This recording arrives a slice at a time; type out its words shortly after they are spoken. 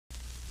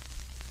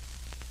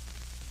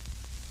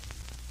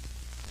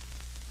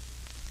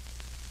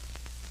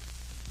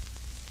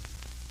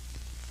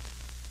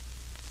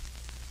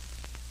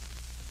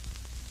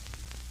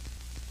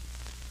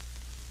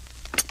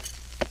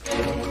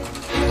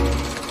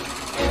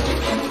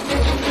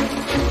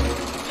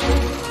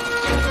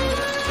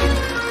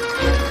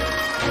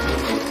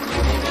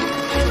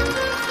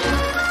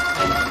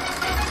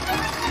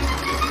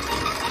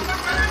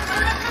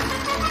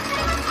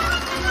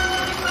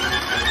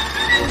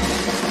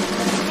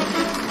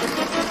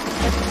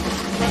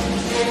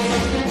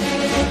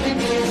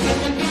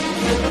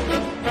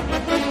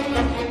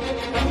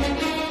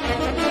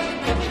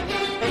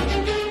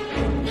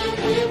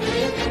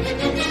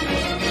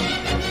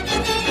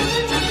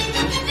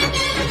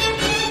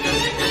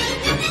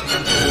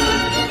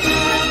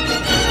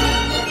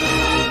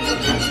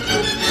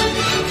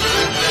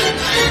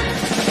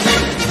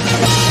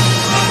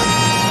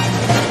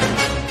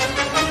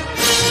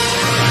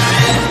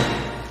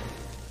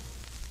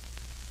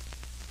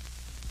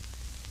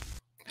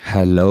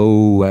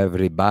Hello,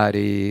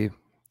 everybody.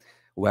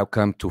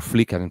 Welcome to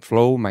Flick and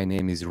Flow. My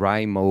name is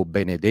Raimo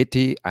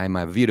Benedetti. I'm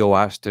a video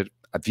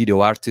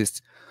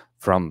artist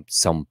from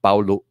São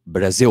Paulo,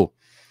 Brazil.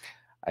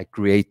 I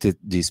created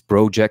this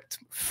project,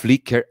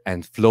 Flicker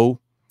and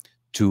Flow,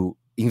 to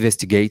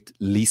investigate,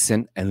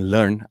 listen, and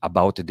learn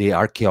about the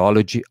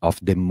archaeology of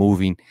the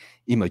moving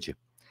image.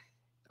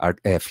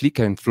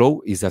 Flicker and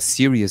Flow is a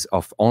series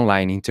of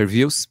online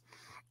interviews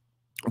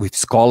with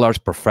scholars,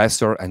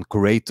 professors, and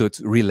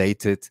curators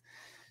related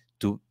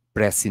to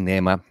press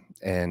cinema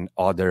and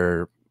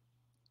other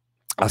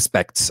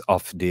aspects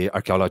of the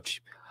archaeology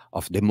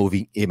of the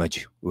moving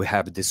image. We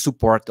have the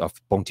support of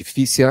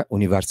Pontifícia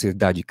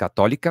Universidade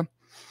Católica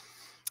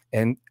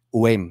and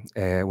UEM,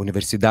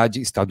 Universidade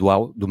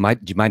Estadual de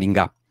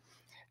Maringá.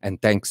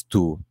 And thanks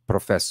to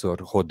Professor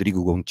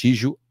Rodrigo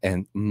Gontijo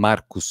and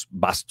Marcos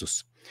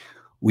Bastos.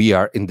 We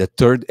are in the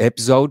third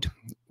episode.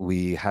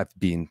 We have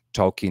been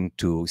talking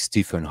to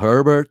Stephen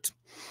Herbert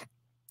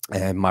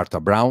and Martha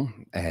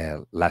Brown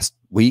last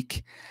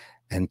week.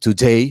 And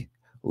today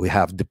we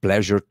have the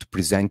pleasure to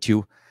present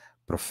you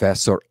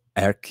Professor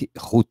Erkki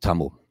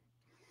Huhtamo.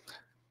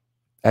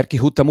 Erkki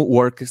Huhtamo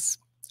works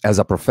as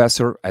a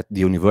professor at the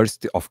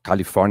University of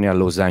California,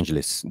 Los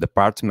Angeles,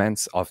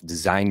 Departments of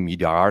Design,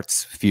 Media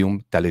Arts,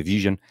 Film,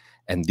 Television,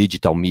 and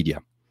Digital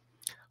Media.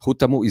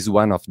 Huhtamo is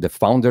one of the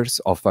founders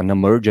of an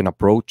emergent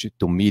approach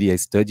to media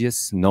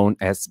studies known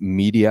as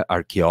Media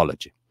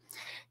Archaeology.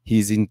 He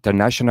is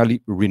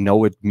internationally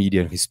renowned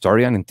media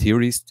historian and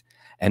theorist,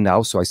 and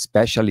also a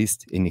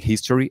specialist in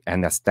history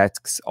and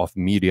aesthetics of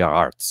media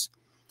arts.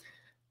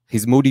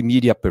 His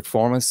multimedia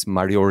performance,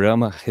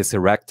 Mareorama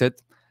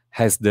Resurrected,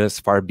 has thus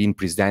far been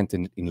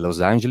presented in Los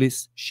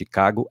Angeles,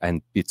 Chicago,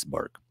 and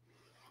Pittsburgh.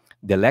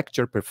 The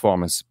lecture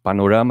performance,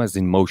 Panoramas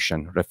in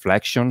Motion,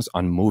 Reflections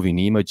on Moving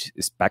Image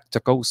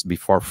Spectacles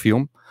Before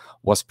Film,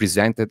 was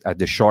presented at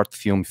the Short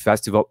Film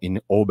Festival in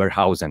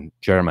Oberhausen,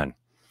 Germany.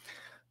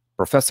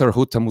 Professor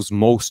Huhtamo's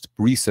most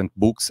recent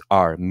books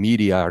are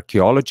Media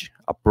Archaeology,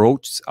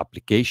 Approaches,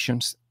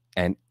 Applications,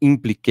 and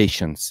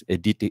Implications,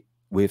 edited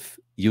with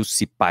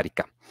UCLA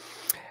Parikka,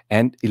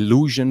 and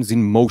Illusions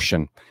in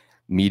Motion,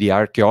 Media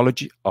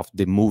Archaeology of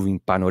the Moving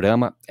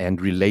Panorama and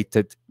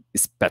Related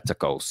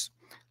Spectacles.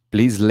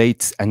 Please,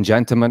 ladies and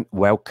gentlemen,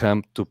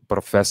 welcome to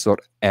Professor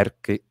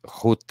Erkki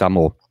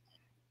Huhtamo.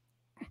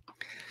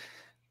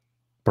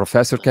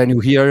 Professor, can you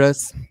hear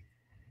us?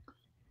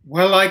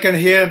 Well, I can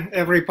hear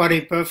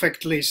everybody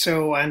perfectly.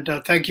 So, and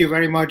thank you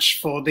very much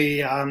for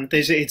the.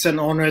 It's an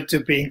honor to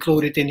be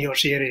included in your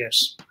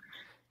series.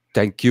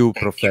 Thank you,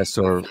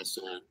 Professor.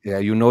 Yeah,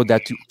 you know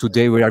that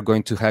today we are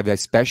going to have a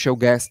special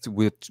guest,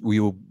 which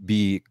will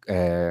be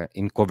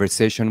in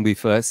conversation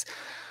with us,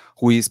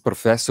 who is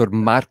Professor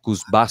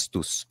Marcos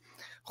Bastos,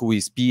 who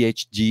is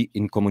PhD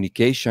in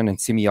Communication and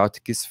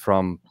Semiotics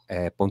from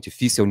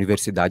Pontifícia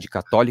Universidade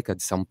Católica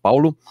de São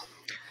Paulo,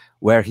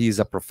 where he is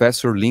a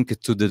professor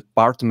linked to the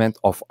Department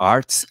of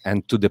Arts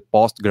and to the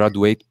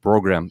postgraduate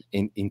program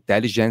in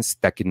Intelligence,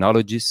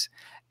 Technologies,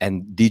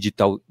 and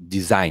Digital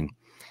Design.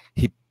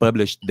 He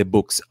published the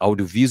books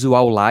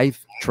Audiovisual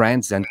Life,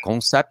 Trends and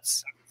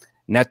Concepts,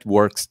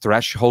 Networks,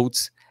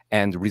 Thresholds,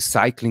 and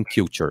Recycling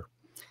Culture.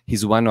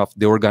 He's one of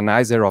the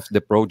organizers of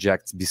the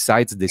projects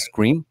Besides the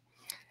Screen,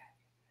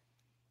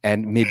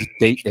 and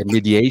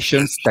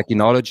Mediations,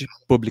 Technology,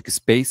 Public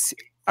Space,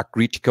 a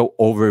critical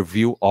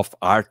overview of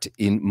art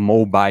in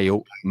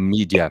mobile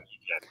media.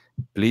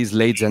 Please,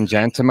 ladies and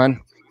gentlemen,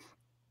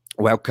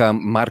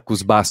 welcome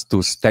Marcos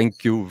Bastos.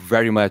 Thank you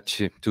very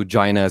much to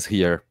join us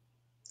here.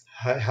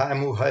 Hi,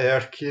 Raimo. Hi,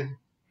 Erkki.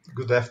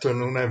 Good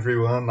afternoon,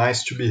 everyone.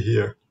 Nice to be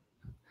here.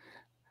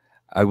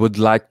 I would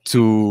like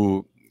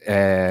to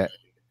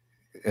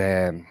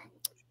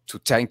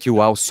thank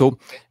you also,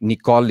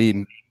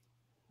 Nicole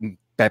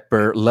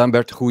Pepper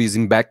Lambert, who is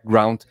in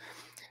background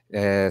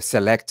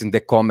selecting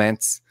the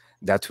comments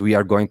that we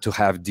are going to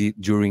have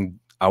during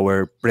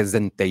our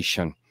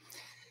presentation.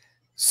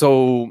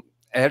 So,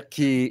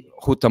 Erkki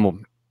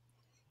Huhtamo,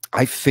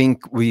 I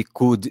think we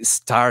could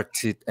start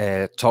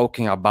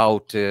talking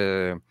about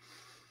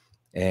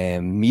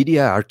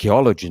media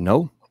archaeology,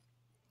 no?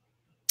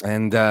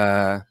 And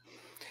can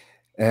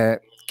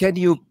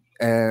you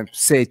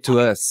say to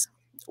us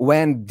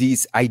when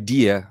this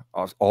idea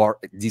or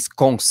this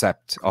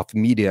concept of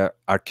media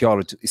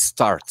archaeology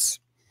starts?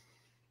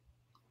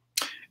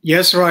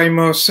 Yes,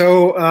 Raimo.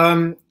 So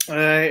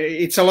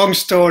it's a long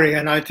story,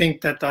 and I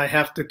think that I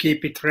have to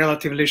keep it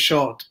relatively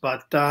short.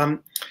 But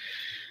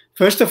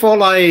first of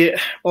all, I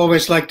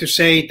always like to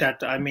say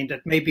that,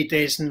 that maybe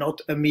there's not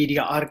a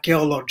media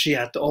archaeology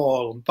at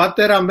all, but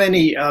there are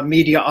many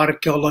media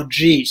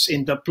archaeologies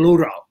in the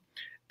plural.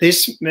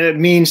 This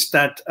means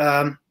that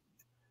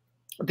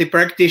the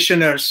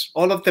practitioners,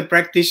 all of the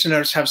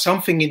practitioners have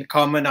something in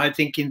common, I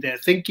think, in their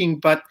thinking,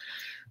 but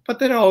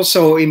there are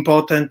also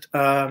important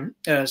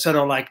sort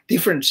of like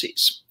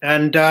differences.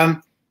 And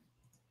I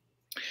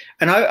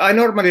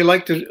normally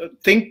like to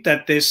think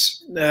that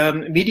this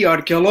media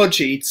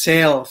archaeology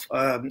itself,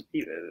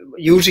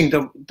 using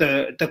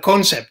the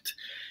concept,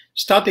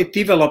 started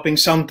developing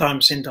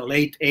sometimes in the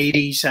late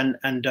 80s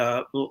and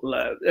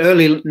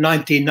early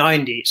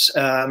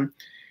 1990s.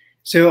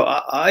 So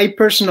I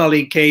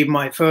personally gave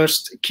my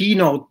first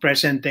keynote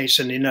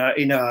presentation in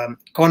a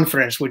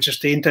conference, which is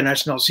the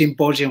International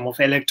Symposium of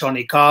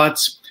Electronic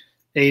Arts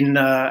in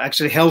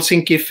actually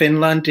Helsinki,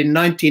 Finland, in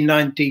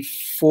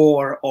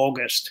 1994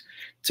 August.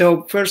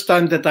 So first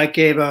time that I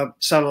gave a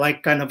sort of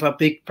like kind of a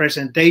big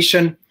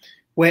presentation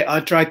where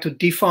I tried to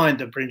define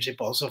the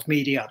principles of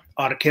media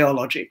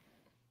archaeology.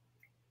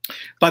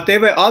 But there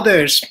were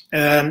others,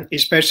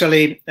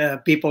 especially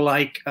people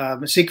like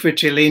Siegfried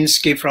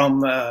Zielinski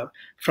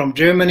from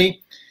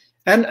Germany,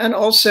 and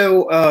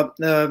also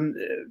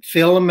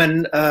film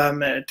and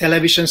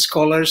television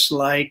scholars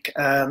like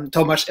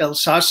Thomas L.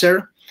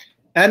 Sasser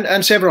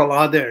and several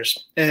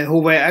others who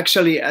were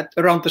actually at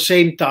around the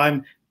same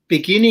time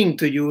beginning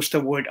to use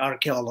the word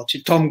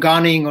archaeology. Tom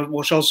Gunning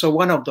was also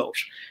one of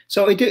those.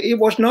 So it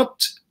was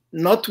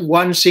not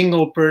one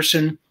single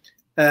person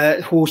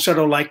who sort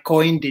of like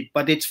coined it,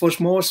 but it was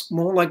more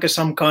like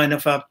some kind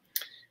of a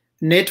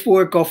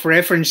network of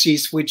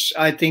references, which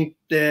I think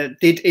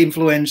did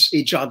influence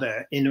each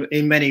other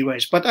in many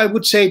ways. But I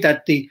would say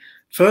that the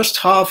first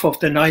half of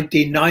the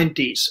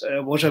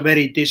 1990s was a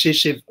very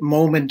decisive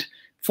moment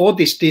for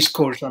this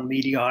discourse on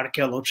media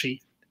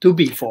archaeology to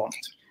be formed.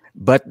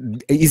 But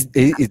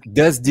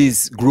does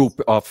this group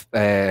of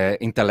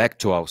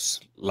intellectuals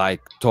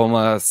like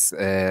Thomas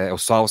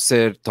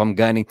Saucer, Tom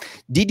Gunning,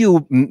 did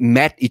you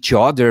met each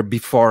other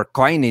before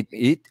coining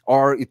it,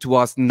 or it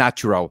was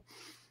natural?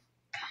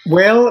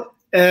 Well,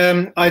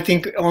 I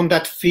think on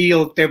that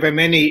field there were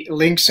many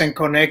links and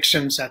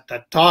connections at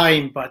that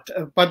time, but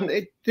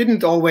it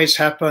didn't always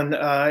happen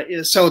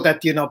so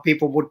that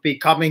people would be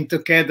coming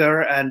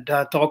together and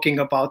talking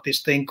about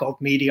this thing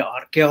called media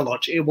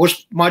archaeology. It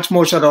was much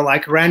more sort of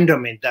like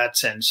random in that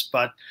sense.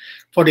 But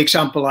for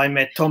example, I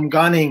met Tom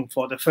Gunning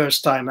for the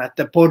first time at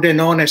the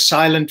Pordenone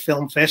Silent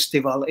Film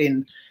Festival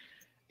in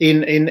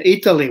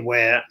Italy,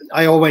 where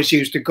I always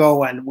used to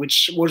go, and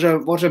which was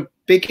a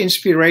big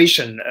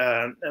inspiration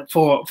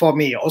for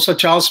me. Also,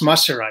 Charles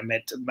Musser I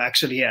met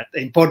actually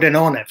in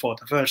Pordenone for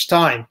the first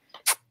time.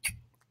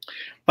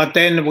 But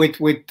then with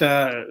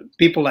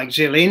people like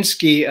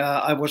Zielinski,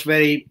 I was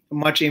very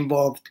much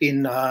involved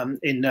in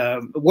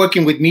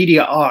working with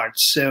media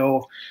arts,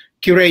 so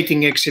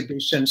curating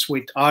exhibitions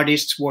with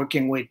artists,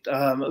 working with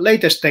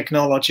latest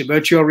technology,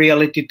 virtual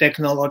reality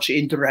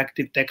technology,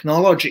 interactive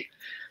technology.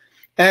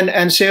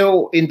 And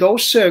so in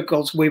those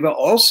circles, we were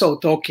also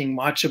talking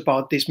much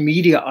about these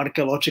media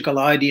archaeological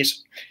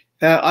ideas.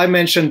 I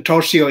mentioned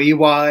Toshio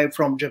Iwai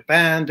from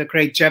Japan, the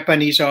great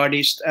Japanese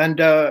artist, and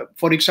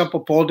for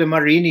example, Paul de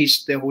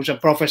Marinis, who's a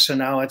professor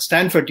now at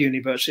Stanford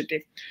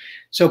University.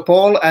 So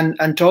Paul and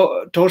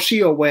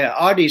Toshio were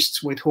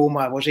artists with whom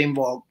I was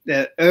involved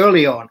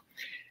early on.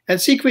 And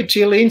Siegfried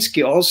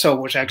Zielinski also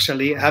was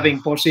actually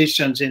having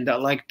positions in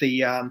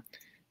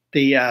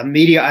the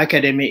Media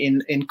Academy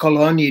in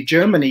Cologne,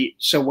 Germany,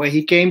 so where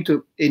he came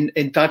to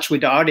in touch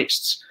with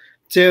artists.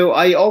 So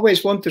I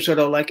always want to sort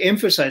of like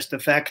emphasize the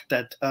fact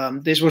that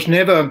this was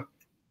never,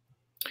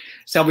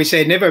 shall we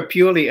say, never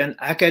purely an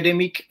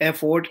academic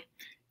effort.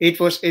 It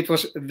was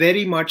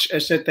very much a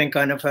certain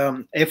kind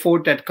of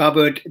effort that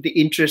covered the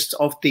interests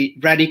of the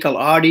radical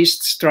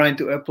artists trying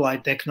to apply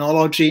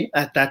technology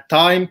at that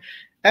time,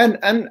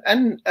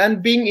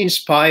 and being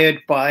inspired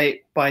by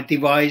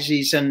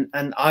devices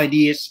and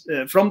ideas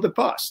from the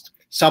past,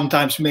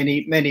 sometimes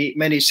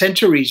many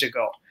centuries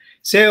ago.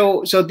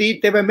 So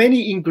there were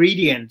many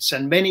ingredients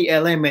and many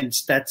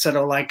elements that sort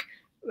of like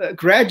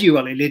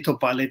gradually, little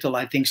by little,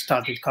 I think,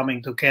 started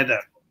coming together.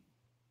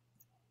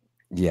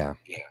 Yeah.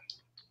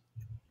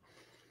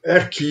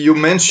 Erkki, you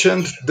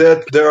mentioned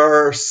that there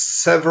are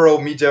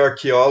several media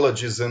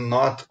archaeologies and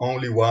not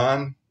only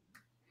one.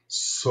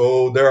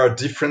 So there are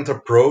different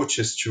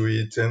approaches to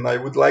it, and I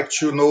would like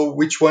to know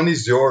which one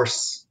is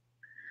yours.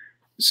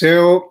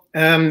 So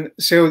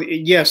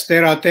yes,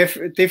 there are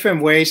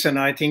different ways, and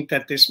I think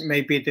that this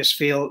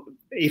field,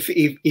 if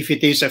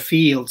it is a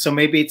field, so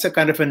maybe it's a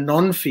kind of a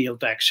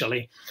non-field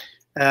actually,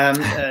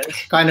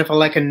 kind of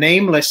like a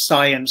nameless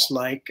science,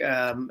 like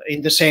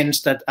in the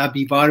sense that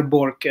Aby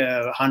Warburg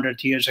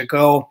 100 years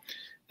ago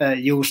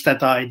used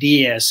that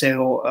idea.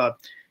 So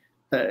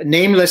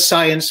nameless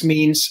science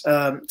means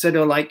sort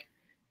of like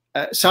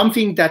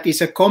something that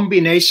is a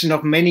combination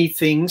of many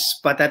things,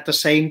 but at the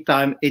same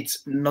time, it's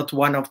not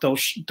one of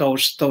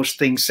those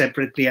things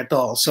separately at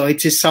all. So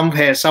it is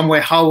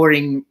somewhere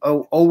hovering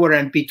over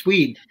and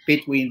between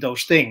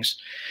those things.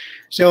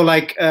 So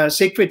like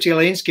Siegfried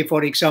Zielinski,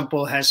 for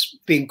example, has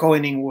been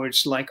coining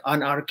words like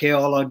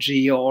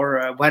anarchaeology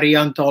or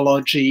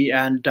variantology,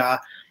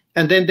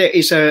 and then there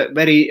is a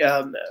very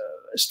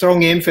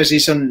strong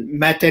emphasis on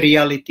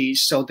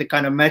materialities. So the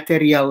kind of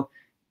material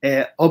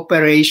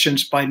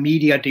operations by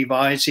media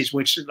devices,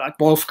 which like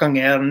Wolfgang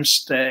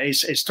Ernst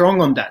is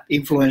strong on that,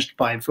 influenced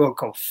by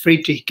work of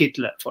Friedrich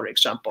Kittler, for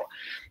example.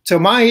 So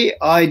my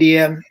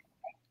idea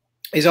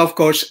is of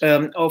course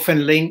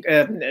often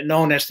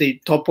known as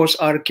the topos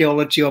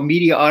archaeology or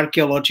media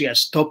archaeology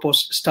as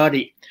topos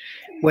study,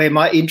 where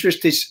my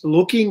interest is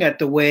looking at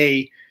the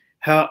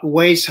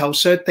ways how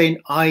certain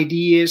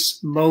ideas,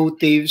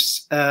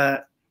 motives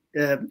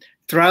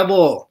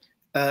travel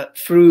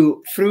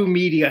through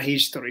media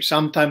history,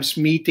 sometimes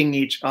meeting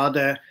each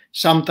other,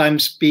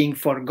 sometimes being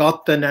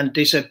forgotten and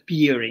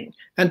disappearing,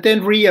 and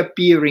then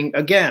reappearing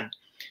again.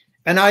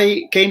 And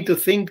I came to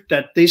think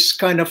that this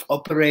kind of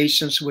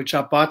operations, which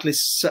are partly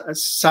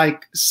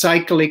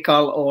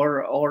cyclical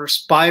or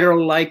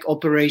spiral-like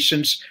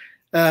operations,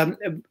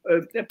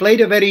 played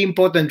a very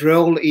important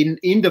role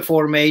in the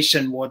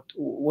formation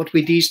what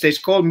we these days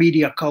call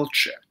media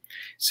culture.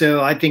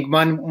 So I think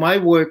my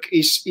work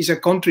is a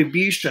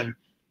contribution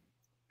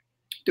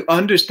to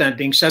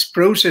understanding such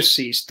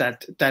processes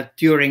that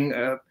during,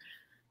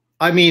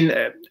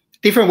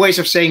 different ways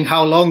of saying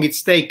how long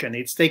it's taken.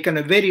 It's taken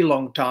a very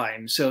long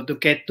time, so to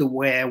get to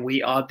where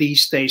we are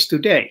these days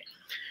today.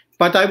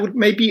 But I would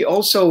maybe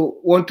also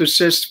want to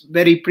just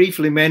very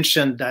briefly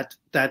mention that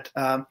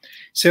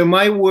so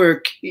my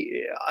work,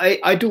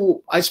 I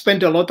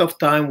spend a lot of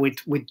time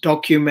with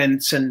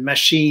documents and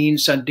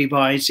machines and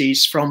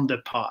devices from the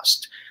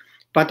past,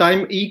 but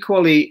I'm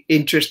equally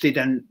interested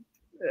in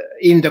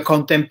the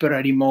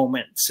contemporary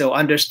moment, so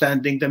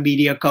understanding the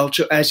media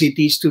culture as it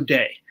is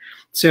today.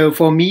 So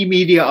for me,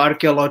 media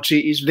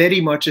archaeology is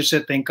very much a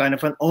certain kind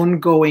of an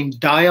ongoing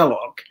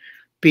dialogue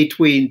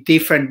between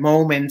different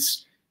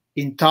moments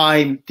in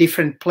time,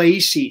 different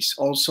places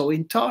also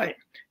in time.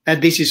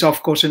 And this is,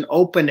 of course, an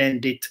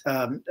open-ended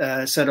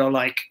sort of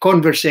like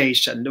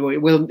conversation.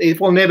 It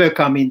will never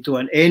come into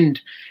an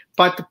end.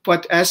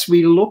 But as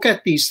we look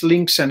at these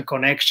links and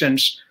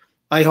connections,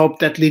 I hope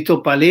that little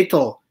by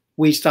little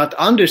we start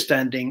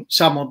understanding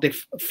some of the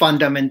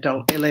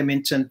fundamental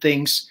elements and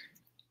things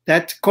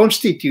that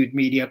constitute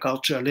media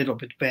culture a little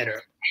bit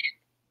better.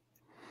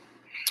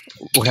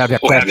 We have a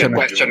question.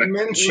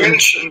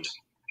 Mentioned.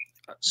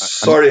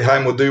 Sorry,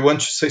 Raimo, do you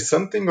want to say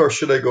something or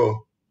should I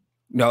go?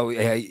 No,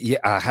 yeah,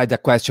 I had a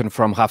question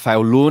from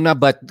Rafael Luna,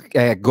 but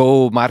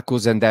go,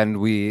 Marcus, and then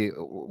we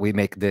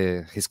make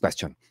his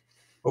question.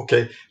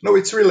 Okay. No,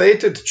 it's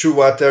related to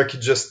what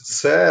Erkki just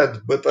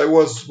said, but I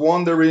was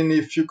wondering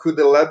if you could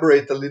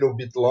elaborate a little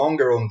bit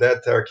longer on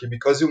that, Erkki,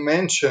 because you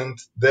mentioned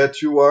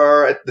that you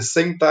are at the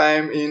same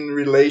time in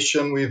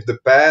relation with the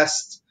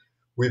past,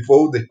 with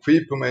old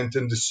equipment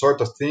and this sort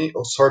of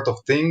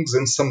things,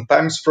 and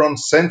sometimes from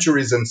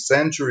centuries and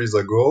centuries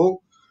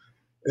ago,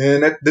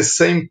 and at the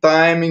same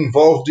time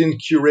involved in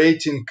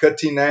curating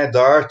cutting-edge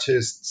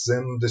artists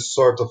and this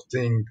sort of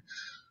thing.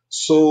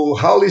 So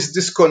how is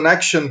this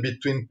connection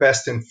between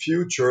past and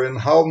future, and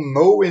how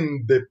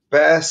knowing the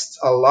past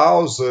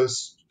allow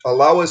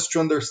us to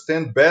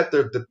understand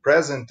better the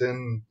present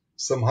and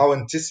somehow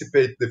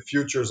anticipate the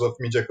futures of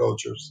media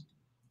cultures?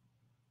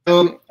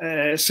 So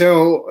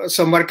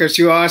Marcus,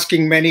 you're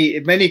asking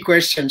many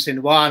questions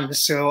in one.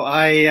 So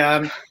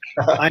I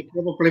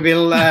probably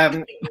will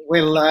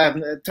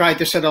try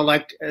to sort of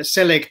like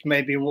select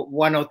maybe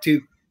one or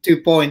two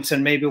points,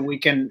 and maybe we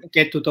can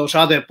get to those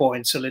other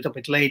points a little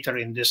bit later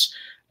in this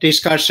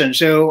discussion.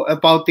 So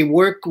about the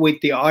work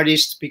with the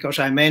artists, because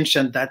I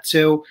mentioned that.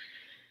 So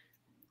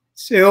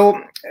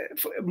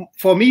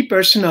for me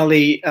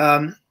personally,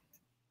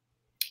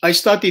 I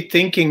started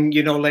thinking,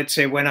 let's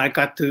say when I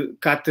got to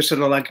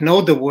sort of like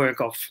know the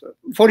work of,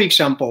 for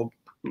example,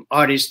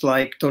 artists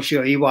like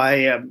Toshio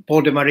Iwai,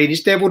 Paul de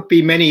Marinis. There would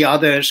be many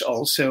others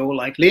also,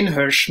 like Lynn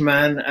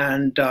Hirschman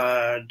and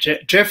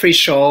Jeffrey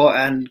Shaw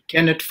and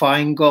Kenneth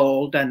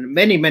Feingold and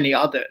many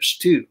others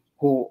too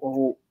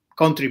who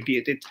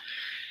contributed.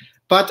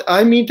 But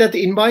I mean that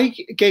in my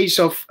case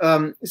of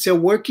so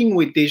working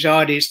with these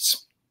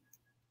artists,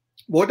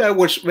 what I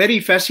was very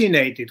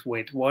fascinated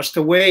with was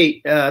the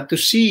way to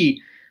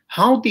see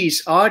how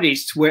these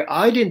artists were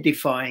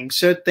identifying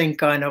certain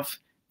kind of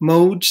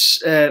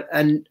modes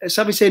and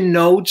some would say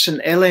nodes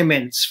and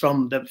elements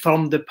from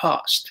the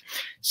past.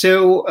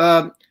 So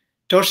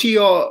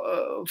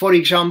Toshio, for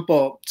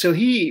example, so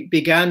he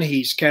began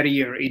his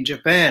career in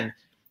Japan.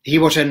 He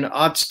was an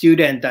art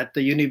student at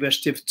the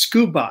University of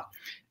Tsukuba,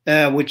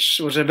 which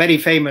was a very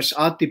famous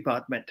art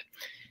department.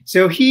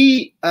 So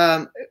he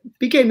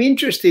became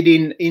interested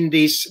in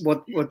these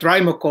what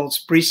Raimo calls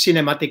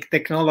pre-cinematic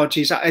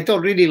technologies. I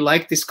don't really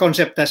like this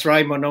concept, as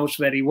Raimo knows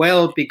very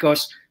well,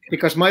 because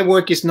my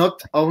work is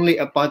not only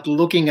about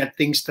looking at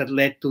things that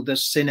led to the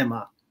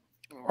cinema.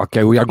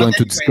 Okay, we are going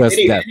to discuss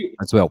that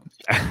as well.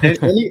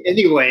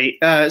 Anyway,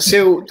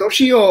 so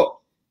Toshio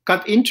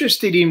got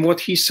interested in what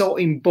he saw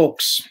in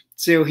books.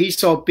 So he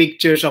saw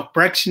pictures of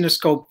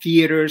praxinoscope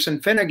theaters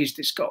and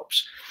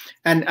phenakistoscopes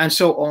and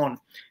so on.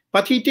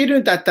 But he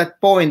didn't at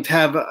that point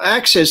have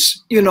access,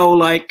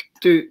 like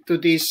to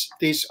these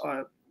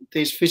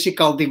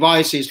physical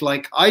devices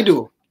like I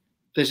do.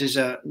 This is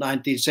a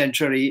 19th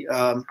century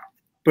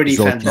pretty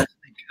fantastic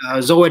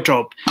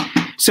zoetrope.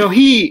 So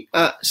he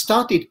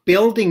started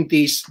building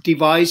these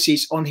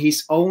devices on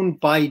his own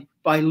by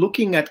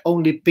looking at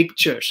only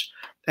pictures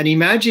and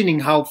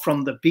imagining how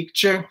from the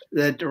picture,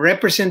 the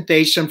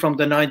representation from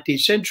the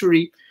 19th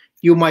century,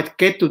 you might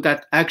get to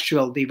that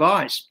actual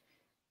device.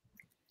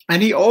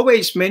 And he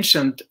always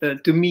mentioned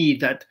to me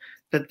that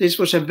this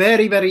was a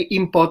very, very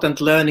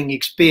important learning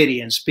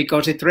experience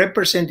because it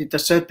represented a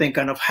certain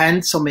kind of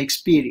hands-on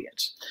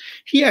experience.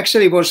 He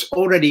actually was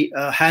already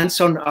a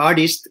hands-on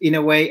artist in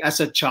a way as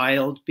a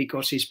child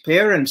because his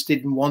parents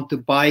didn't want to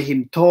buy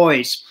him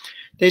toys.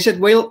 They said,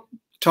 well,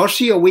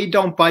 Toshio, we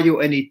don't buy you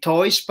any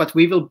toys, but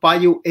we will buy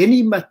you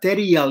any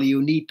material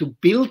you need to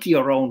build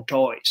your own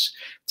toys.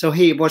 So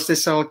he was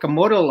this like a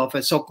model of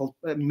a so-called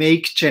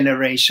make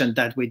generation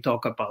that we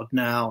talk about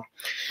now.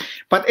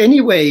 But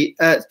anyway,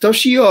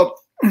 Toshio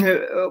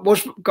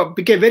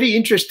became very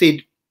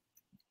interested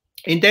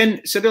in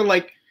then sort of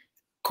like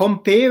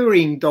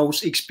comparing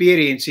those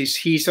experiences.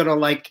 He sort of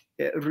like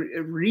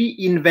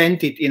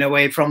reinvented in a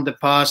way from the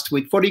past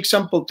with, for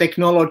example,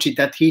 technology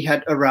that he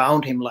had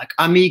around him, like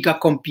Amiga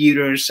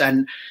computers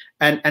and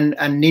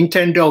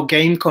Nintendo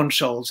game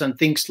consoles and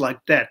things like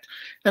that,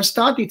 and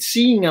started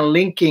seeing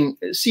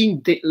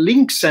the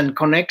links and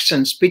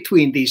connections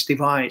between these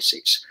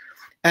devices.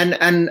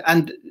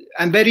 And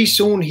very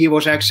soon he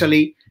was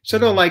actually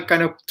sort of like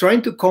kind of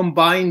trying to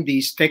combine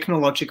these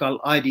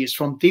technological ideas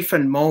from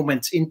different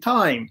moments in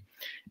time.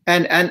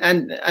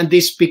 And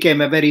this became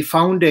a very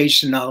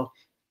foundational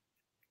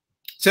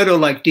sort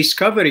of like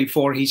discovery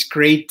for his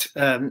great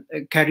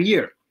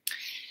career.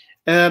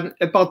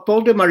 About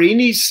Paul de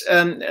Marinis,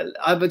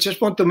 I would just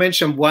want to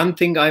mention one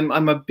thing.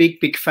 I'm a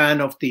big fan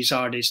of these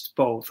artists,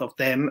 both of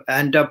them.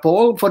 And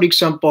Paul, for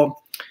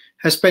example,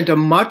 has spent a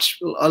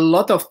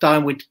lot of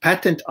time with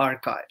patent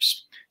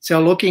archives. So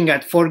looking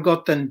at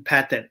forgotten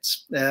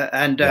patents.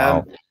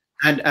 Wow.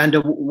 And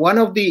one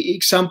of the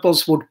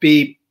examples would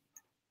be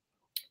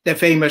the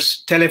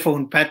famous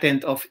telephone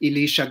patent of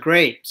Elisha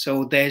Gray.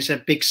 So there's a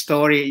big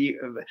story,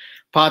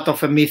 part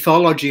of a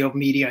mythology of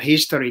media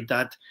history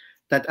that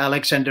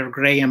Alexander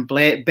Graham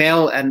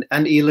Bell and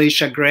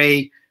Elisha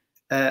Gray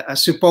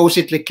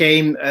supposedly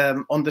came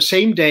on the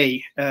same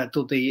day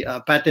to the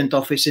patent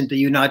office in the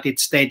United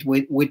States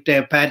with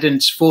their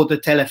patents for the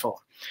telephone.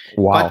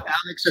 Wow. But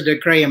Alexander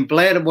Graham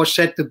Bell was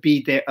said to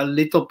be there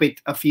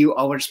a few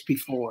hours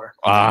before.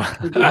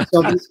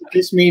 So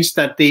this means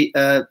that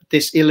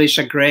this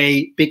Elisha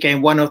Gray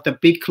became one of the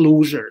big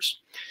losers.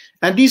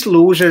 And these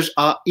losers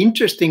are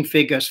interesting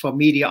figures for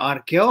media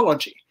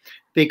archaeology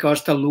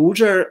because the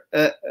loser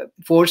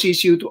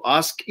forces you to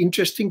ask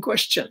interesting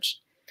questions.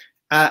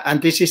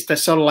 And this is the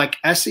sort of like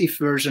as-if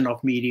version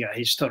of media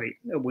history,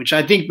 which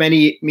I think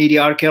many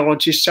media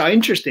archaeologists are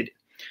interested in.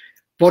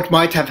 What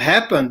might have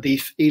happened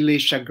if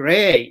Elisha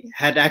Gray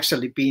had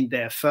actually been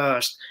there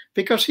first,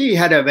 because he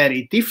had a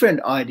very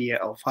different idea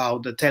of how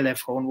the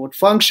telephone would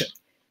function.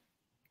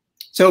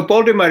 So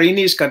Paul de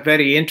Marinis got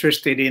very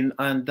interested in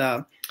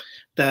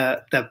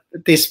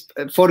this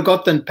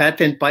forgotten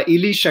patent by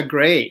Elisha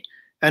Gray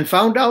and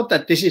found out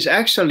that this is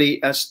actually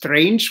a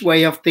strange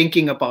way of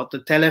thinking about the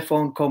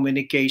telephone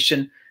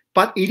communication,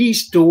 but it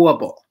is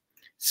doable.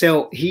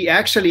 So he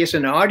actually, as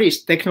an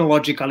artist,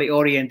 technologically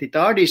oriented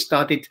artist,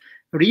 started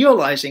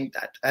realizing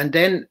that, and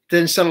then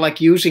sort of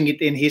like using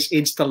it in his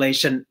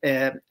installation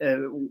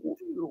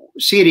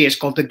series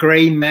called the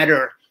Gray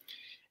Matter,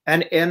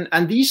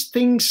 and these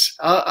things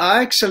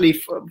are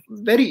actually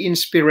very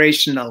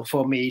inspirational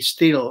for me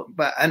still.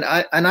 But and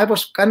I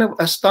was kind of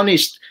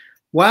astonished.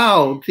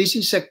 Wow, this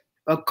is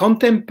a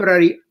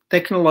contemporary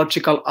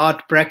technological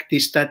art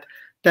practice that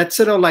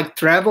sort of like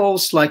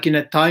travels like in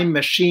a time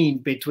machine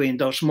between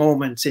those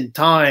moments in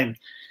time.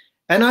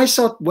 And I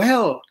thought,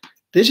 well,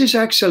 this is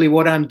actually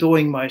what I'm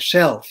doing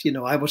myself. You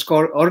know, I was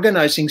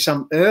organizing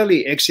some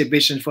early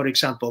exhibitions, for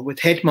example,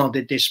 with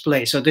head-mounted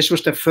display. So this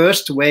was the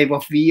first wave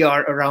of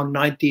VR around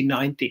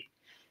 1990.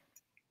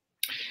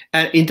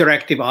 And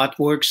interactive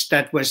artworks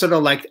that were sort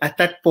of like, at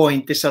that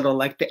point, the sort of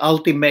like the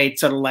ultimate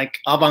sort of like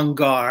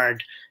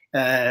avant-garde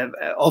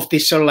of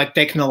this sort of like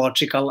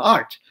technological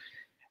art.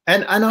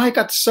 And I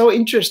got so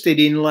interested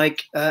in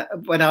like,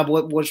 when I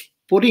was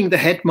putting the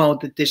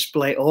head-mounted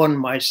display on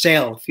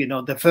myself, you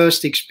know, the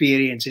first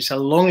experience is a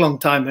long, long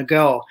time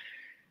ago,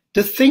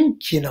 to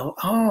think, you know,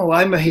 oh,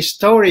 I'm a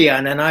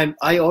historian and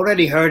I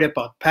already heard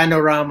about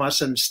panoramas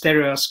and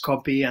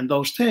stereoscopy and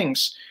those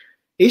things.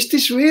 Is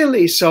this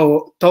really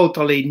so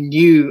totally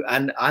new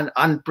and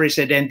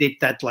unprecedented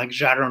that like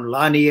Jaron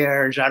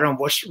Lanier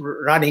was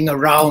running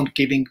around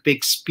giving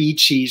big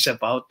speeches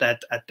about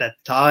that at that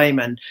time?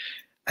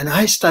 And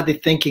I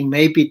started thinking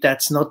maybe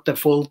that's not the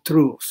full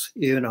truth,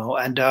 you know,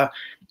 and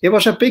it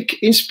was a big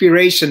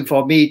inspiration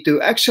for me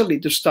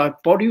to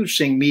start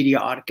producing media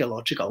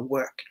archaeological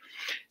work.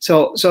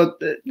 So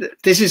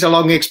this is a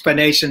long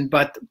explanation,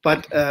 but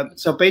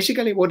so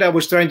basically what I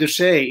was trying to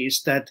say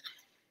is that,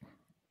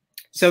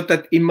 so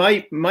that in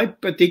my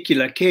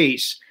particular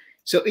case,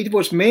 so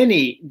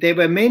there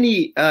were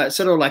many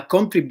sort of like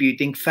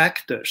contributing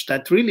factors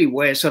that really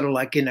were sort of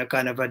like in a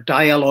kind of a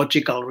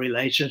dialogical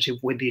relationship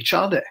with each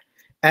other.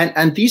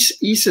 And this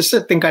is a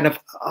certain kind of,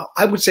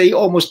 I would say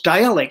almost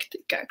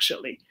dialectic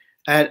actually,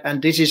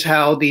 and this is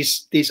how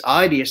these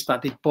ideas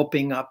started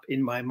popping up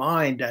in my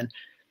mind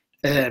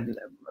and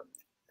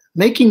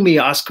making me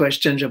ask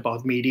questions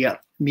about media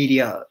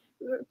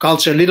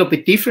culture a little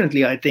bit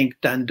differently, I think,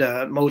 than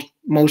the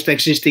most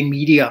existing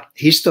media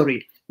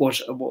historical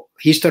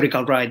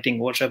writing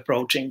was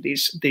approaching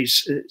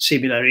these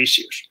similar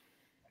issues.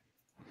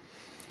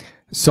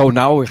 So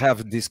now we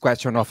have this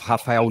question of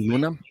Rafael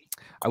Luna.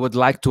 I would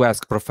like to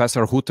ask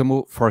Professor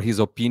Huhtamo for his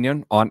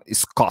opinion on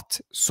Scott,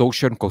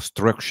 social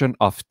construction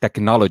of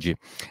technology,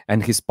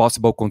 and his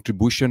possible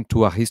contribution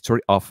to a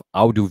history of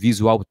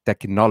audiovisual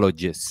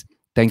technologies.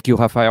 Thank you,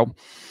 Rafael.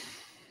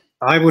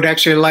 I would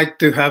actually like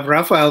to have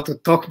Rafael to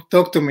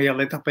talk to me a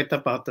little bit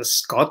about the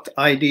Scott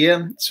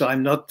idea. So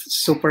I'm not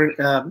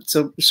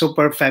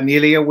super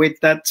familiar with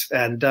that,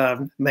 and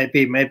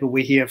maybe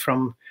we hear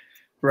from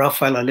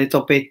Rafael a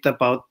little bit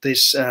about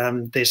this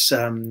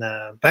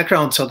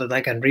background so that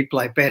I can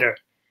reply better.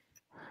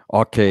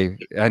 Okay,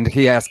 and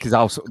he asks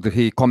also,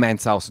 he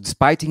comments also,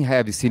 despite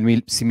having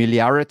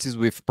similarities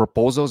with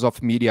proposals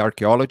of media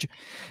archaeology,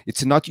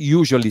 it's not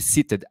usually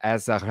cited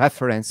as a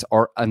reference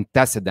or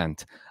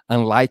antecedent,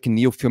 unlike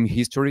new film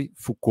history,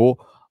 Foucault,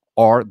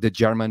 or the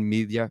German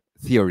media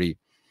theory.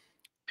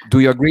 Do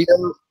you agree?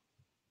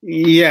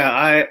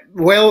 Yeah,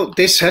 well,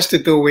 this has to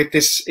do with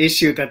this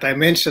issue that I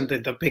mentioned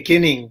at the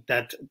beginning,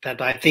 that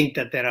I think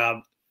that there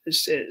are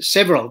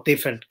several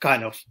different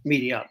kind of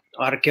media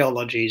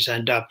archaeologies,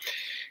 and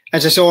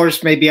as a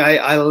source, maybe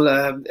I'll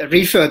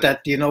refer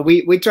that, you know,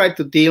 we tried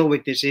to deal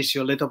with this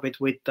issue a little bit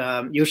with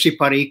Jussi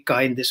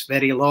Parikka in this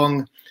very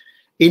long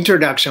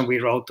introduction we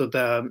wrote to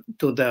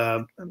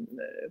the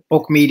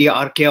book Media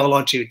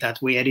Archaeology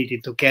that we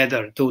edited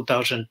together in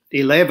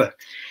 2011.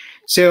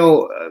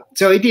 So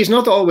it is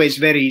not always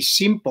very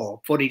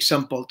simple, for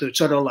example, to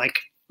sort of like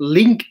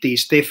link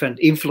these different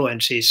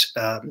influences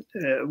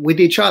with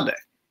each other.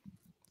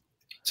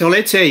 So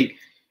let's say,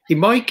 in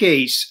my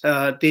case,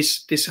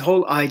 this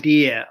whole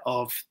idea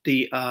of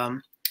the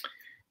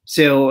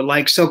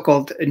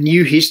so-called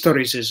new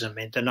historicism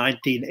in the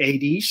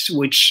 1980s,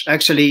 which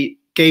actually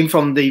came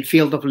from the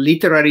field of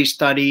literary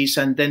studies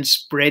and then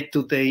spread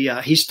to the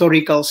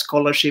historical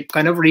scholarship,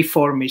 kind of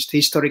reformist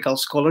historical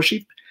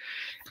scholarship,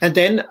 and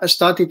then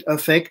started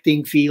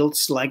affecting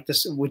fields like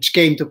this, which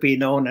came to be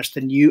known as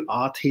the new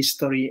art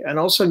history and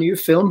also new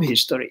film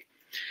history.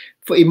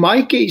 In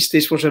my case,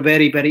 this was a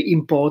very, very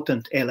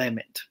important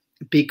element,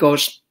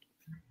 because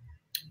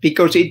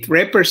it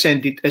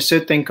represented a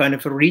certain kind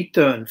of a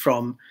return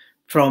from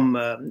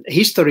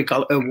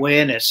historical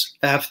awareness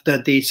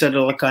after the sort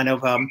of kind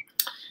of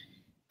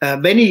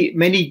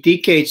many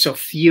decades of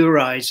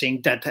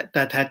theorizing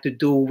that had to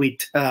do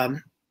with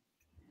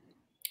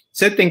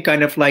certain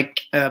kind of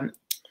like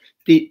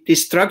the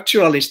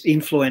structuralist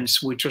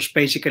influence, which was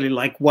basically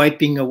like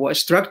wiping away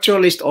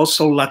structuralist,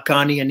 also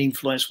Lacanian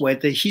influence, where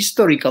the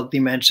historical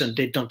dimension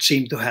did not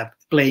seem to have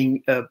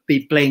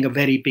be playing a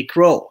very big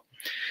role.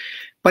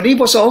 But it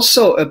was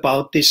also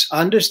about this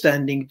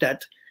understanding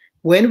that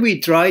when we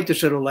try to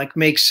sort of like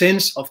make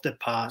sense of the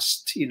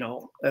past, you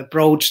know,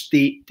 approach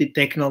the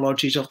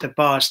technologies of the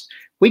past,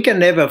 we can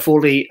never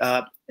fully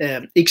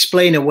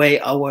explain away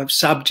our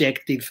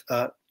subjective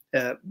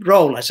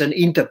role as an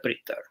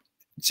interpreter.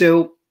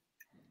 So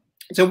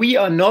we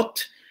are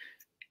not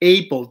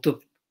able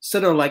to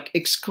sort of like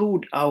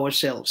exclude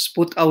ourselves,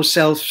 put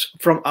ourselves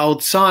from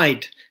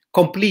outside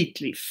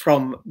completely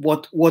from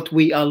what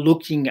we are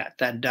looking at,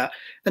 and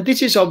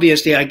this is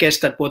obviously, I guess,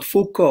 that what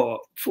Foucault,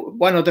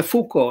 one of the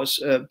Foucault's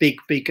big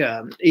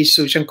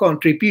issues and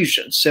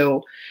contributions.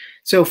 So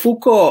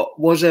Foucault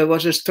was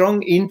a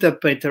strong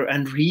interpreter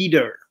and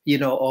reader, you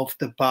know, of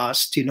the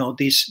past, you know,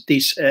 these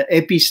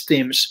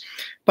epistemes,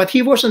 but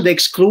he wasn't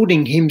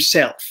excluding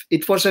himself.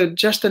 It was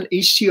just an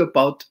issue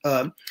about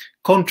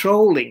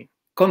controlling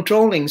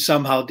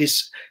somehow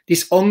this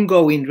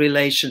ongoing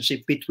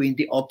relationship between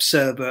the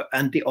observer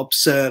and the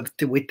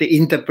observed, with the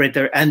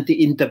interpreter and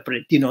the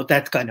interpret, you know,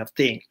 that kind of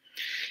thing.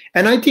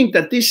 And I think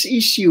that this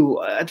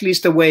issue, at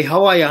least the way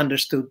how I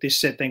understood this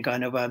certain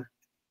kind of a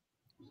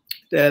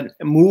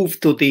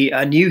move to the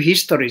new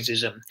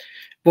historicism,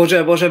 was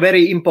a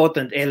very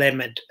important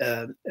element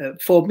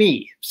for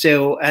me.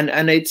 So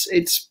and it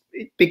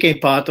became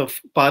part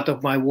of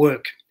my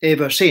work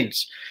ever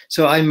since.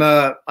 So I'm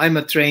a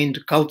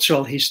trained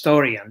cultural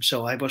historian.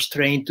 So I was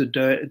trained to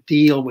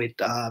deal with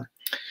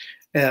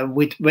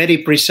very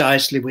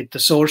precisely with the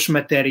source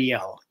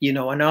material, you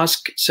know, and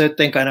ask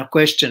certain kind of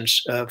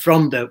questions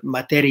from the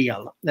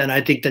material. And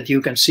I think that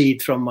you can see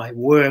it from my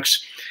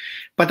works.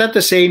 But at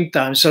the same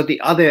time, so the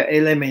other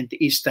element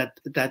is that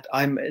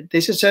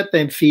there's a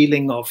certain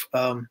feeling of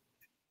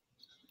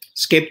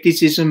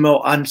skepticism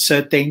or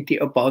uncertainty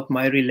about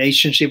my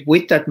relationship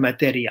with that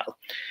material,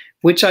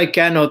 which I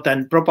cannot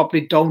and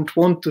probably don't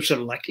want to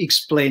sort of like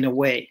explain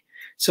away.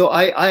 So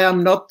I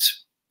am not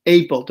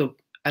able to,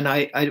 and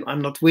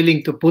I'm not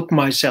willing to put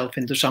myself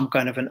into some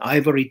kind of an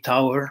ivory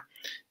tower.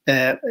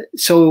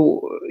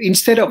 So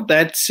instead of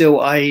that,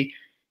 so I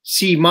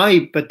see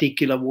my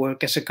particular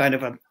work as a kind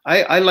of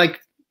I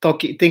like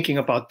thinking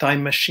about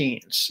time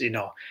machines,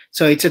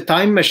 So it's a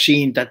time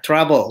machine that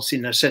travels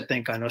in a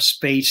certain kind of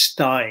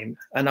space-time,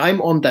 and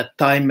I'm on that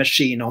time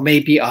machine, or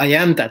maybe I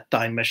am that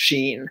time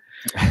machine,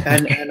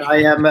 and I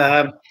am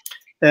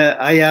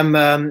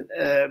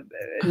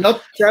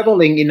not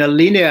traveling in a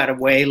linear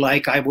way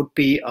like I would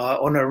be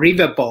on a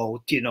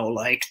riverboat,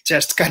 like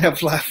just kind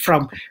of like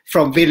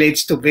from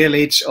village to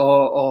village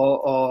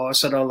or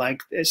sort of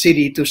like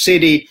city to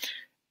city.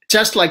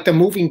 Just like the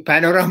moving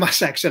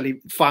panoramas actually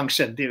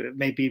function.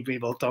 Maybe we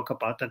will talk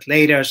about that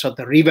later. So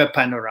the river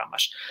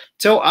panoramas.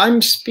 So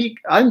I'm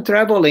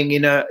traveling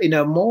in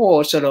a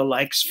more sort of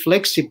like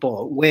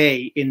flexible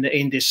way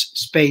in this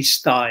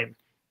space time.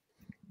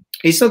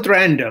 It's not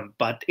random,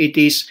 but it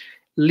is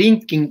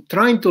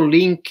trying to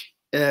link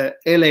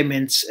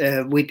elements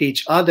with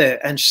each other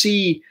and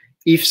see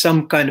if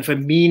some kind of a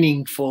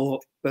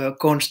meaningful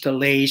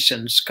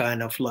constellations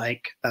kind of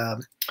like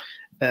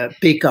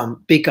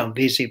become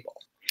visible.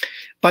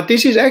 But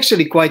this is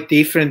actually quite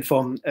different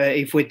from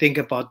if we think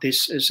about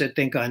this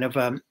certain kind of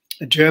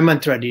German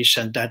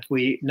tradition that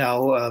we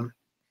now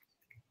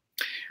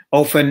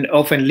often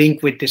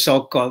link with the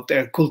so-called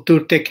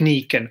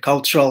Kulturtechnik and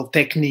cultural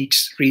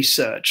techniques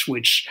research,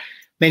 which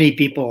many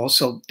people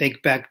also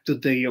take back to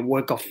the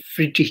work of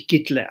Friedrich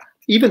Kittler.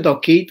 Even though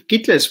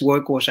Kittler's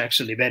work was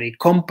actually very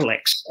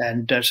complex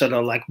and sort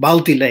of like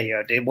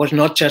multi-layered, it was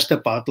not just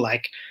about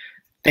like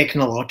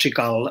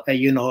technological,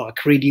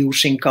 like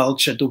reducing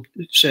culture to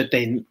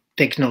certain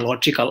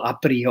technological a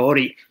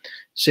priori.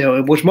 So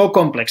it was more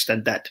complex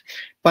than that.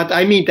 But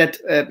I mean that,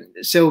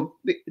 so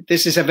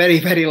this is a very,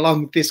 very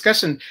long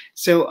discussion.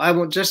 So I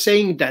was just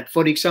saying that,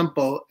 for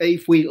example,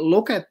 if we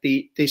look at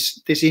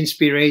this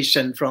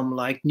inspiration from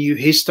like new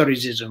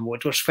historicism,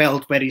 which was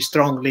felt very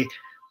strongly,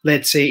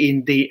 let's say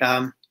in the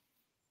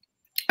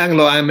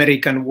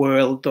Anglo-American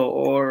world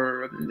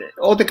or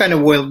the kind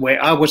of world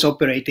where I was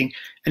operating,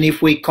 and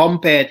if we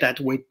compare that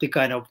with the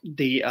kind of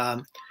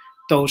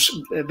those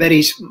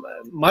very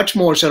much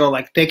more sort of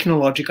like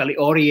technologically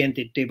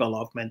oriented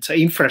developments,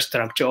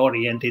 infrastructure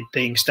oriented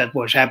things that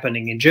was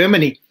happening in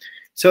Germany,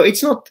 so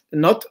it's not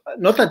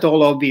at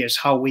all obvious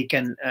how we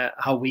can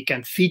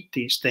fit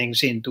these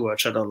things into a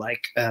sort of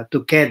like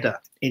together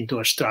into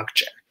a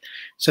structure.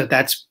 So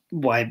that's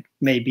why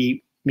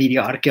maybe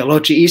media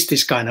archaeology is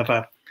this kind of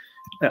a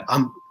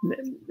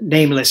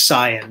nameless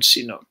science,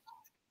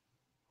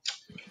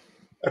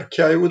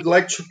 Erkki, I would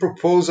like to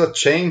propose a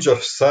change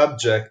of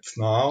subject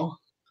now.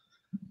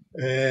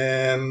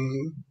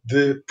 And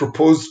the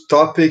proposed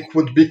topic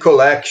would be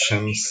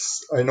collections.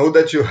 I know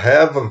that you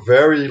have a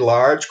very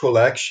large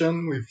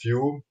collection with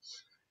you,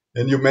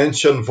 and you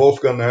mentioned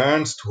Wolfgang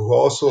Ernst, who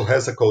also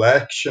has a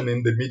collection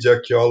in the Media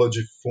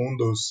Archaeology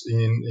Fundus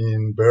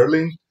in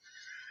Berlin.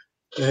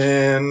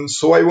 And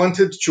so I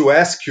wanted to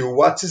ask you,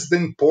 what is the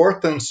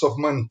importance of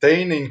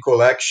maintaining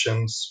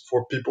collections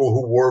for people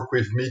who work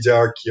with media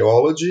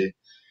archaeology?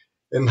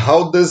 And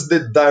how does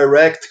the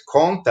direct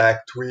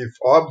contact with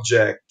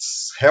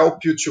objects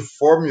help you to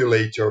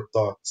formulate your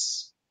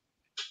thoughts?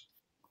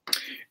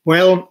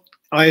 Well,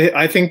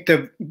 I think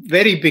the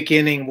very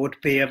beginning would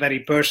be a very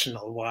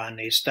personal one,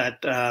 is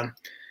that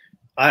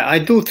I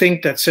do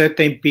think that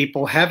certain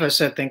people have a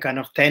certain kind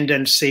of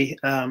tendency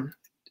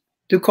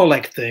to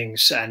collect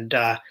things, and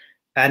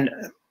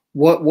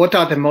what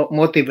are the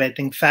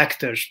motivating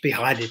factors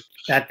behind it?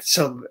 That's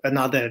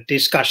another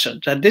discussion.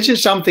 And this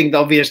is something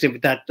obviously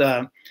that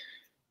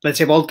let's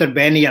say Walter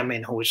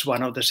Benjamin, who is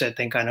one of the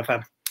certain kind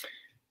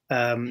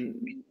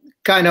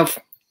of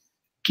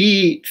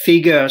key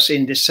figures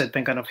in this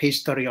certain kind of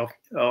history of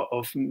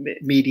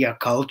media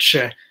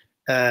culture,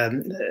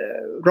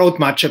 wrote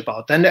much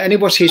about, and it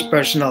was his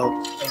personal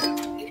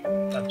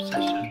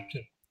obsession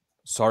too.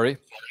 Sorry.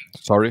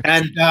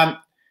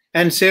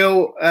 And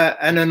so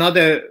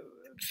another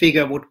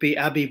figure would be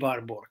Aby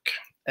Warburg.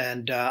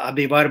 And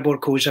Aby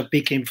Warburg, who is a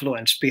big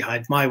influence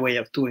behind my way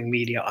of doing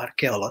media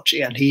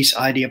archaeology, and his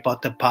idea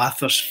about the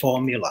pathos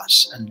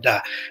formulas, and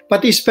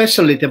but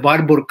especially the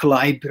Warburg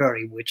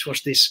Library, which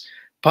was this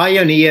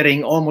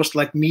pioneering, almost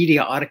like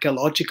media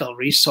archaeological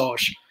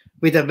resource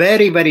with a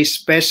very, very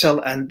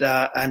special and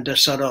a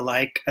sort of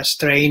like a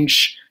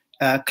strange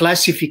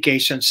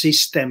classification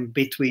system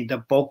between the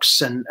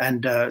box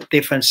and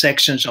different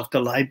sections of the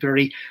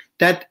library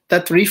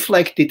that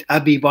reflected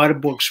Aby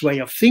Warburg's way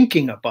of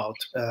thinking about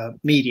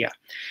media.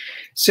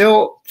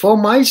 So for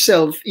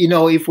myself,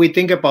 if we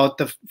think about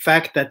the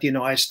fact that,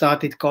 I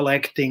started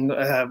collecting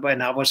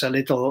when I was a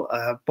little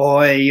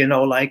boy,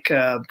 like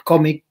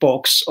comic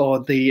books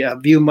or the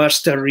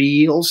Viewmaster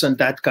reels and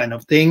that kind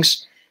of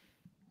things.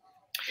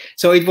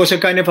 So it was a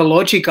kind of a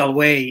logical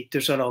way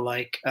to sort of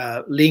like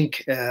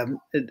link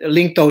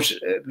those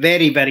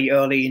very, very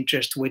early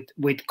interests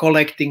with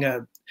collecting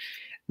a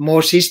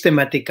more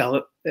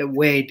systematical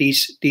way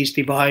these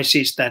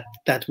devices that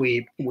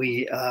we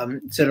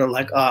sort of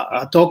like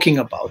are talking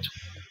about.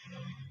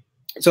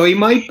 So in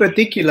my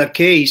particular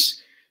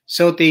case,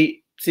 so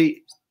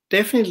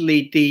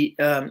definitely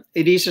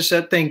it is a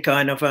certain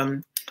kind of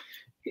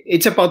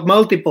it's about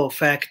multiple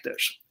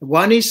factors.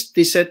 One is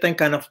the certain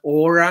kind of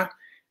aura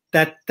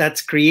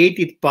that's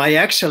created by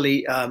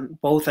actually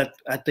both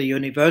at the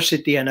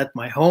university and at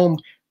my home,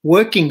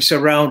 working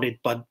surrounded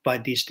by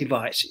these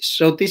devices.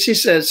 So this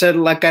is a sort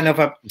of like kind of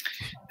a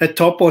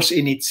topos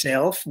in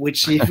itself,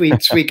 which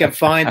we can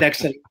find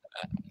actually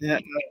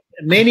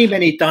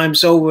many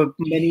times over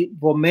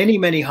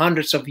many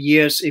hundreds of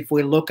years. If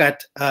we look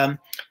at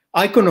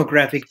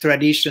iconographic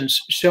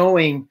traditions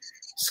showing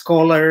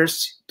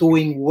scholars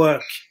doing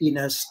work in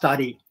a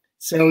study,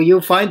 so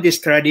you find this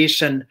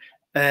tradition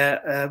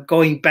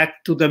going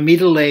back to the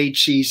Middle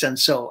Ages and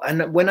so.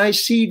 And when I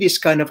see this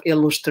kind of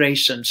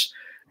illustrations,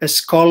 a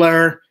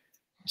scholar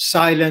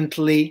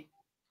silently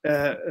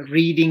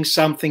reading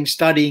something,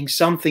 studying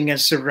something, and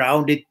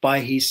surrounded by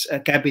his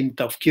cabinet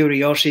of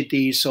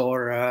curiosities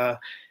or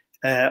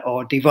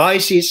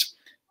devices,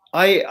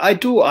 I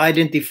do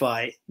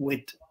identify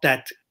with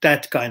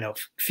that kind of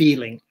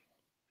feeling.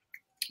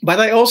 But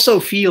I also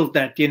feel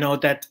that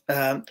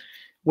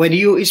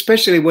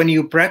especially when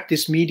you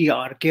practice media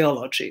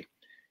archaeology,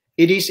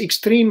 it is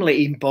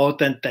extremely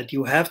important that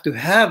you have to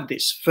have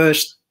this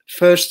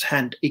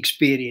first-hand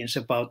experience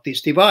about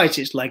these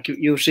devices, like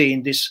you see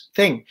in this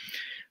thing.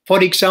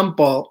 For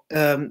example,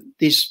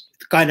 this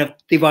kind of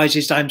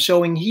devices I'm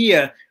showing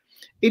here,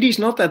 it is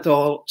not at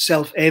all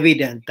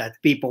self-evident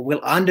that people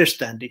will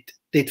understand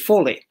it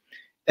fully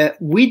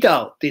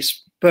without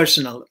this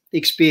personal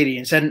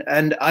experience.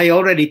 And I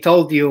already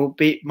told you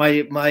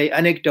my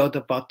anecdote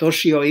about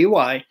Toshio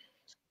Iwai,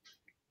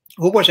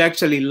 who was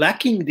actually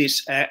lacking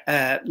this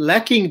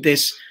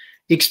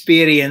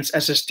experience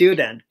as a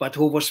student, but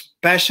who was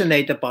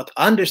passionate about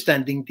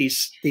understanding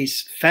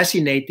these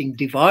fascinating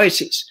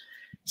devices.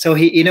 So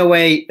he, in a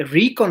way,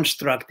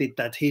 reconstructed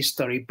that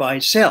history by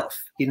self,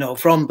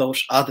 from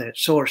those other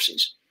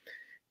sources.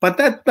 But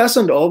that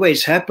doesn't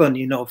always happen,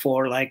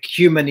 for like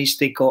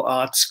humanistic or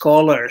art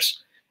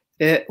scholars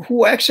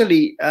who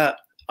actually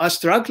are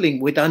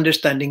struggling with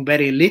understanding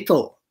very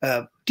little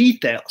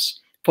details.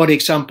 For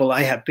example,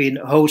 I have been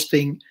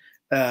hosting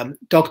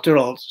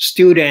doctoral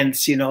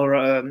students,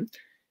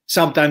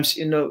 sometimes,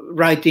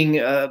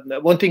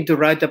 wanting to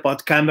write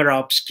about camera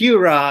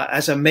obscura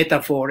as a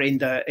metaphor in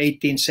the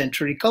 18th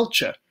century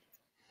culture.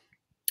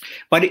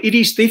 But it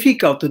is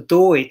difficult to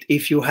do it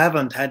if you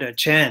haven't had a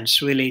chance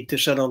really to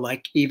sort of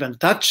like even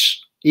touch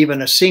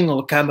even a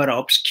single camera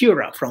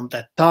obscura from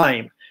that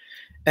time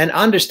and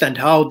understand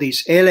how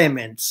these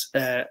elements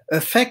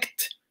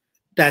affect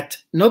that,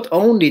 not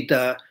only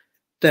the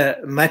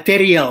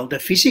material, the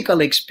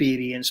physical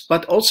experience,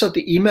 but also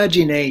the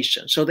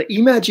imagination. So the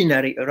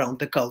imaginary around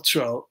the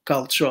cultural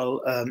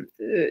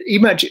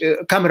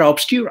camera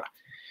obscura.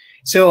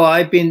 So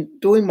I've been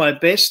doing my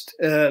best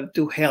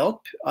to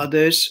help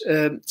others.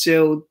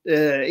 So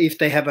if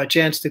they have a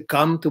chance to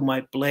come to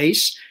my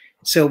place,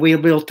 so we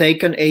will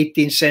take an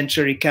 18th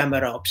century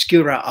camera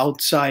obscura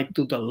outside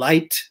to the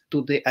light,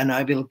 and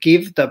I will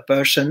give the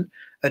person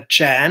a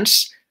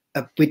chance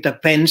with a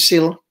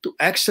pencil to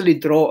actually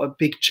draw a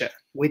picture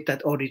with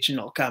that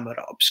original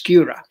camera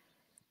obscura.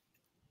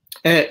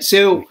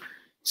 So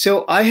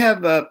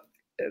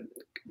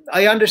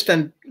I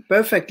understand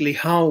perfectly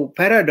how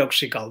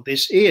paradoxical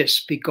this is,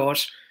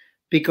 because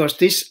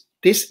this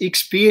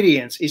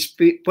experience is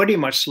pretty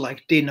much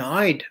like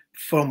denied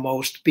for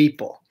most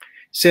people.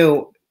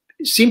 So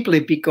simply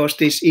because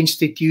these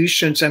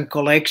institutions and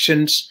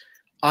collections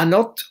are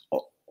not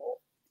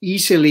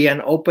easily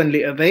and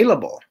openly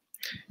available.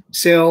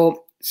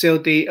 So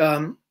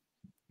the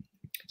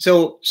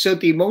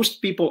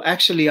most people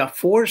actually are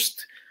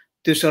forced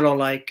to sort of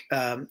like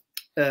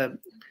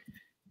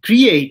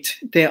create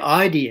their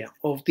idea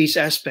of this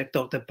aspect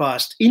of the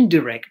past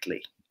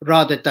indirectly,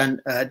 rather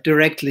than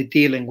directly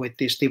dealing with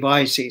these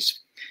devices.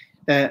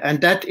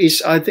 And that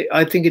is,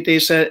 I think it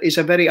is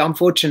a very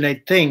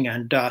unfortunate thing.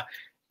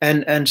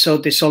 And so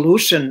the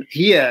solution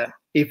here,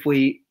 if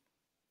we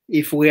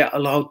are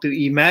allowed to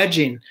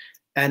imagine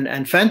and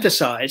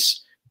fantasize,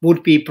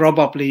 would be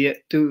probably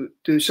to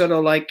sort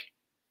of like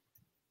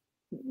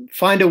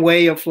find a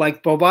way of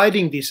like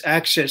providing this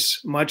access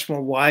much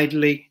more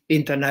widely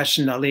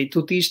internationally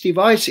to these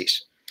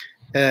devices.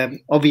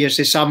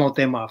 Obviously, some of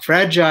them are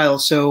fragile.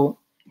 So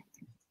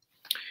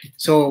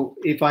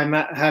if I'm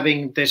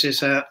having, this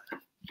is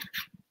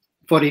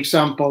for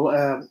example,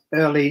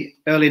 early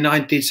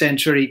 19th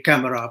century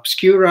camera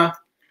obscura.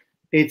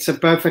 It's a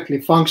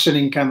perfectly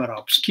functioning camera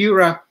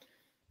obscura,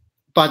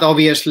 but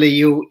obviously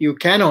you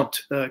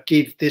cannot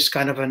give this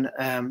kind of an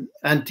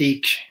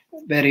antique,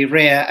 very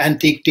rare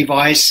antique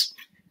device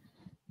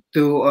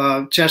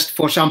to just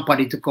for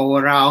somebody to go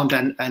around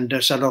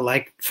and sort of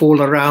like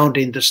fool around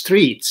in the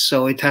streets.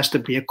 So it has to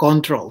be a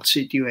controlled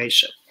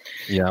situation.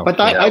 Yeah, but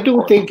I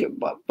do think,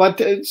 but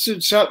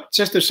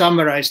just to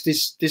summarize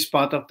this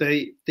part of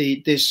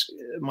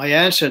my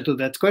answer to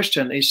that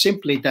question is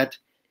simply that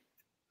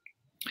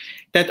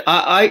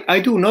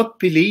I do not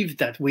believe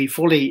that we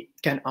fully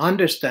can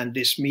understand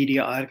this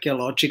media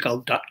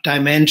archaeological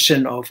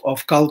dimension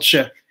of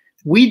culture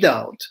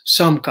without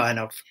some kind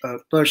of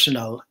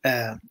personal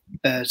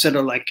sort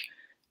of like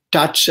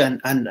touch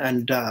and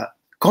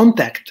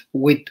contact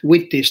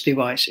with these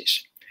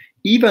devices.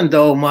 Even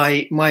though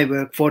my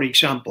work, for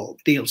example,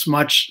 deals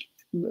much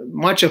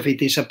of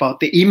it is about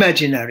the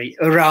imaginary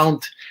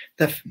around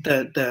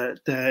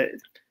the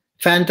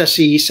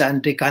fantasies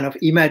and the kind of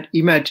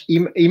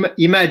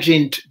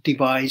imagined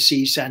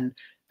devices and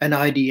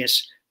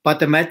ideas, but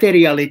the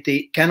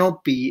materiality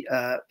cannot be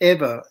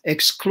ever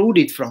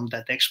excluded from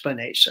that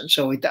explanation.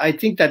 So I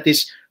think that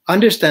this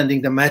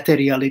understanding the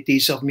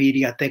materialities of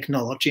media,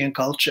 technology, and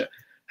culture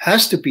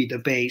has to be the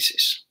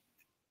basis.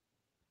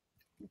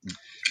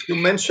 You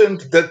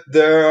mentioned that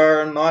there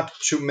are not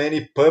too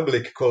many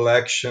public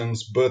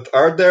collections, but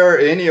are there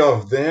any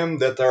of them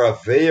that are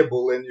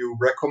available and you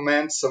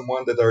recommend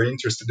someone that are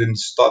interested in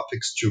these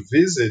topics to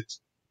visit?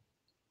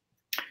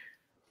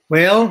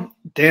 Well,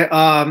 there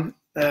are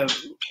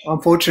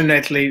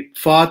unfortunately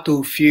far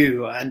too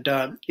few, and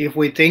if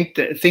we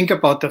think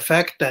about the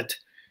fact that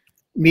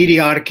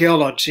media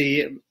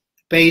archaeology,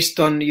 based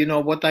on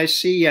what I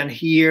see and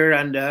hear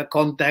and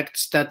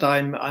contacts that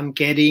I'm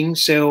getting,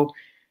 so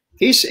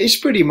it's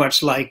pretty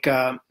much like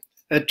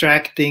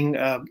attracting,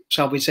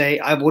 shall we say,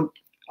 I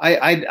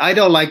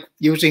don't like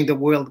using the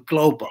word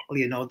global.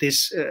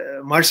 This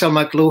Marshall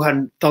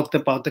McLuhan talked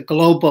about the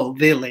global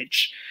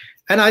village,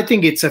 and I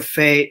think it's a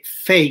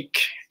fake.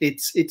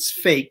 It's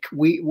fake.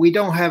 We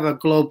don't have a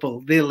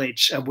global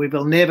village, and we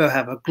will never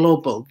have a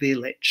global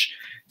village.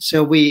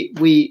 So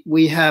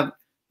we have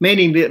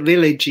many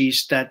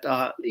villages that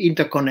are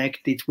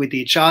interconnected with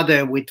each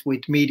other with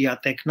media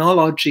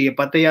technology,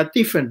 but they are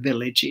different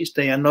villages.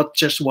 They are not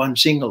just one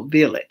single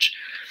village.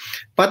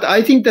 But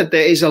I think that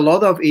there is a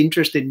lot of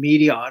interest in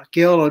media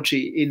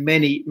archaeology in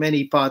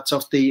many parts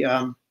of the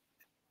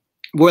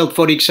world.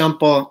 For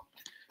example,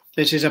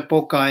 this is a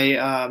book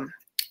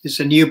this is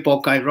a new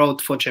book I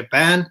wrote for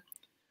Japan.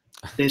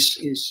 This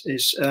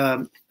is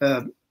a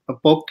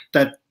book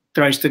that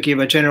tries to give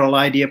a general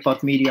idea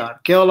about media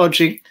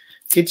archaeology.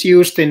 It's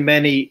used in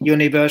many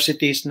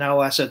universities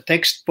now as a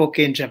textbook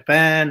in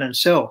Japan and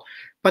so.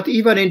 But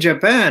even in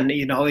Japan,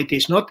 it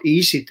is not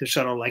easy to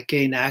sort of like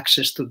gain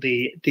access to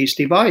these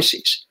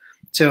devices.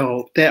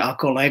 So there are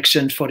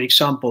collections, for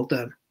example,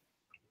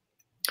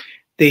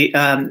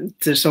 the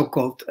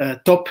so-called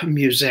TOP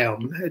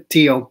Museum,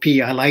 TOP.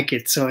 I like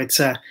it. So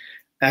it's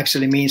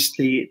actually means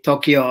the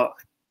Tokyo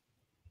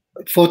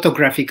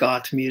Photographic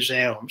Art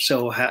Museum.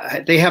 So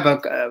they have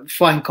a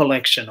fine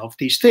collection of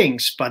these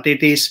things, but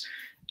it is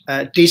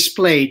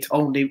displayed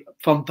only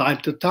from time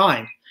to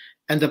time.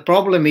 And the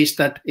problem is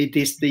that it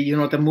is the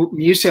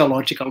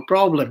museological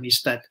problem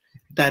is that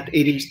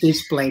it is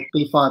displayed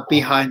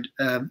behind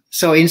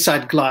so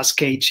inside glass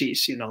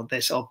cages,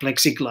 there's all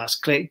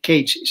plexiglass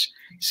cages.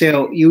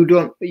 So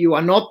you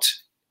are not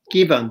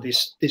given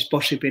this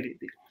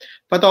possibility.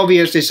 But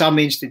obviously some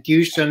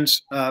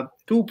institutions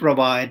do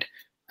provide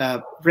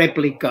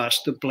replicas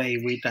to play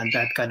with and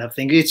that kind of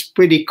thing. It's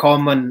pretty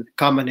common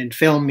in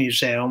film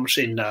museums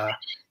in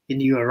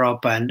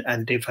Europe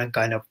and different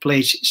kind of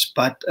places.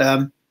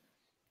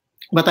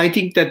 But I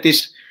think that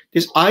this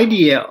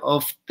idea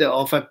of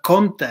a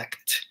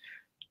contact,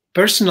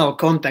 personal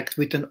contact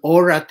with an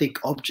auratic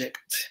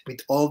object,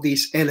 with all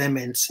these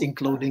elements,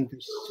 including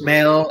the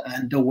smell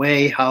and the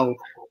way how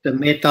the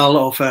metal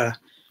of a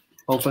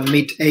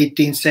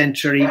mid-18th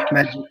century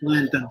magic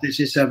lantern. This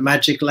is a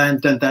magic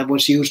lantern that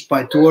was used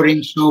by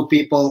touring show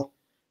people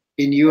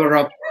in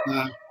Europe.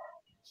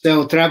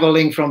 So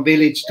traveling from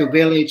village to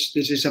village,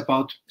 this is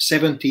about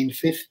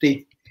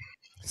 1750.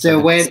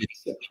 So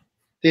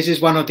this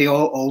is one of the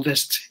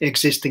oldest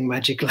existing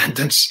magic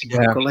lanterns in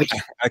the collection.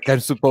 I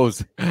can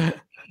suppose.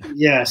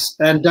 Yes,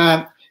 and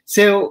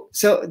so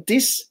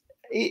this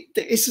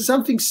is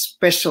something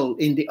special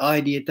in the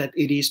idea that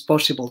it is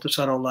possible to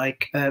sort of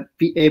like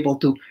be able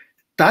to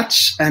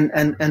touch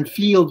and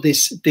feel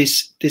this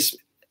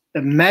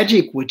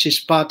magic, which is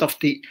part of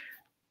the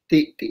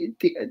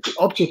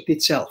object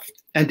itself.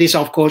 And this,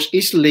 of course,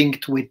 is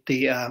linked with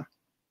the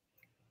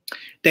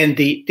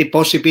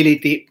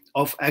possibility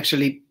of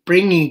actually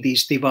bringing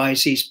these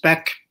devices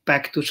back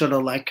to sort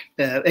of like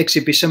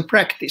exhibition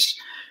practice.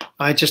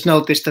 I just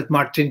noticed that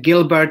Martin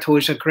Gilbert, who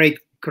is a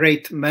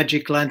great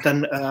magic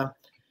lantern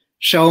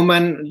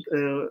showman,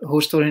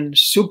 who's doing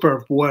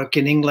superb work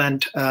in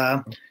England,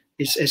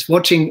 is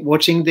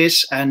watching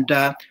this, and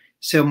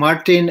so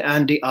Martin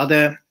and the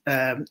other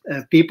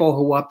people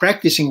who are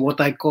practicing what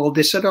I call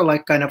this sort of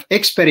like kind of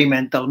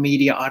experimental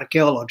media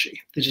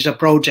archaeology. This is a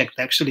project,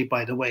 actually,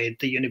 by the way, at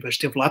the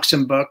University of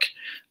Luxembourg.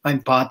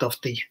 I'm part of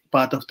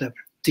the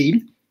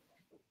team.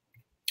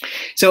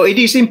 So it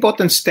is an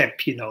important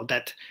step,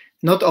 that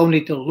not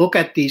only to look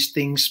at these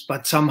things,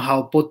 but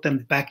somehow put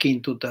them back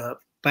into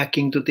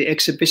the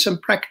exhibition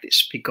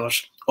practice,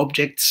 because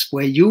objects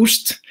were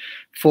used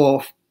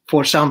for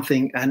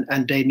something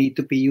and they need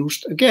to be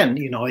used again.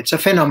 It's a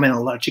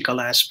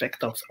phenomenological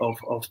aspect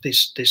of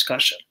this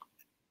discussion.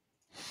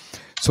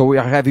 So we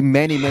are having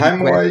many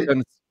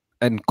questions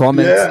and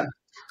comments. Yeah.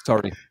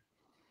 Sorry.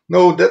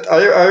 No, that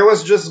I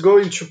was just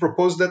going to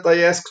propose that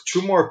I ask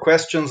two more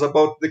questions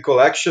about the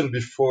collection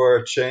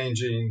before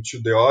changing to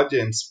the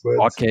audience, but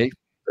Okay.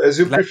 as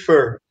you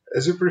prefer,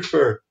 as you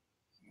prefer.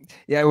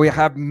 Yeah, we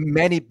have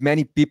many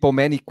people,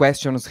 many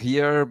questions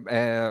here.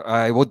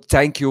 I would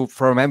thank you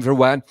from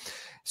everyone.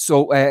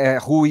 So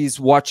who is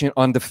watching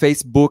on the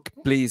Facebook,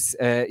 please,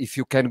 if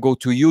you can go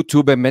to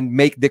YouTube and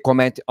make the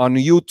comment on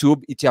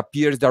YouTube, it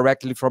appears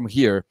directly from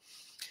here.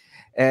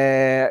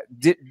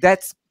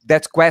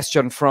 That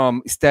question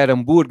from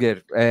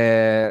Sterenburger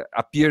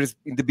appears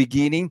in the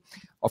beginning.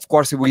 Of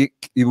course, we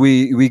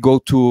go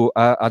to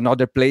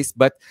another place,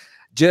 but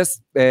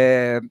just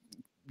to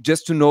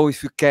know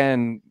if you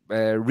can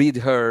read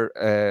her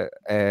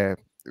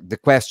the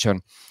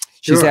question.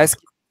 She's Sure.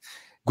 asking,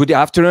 good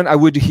afternoon. I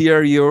would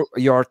hear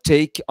your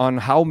take on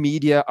how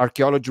media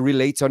archaeology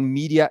relates on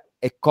media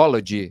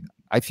ecology.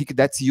 I think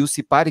that's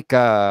UC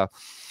Parikka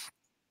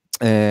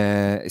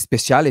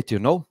speciality, you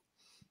know?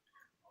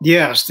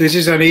 Yes, this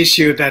is an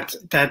issue that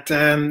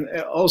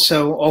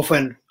also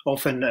often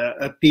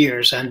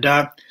appears, and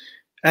I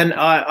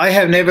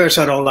have never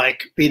sort of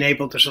like been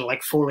able to sort of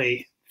like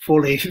fully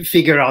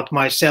figure out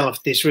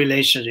myself this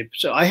relationship.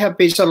 So I have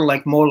been sort of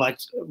like more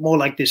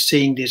like this,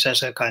 seeing this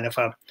as a kind of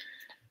a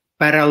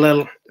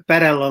parallel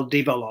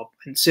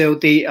development. So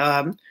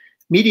the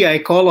media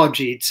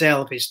ecology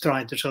itself is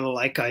trying to sort of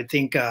like, I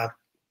think,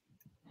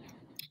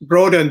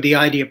 broaden the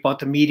idea about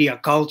the media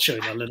culture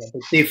in a little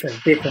bit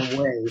different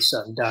ways.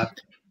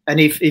 And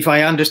if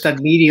I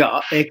understand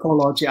media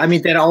ecology, I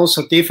mean, there are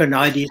also different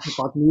ideas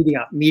about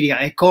media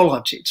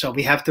ecology. So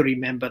we have to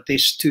remember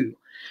this too.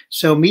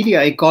 So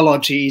media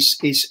ecology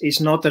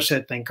is not a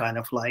certain kind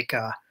of like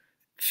a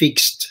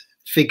fixed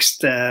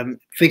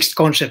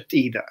concept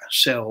either.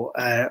 So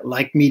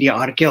like media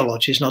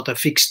archaeology is not a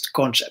fixed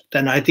concept,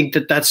 and I think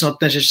that that's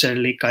not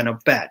necessarily kind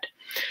of bad.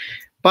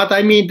 But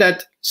I mean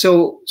that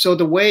so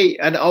the way,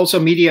 and also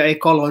media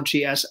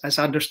ecology as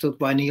understood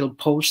by Neil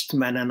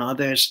Postman and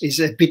others, is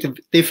a bit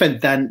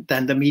different than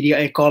the media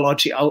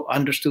ecology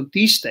understood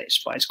these days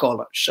by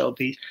scholars. So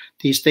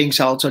these things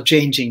are also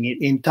changing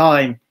in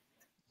time.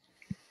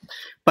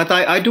 But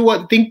I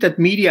do think that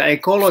media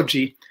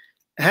ecology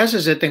has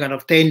a certain kind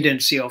of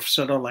tendency of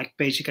sort of like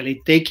basically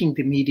taking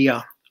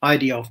the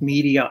idea of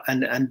media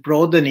and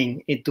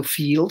broadening into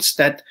fields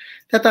that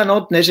are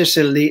not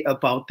necessarily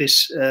about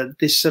this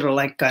sort of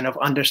like kind of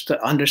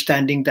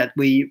understanding that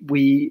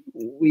we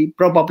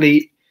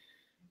probably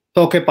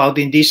talk about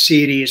in this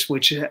series,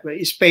 which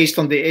is based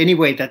on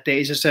anyway that there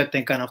is a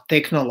certain kind of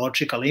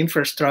technological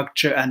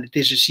infrastructure, and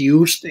this is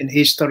used in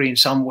history in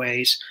some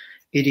ways.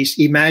 It is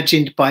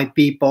imagined by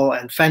people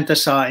and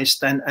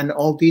fantasized and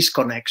all these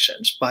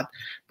connections. But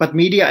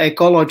media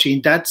ecology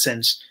in that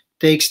sense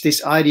takes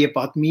this idea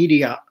about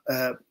media,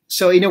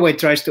 so in a way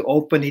tries to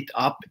open it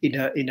up in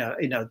a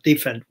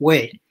different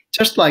way.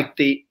 Just like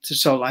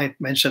so I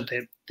mentioned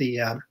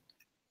the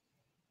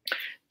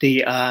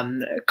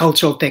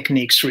cultural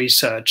techniques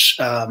research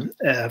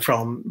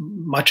from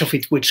much of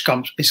it, which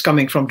is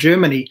coming from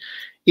Germany,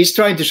 is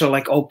trying to sort of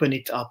like open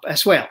it up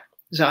as well.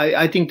 So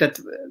I think that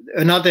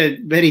another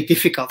very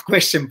difficult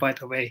question, by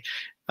the way,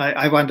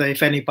 I wonder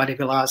if anybody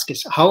will ask,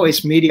 is how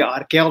is media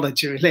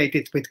archaeology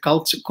related with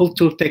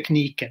cultural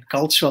technique and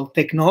cultural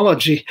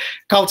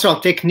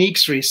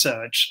techniques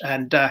research?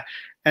 And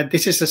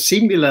this is a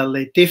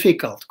similarly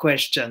difficult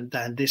question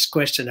than this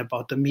question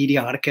about the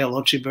media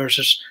archaeology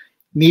versus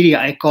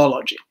media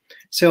ecology.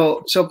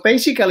 So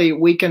basically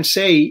we can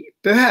say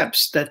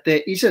perhaps that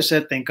there is a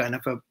certain kind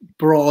of a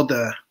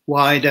broader,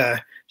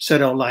 wider,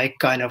 sort of like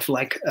kind of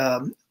like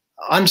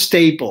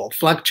unstable,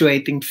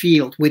 fluctuating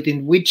field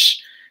within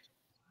which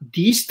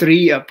these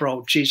three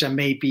approaches and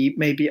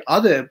maybe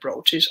other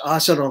approaches are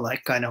sort of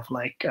like kind of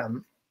like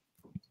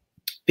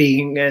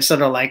being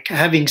sort of like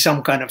having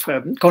some kind of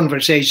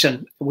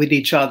conversation with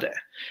each other,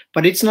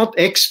 but it's not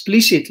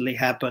explicitly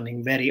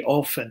happening very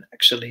often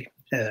actually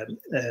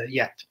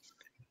yet.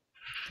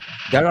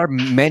 There are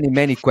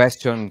many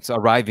questions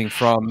arriving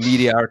from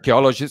media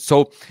archaeology,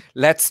 so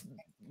let's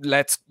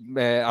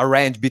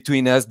arrange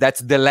between us.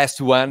 That's the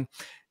last one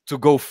to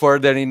go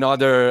further in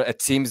other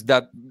teams,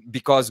 that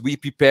because we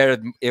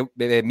prepared,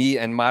 me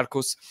and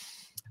Marcus,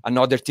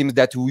 another team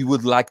that we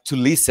would like to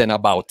listen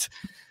about.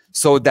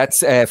 So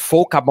that's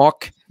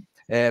FOCAMOC.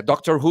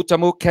 Dr.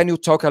 Huhtamo, can you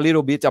talk a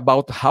little bit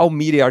about how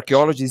media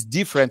archaeology is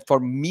different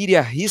from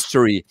media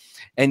history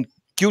and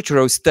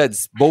cultural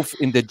studies, both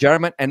in the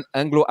German and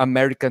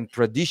Anglo-American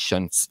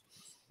traditions?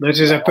 This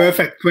is a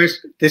perfect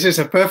question. This is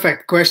a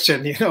perfect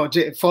question, you know,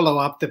 to follow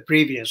up the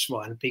previous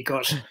one,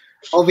 because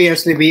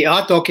obviously we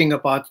are talking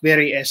about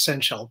very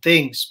essential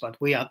things, but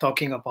we are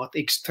talking about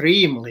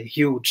extremely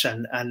huge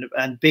and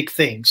big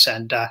things.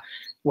 And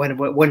when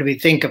we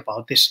think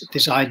about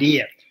this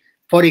idea,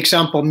 for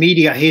example,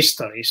 media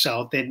history,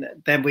 so then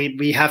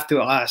we have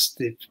to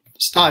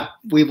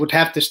we would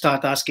have to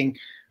start asking,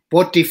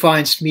 what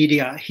defines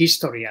media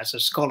history as a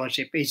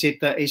scholarship? Is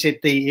it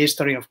the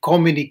history of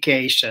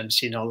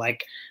communications, you know,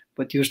 like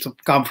but used to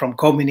come from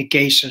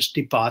communications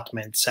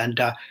departments, and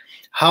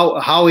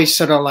how is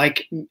sort of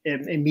like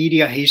a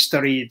media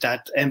history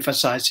that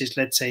emphasizes,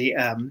 let's say,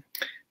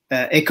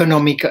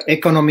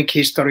 economic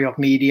history of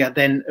media,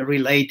 then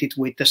related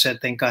with a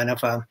certain kind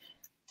of a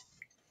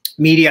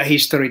media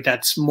history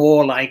that's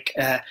more like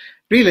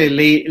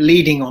really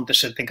leading on the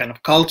certain kind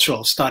of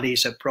cultural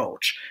studies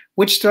approach,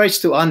 which tries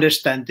to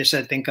understand the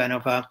certain kind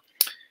of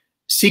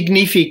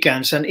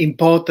significance and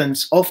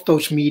importance of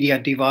those media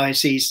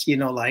devices, you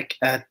know, like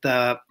at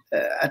a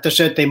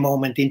certain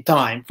moment in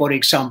time. For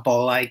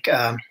example, like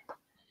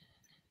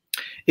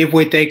if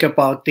we take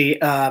about the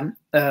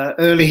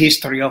early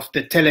history of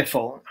the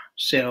telephone.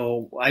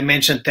 So I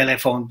mentioned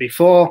telephone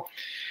before.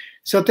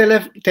 So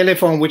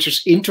telephone, which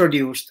was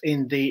introduced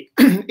in the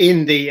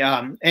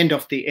end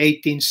of the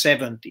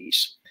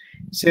 1870s.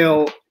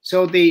 So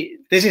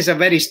this is a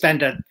very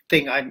standard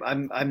thing.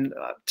 I'm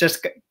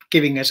just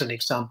giving as an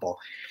example.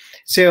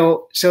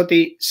 So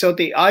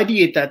the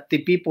idea that the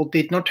people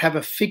did not have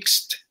a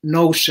fixed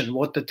notion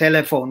what the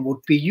telephone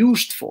would be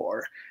used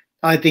for,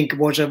 I think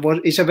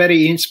is a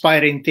very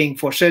inspiring thing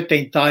for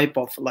certain type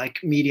of like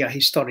media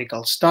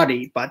historical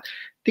study. But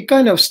the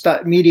kind of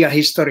media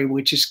history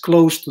which is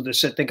close to the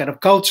certain kind of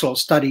cultural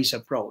studies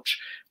approach,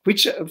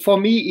 which for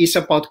me is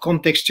about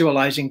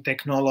contextualizing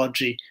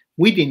technology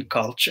within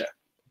culture.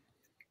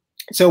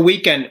 So we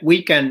can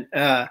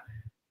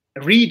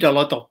read a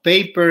lot of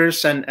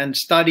papers and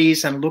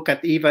studies and look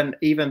at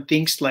even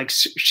things like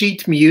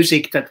sheet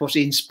music that was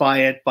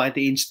inspired by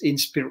the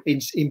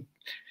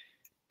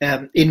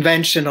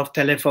invention of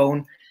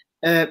telephone,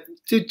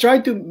 to try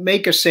to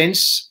make a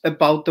sense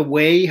about the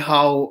way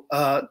how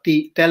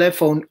the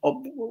telephone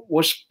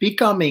was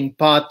becoming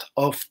part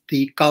of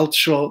the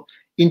cultural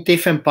in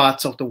different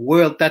parts of the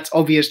world. That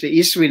obviously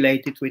is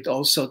related with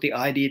also the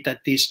idea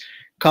that these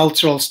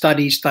cultural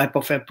studies type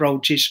of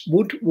approaches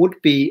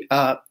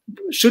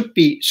should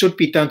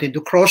be turned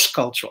into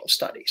cross-cultural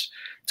studies.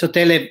 So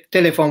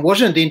telephone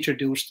wasn't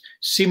introduced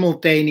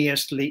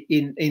simultaneously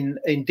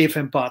in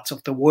different parts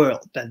of the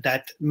world, and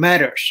that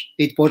matters.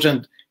 It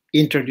wasn't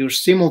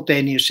introduced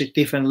simultaneously at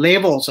different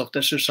levels of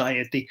the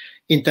society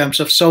in terms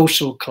of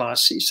social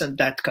classes and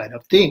that kind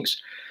of things.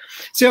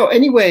 So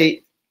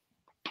anyway,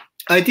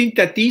 I think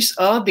that these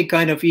are the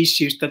kind of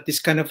issues that this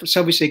kind of,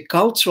 so we say,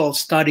 cultural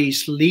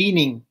studies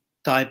leaning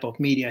type of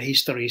media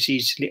history is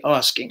easily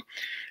asking.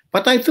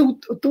 But I do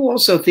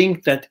also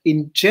think that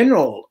in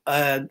general,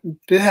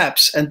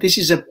 perhaps, and this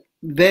is a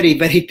very,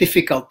 very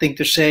difficult thing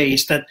to say,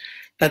 is that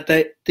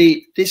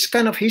this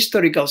kind of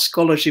historical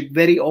scholarship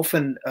very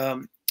often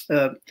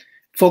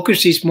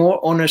focuses more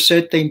on a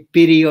certain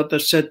period, a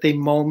certain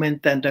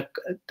moment, and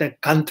the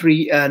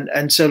country,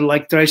 and so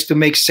like tries to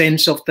make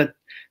sense of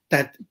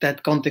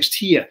that context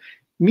here.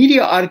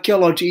 Media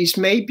archaeology is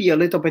maybe a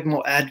little bit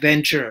more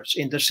adventurous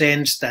in the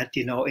sense that,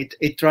 you know,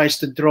 it tries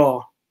to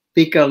draw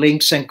bigger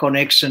links and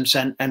connections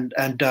and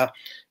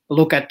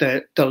look at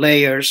the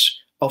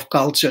layers of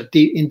culture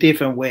in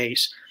different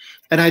ways.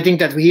 And I think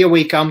that here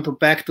we come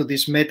back to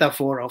this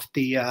metaphor of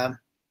the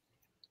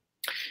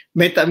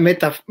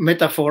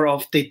metaphor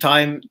of the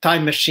time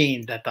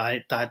machine that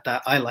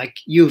I like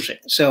using.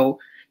 So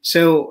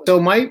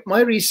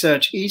my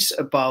research is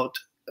about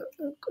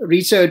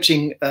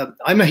researching.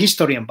 I'm a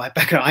historian by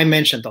background, I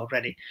mentioned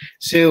already.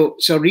 So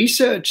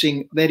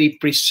researching very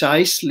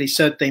precisely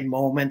certain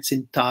moments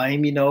in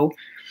time, you know.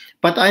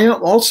 But I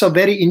am also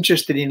very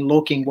interested in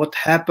looking what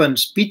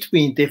happens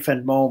between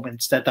different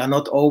moments that are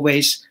not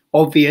always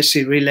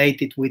obviously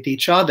related with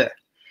each other.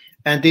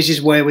 And this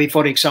is where we,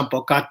 for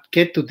example,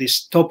 get to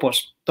this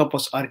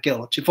topos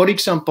archaeology. For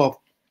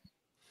example,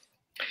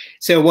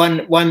 so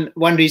one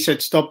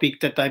research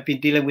topic that I've been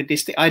dealing with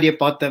is the idea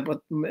about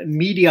the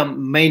media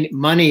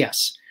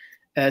manias,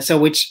 so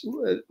which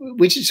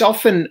is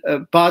often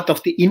part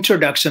of the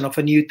introduction of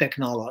a new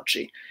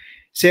technology.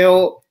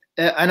 So,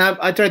 and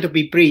I try to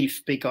be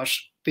brief because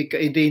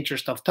in the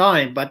interest of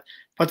time, but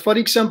for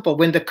example,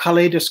 when the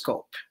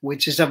kaleidoscope,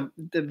 which is a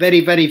very,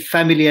 very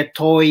familiar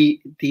toy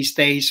these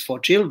days for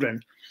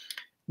children,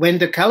 when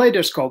the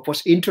kaleidoscope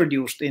was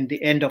introduced in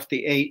the end of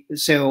the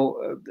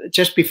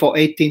just before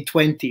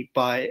 1820,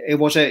 it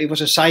was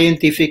a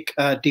scientific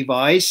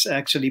device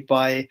actually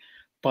by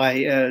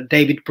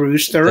David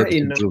Brewster,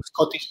 a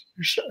Scottish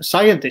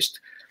scientist,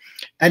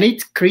 and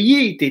it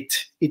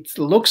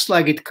looks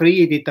like it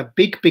created a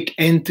big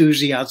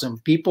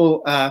enthusiasm.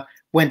 People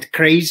went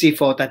crazy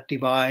for that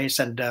device,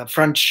 and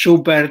Franz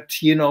Schubert,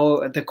 you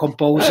know, the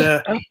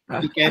composer,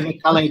 became a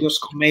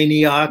kaleidoscope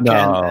maniac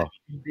and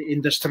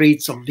in the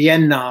streets of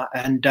Vienna,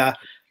 and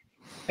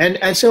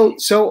so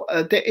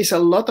there is a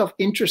lot of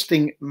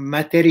interesting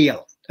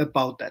material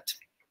about that.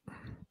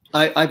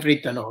 I've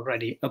written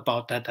already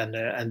about that,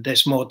 and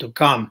there's more to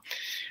come.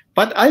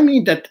 But I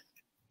mean that.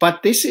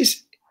 But this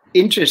is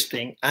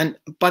interesting,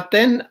 but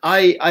then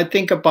I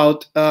think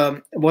about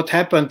what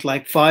happened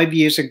like 5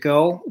 years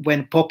ago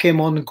when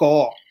Pokemon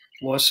Go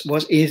was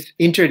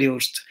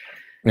introduced,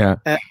 Yeah.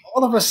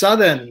 All of a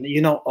sudden,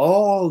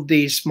 all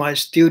these my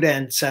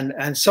students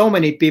and so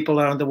many people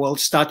around the world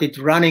started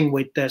running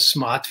with their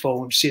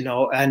smartphones,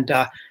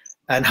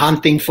 and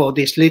hunting for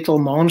these little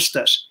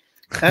monsters.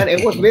 And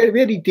it was very,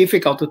 very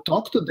difficult to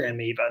talk to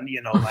them even,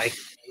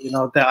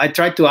 I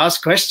tried to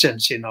ask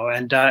questions,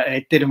 and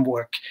it didn't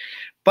work.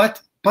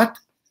 But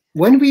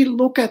when we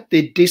look at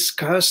the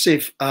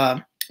discursive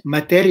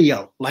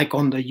material, like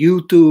on the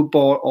YouTube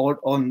or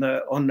on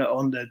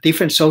the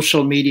different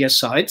social media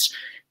sites,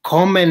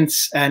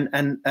 comments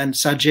and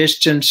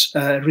suggestions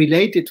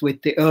related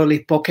with the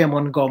early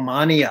Pokemon Go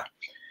mania,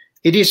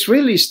 it is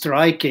really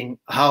striking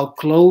how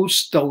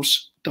close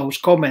those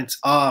comments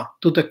are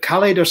to the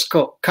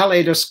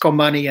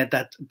kaleidoscomania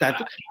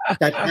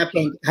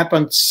that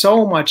happened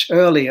so much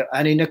earlier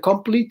and in a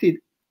completely,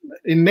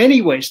 in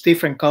many ways,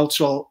 different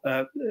cultural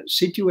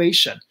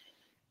situation.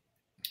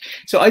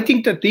 So I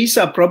think that these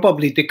are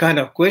probably the kind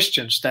of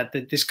questions that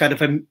this kind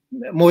of a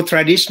more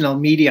traditional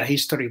media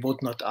history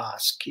would not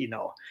ask,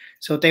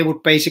 So they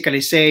would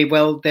basically say,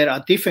 well, there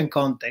are different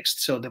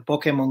contexts. So the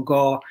Pokemon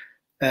Go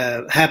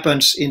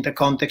happens in the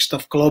context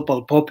of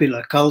global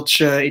popular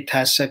culture. It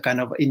has a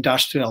kind of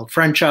industrial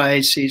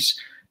franchises,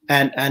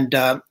 and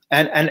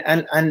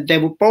they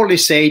would probably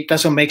say it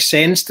doesn't make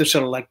sense to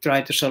sort of like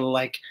try to sort of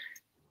like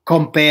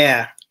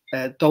compare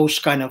those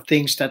kind of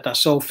things that are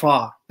so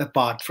far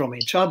apart from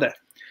each other.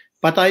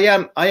 But I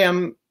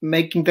am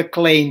making the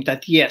claim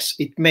that yes,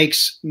 it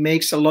makes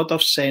a lot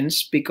of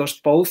sense, because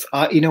both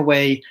are in a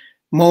way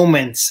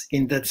moments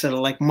in that sort of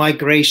like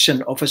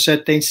migration of a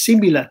certain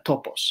similar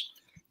topos,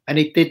 and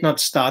it did not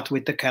start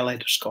with the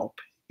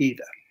kaleidoscope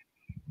either.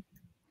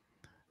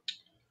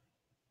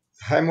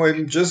 Huhtamo,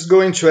 I'm just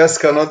going to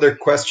ask another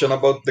question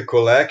about the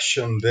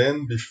collection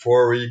then,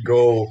 before we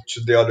go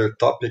to the other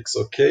topics,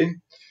 okay?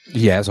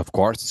 Yes, of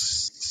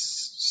course.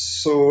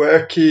 So,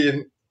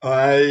 Erkki,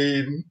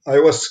 I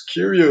was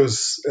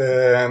curious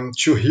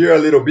to hear a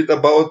little bit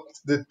about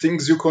the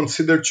things you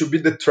consider to be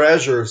the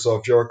treasures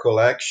of your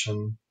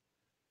collection,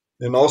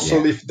 and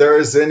also if there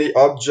is any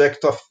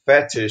object of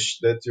fetish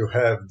that you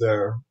have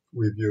there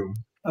with you.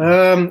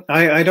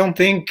 I don't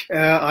think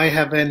I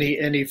have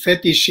any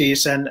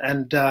fetishes, and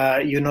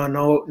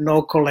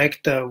no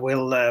collector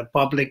will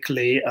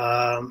publicly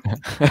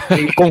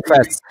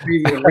confess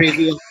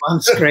reveal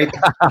one's great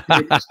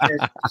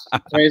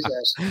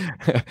treasures.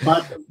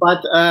 But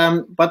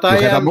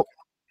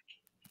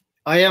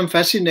I am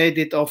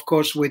fascinated, of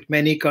course, with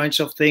many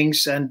kinds of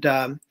things, and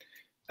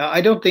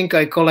I don't think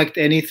I collect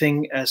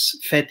anything as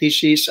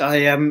fetishes. I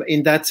am,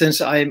 in that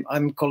sense,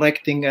 I'm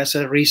collecting as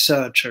a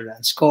researcher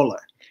and scholar.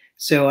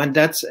 So, and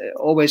that's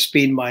always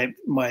been my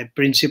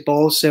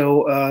principle.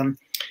 So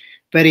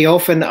very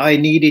often I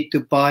needed to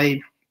buy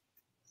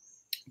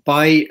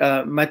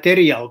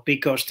material,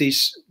 because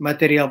this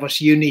material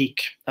was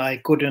unique. I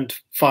couldn't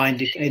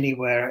find it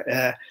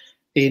anywhere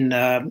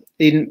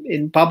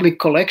in public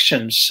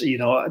collections.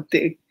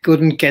 They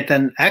couldn't get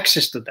an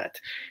access to that.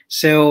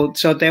 So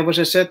there was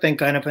a certain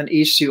kind of an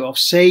issue of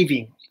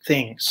saving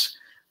things.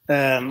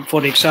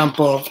 For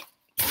example,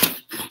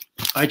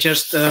 I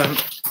just a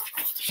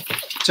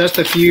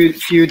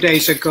few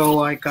days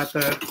ago, I got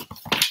a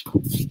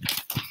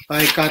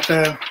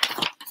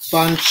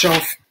bunch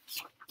of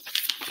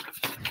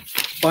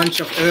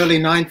early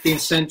 19th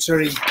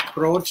century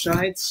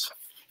broadsides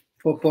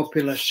for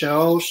popular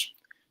shows.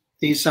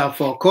 These are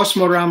for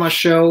Cosmorama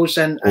shows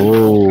and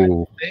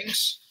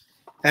things.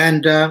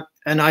 And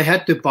I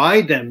had to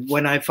buy them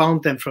when I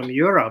found them from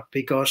Europe,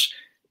 because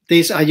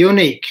these are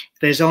unique.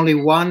 There's only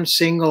one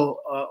single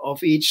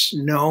of each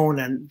known,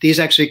 and these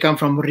actually come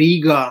from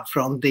Riga,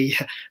 from the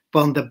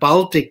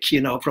Baltic,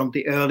 from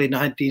the early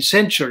 19th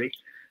century,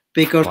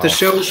 because the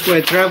shows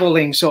were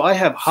traveling. So I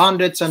have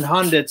hundreds and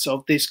hundreds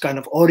of these kind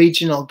of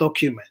original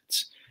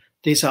documents.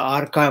 These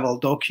are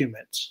archival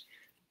documents.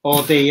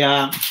 Or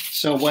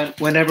so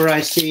whenever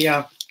I see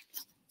a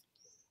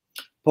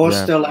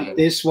poster like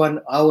this one,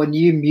 our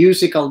new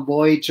musical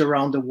voyage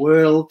around the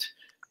world,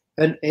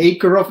 an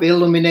acre of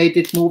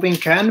illuminated moving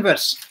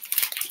canvas.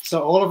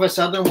 So all of a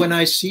sudden, when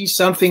I see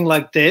something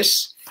like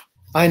this,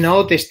 I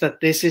notice that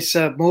this is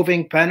a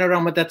moving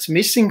panorama that's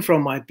missing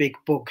from my big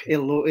book,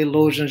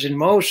 Illusions in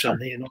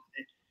Motion.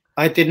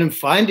 I didn't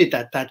find it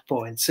at that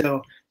point.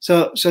 So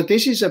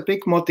this is a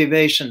big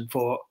motivation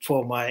for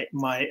my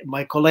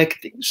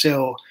collecting.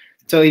 So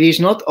it is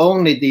not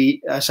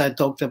only as I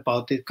talked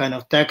about, the kind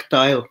of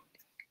tactile.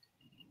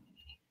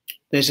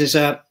 This is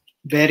a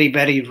very,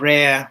 very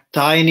rare,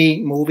 tiny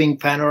moving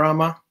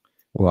panorama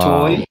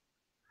toy.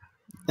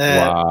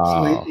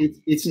 So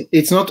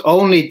it's not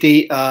only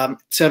the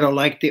sort of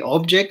like the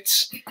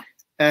objects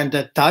and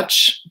the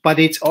touch, but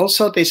it's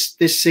also this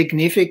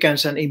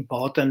significance and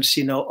importance,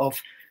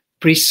 of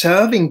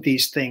preserving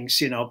these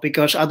things,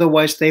 because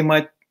otherwise they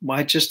might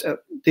just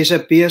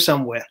disappear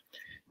somewhere.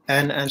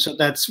 And so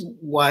that's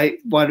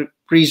one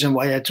reason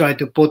why I try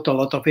to put a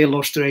lot of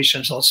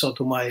illustrations also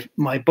to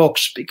my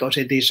books, because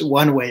it is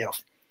one way of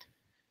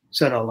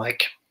sort of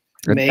like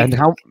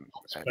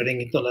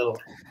spreading it a little.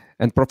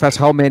 And Professor,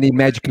 how many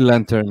magic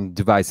lantern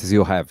devices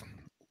you have?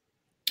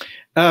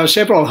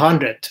 Several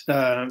hundred,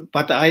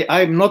 but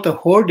I'm not a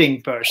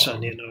hoarding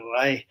person. You know,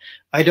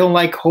 I don't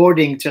like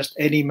hoarding just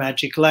any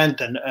magic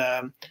lantern.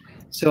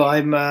 So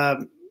I'm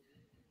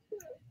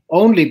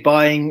only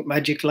buying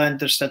magic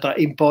lanterns that are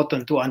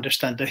important to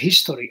understand the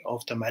history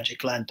of the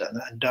magic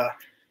lantern.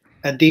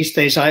 And these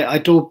days, I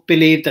do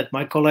believe that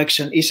my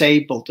collection is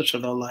able to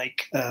sort of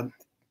like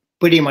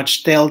pretty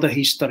much tell the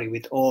history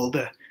with all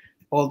the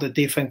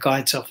different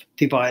kinds of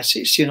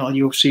devices. You know,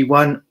 you see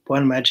one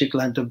magic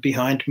lantern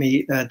behind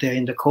me there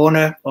in the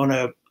corner on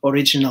a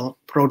original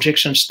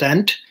projection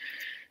stand.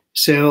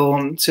 So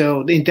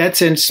in that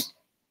sense,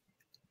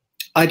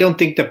 I don't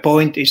think the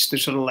point is to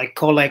sort of like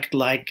collect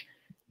like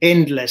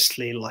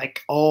endlessly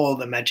like all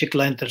the magic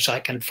lanterns I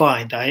can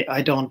find.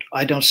 I don't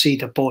see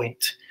the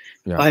point.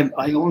 Yeah.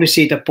 I only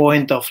see the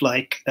point of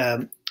like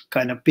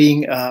kind of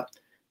being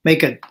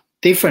make a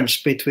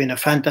difference between a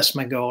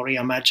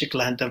phantasmagoria magic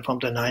lantern from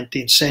the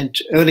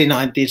early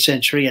 19th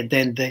century and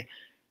then the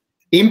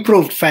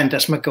improved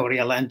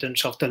phantasmagoria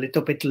lanterns of the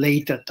little bit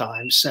later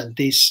times. And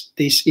this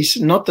is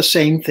not the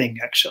same thing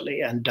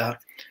actually.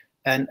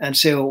 And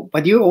so,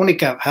 but you only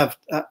have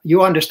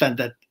you understand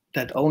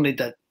that only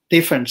the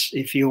difference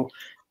if you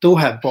do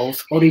have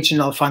both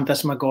original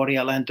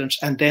phantasmagoria lanterns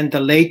and then the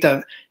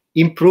later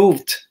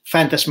improved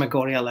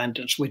phantasmagoria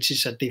lanterns, which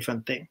is a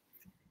different thing.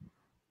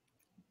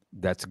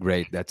 That's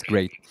great. That's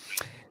great.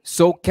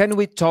 So can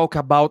we talk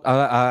about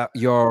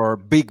your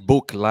big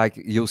book, like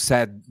you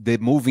said, The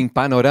Moving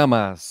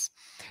Panoramas?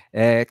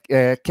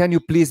 Can you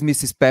please,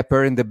 Mrs.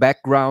 Pepper, in the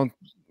background,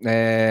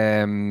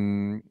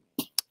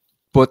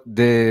 put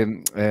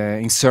the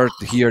insert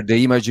here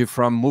the image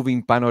from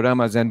Moving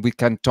Panoramas, and we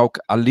can talk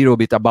a little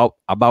bit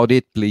about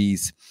it,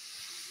 please.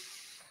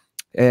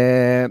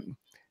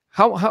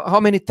 How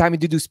many time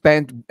did you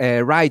spend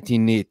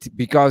writing it?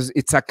 Because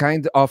it's a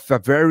kind of a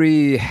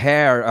very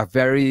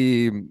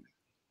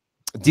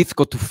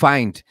difficult to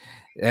find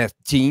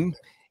theme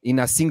in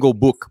a single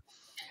book.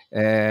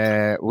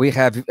 We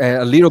have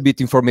a little bit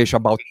information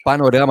about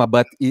Panorama,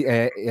 but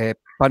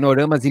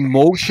Panoramas in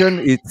motion,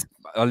 it's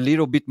a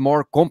little bit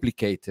more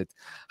complicated.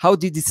 How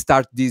did you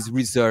start this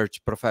research,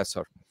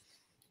 Professor?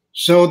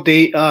 So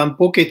the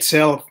book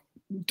itself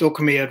took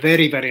me a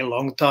very, very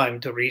long time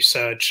to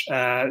research.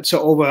 So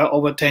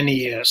over 10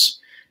 years.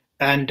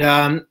 And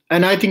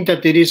I think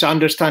that it is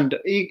understand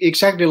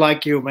exactly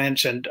like you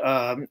mentioned.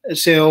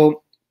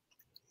 So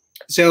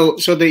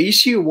the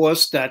issue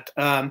was that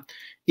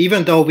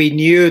even though we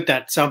knew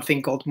that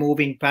something called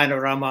moving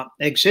panorama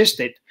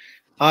existed,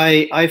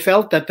 I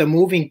felt that the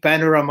moving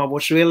panorama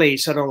was really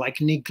sort of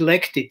like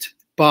neglected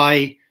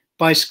by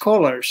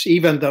scholars,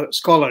 even the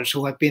scholars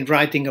who have been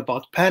writing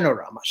about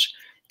panoramas.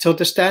 So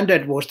the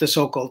standard was the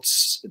so-called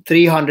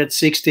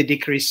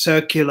 360-degree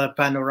circular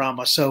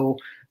panorama, so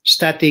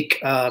static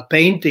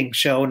painting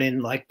shown in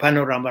like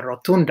panorama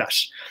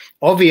rotundas.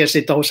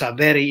 Obviously, those are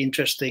very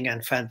interesting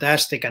and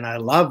fantastic, and I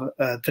love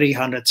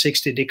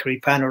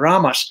 360-degree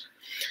panoramas.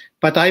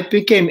 But I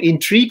became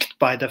intrigued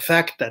by the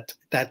fact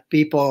that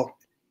people,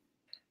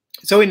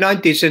 so in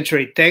 19th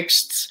century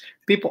texts,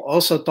 people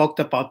also talked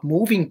about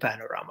moving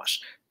panoramas.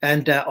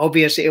 And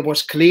obviously, it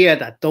was clear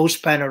that those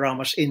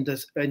panoramas in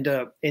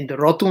the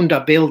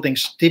rotunda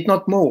buildings did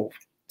not move.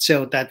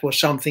 So that was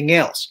something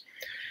else.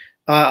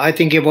 I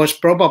think it was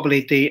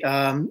probably the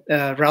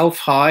Ralph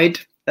Hyde,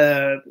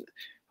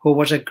 who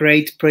was a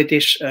great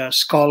British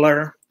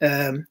scholar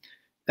at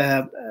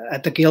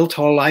the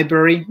Guildhall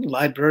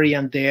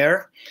librarian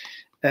there.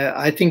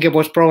 I think it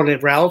was probably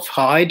Ralph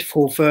Hyde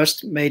who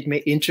first made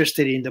me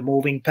interested in the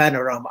moving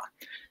panorama.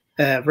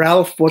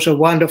 Ralph was a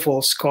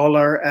wonderful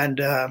scholar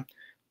and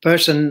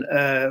person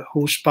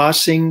whose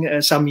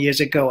passing some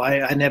years ago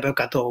I never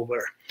got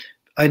over.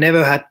 I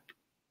never had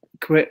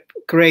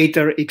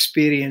greater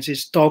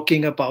experiences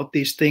talking about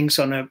these things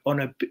on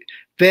a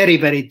very,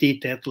 very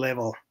detailed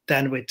level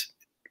than with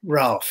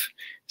Ralph.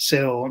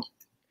 So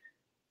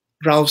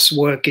Ralph's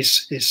work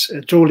is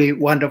truly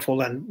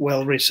wonderful and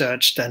well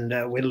researched and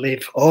will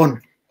live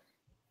on.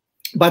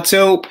 But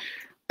so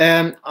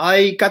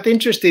I got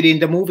interested in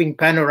the moving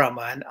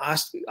panorama and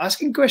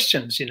asking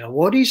questions, you know,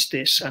 what is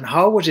this and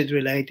how was it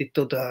related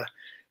to the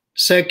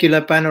circular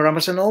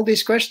panoramas and all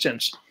these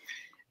questions.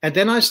 And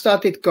then I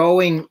started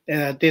going,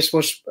 this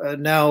was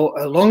now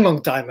a long,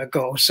 long time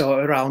ago, so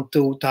around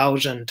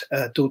 2000,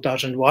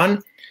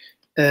 2001,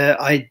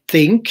 I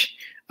think.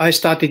 I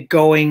started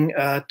going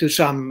to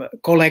some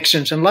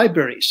collections and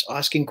libraries,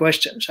 asking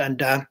questions.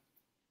 And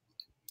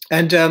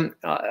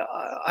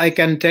I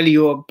can tell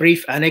you a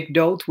brief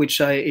anecdote,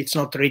 which it's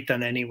not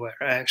written anywhere.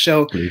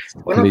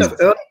 One of the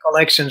early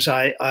collections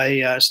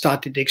I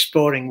started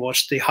exploring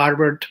was the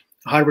Harvard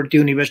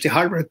University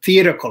Harvard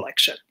Theater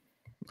collection.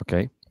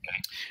 Okay.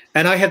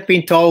 And I had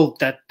been told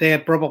that there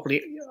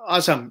probably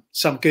are some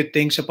good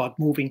things about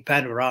moving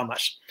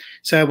panoramas.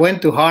 So I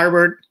went to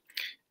Harvard,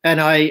 and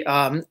I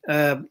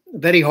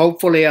very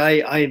hopefully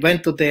I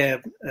went to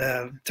their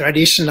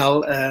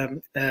traditional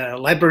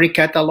library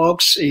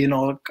catalogs, you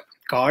know,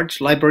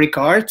 cards, library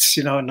cards,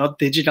 not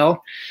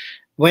digital.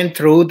 Went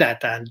through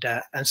that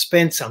and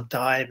spent some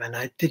time, and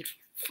I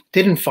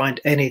didn't find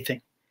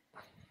anything.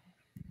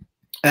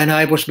 And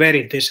I was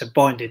very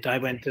disappointed. I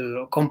went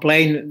to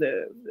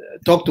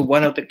talk to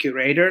one of the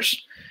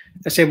curators.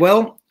 I said,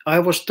 well, I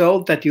was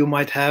told that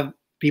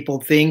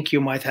people think you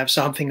might have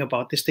something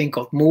about this thing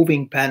called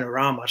moving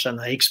panoramas.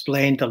 And I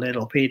explained a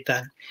little bit.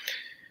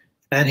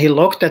 And he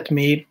looked at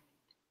me,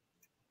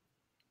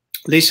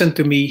 listened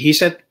to me. He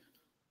said,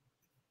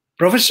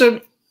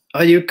 Professor,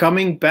 are you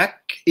coming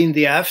back in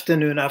the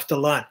afternoon after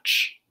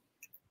lunch?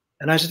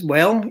 And I said,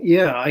 well,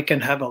 yeah, I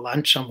can have a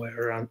lunch somewhere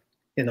around.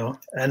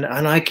 And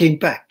I came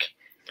back,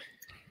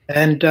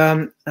 and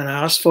I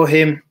asked for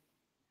him,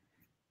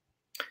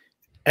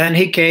 and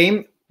he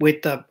came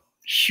with a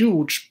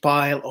huge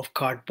pile of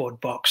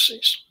cardboard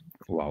boxes.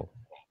 Wow!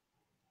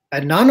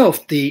 And none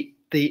of this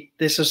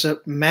is a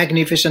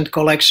magnificent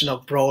collection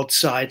of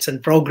broadsides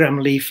and program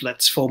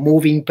leaflets for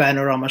moving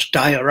panoramas,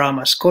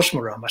 dioramas,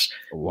 cosmoramas.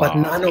 Wow. But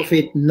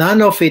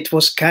none of it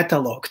was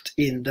cataloged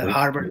in the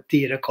Harvard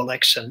Theater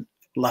Collection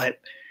Library.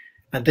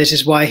 And this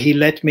is why he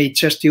let me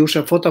just use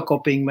a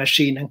photocopying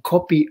machine and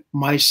copy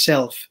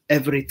myself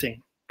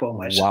everything for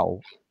myself.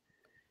 Wow!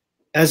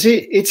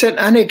 It's an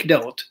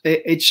anecdote.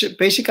 It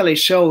basically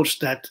shows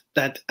that,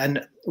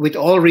 and with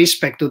all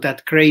respect to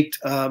that great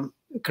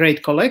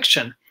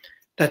collection,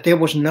 that there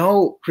was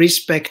no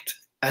respect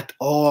at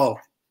all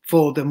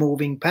for the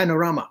moving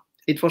panorama.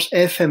 It was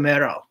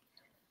ephemeral.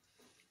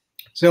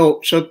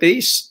 So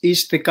this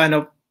is the kind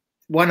of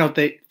one of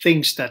the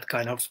things that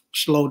kind of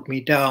slowed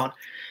me down.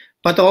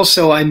 But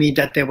also,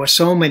 that there were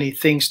so many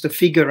things to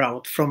figure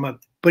out from a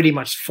pretty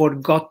much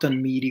forgotten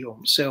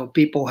medium. So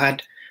people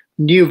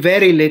knew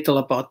very little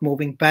about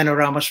moving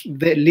panoramas.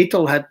 Very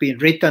little had been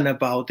written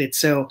about it.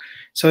 So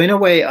in a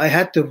way, I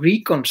had to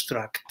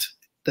reconstruct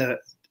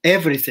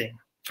everything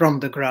from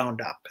the ground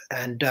up.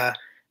 And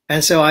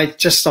so I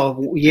just saw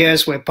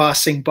years were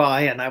passing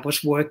by, and I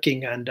was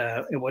working, and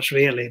it was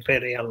really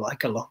very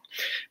like a long.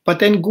 But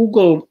then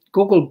Google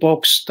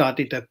Books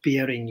started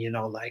appearing,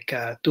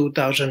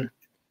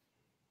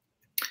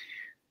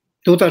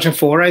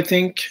 2004, I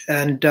think,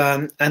 and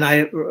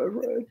I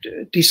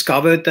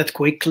discovered that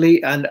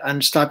quickly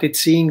and started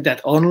seeing that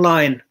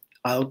online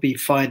I'll be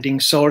finding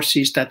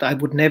sources that I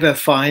would never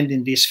find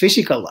in these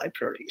physical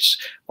libraries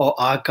or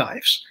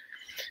archives.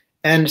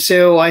 And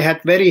so I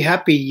had very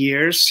happy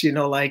years,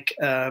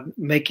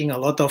 making a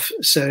lot of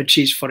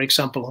searches, for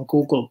example, on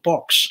Google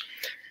Books.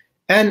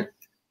 And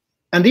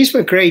these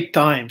were great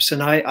times,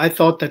 and I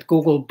thought that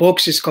Google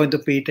Books is going to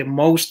be the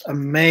most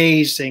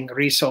amazing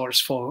resource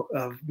for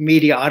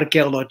media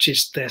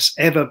archaeologists there's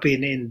ever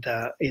been in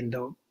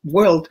the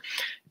world,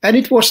 and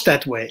it was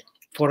that way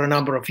for a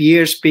number of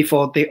years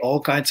before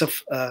all kinds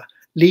of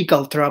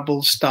legal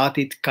troubles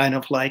started, kind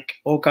of like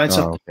all kinds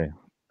of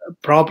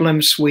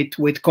problems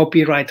with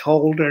copyright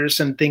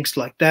holders and things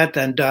like that,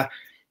 and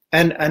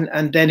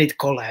then it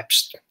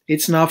collapsed.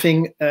 It's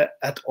nothing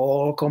at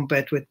all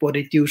compared with what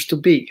it used to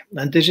be.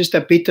 And this is the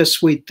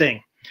bittersweet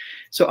thing.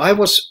 So I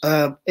was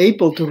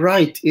able to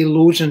write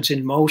Illusions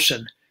in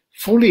Motion,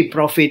 fully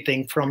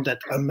profiting from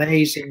that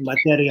amazing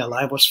material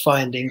I was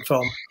finding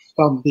from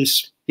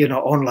these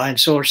online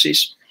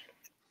sources.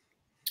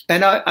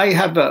 And I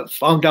have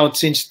found out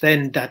since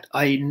then that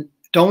I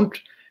don't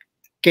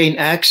gain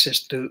access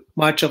to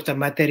much of the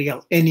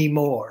material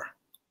anymore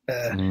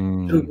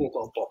through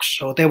Google Books.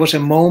 So there was a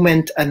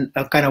moment and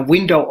a kind of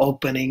window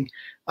opening.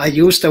 I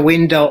used the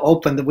window,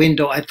 opened the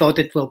window. I thought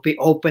it will be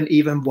open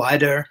even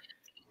wider,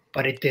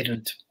 but it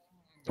didn't.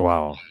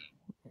 Wow.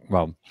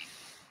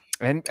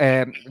 And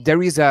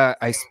there is a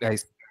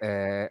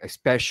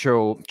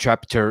special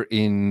chapter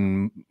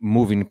in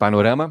Moving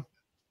Panorama,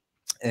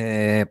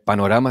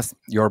 Panoramas,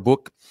 your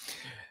book,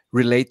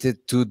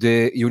 related to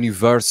the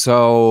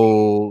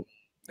Universal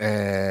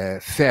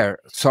Fair.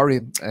 Sorry,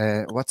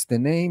 what's the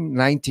name?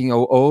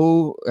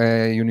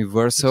 1900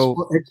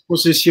 Universal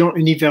Exposition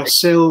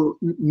Universelle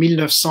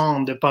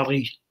 1900 de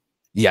Paris.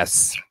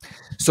 Yes.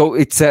 So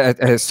it's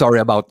sorry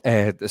about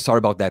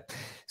that.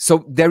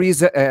 So there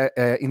is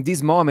in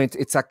this moment,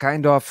 it's a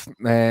kind of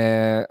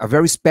a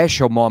very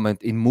special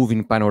moment in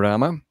Moving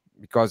Panorama,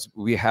 because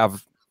we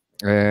have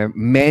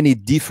many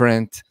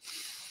different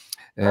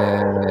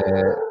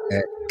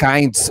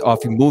kinds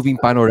of moving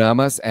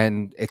panoramas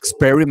and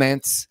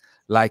experiments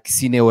like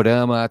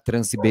Cineorama,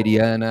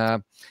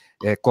 Transiberiana,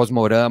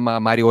 Cosmorama,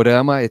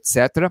 Mareorama,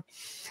 etc.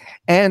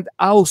 And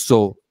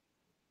also,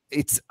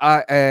 it's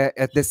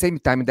at the same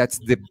time, that's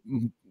the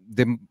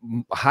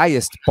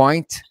highest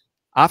point.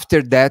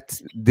 After that,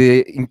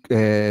 the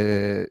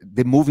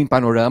moving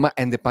panorama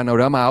and the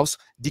panorama house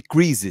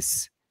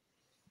decreases.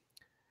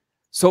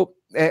 So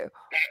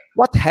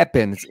what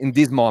happens in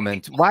this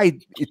moment? Why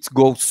it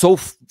goes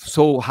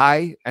so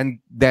high and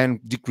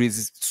then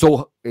decreases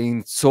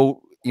in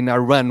a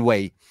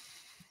runway?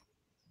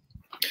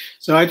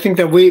 So I think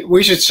that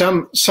we should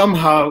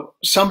somehow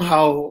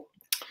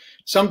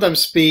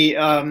sometimes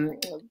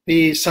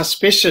be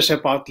suspicious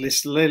about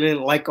this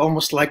little, like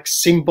almost like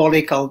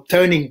symbolical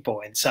turning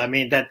points. I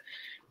mean that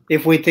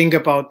if we think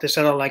about the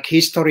sort of like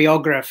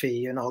historiography,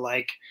 you know,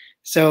 like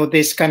so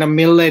this kind of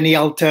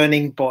millennial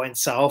turning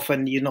points are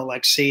often, you know,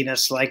 like seen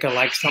as like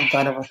some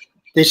kind of a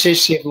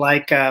decisive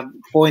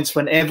points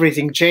when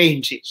everything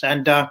changes,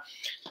 and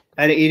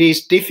it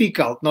is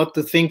difficult not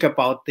to think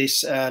about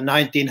this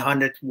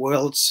 1900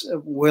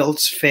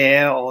 World's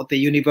Fair or the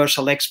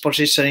Universal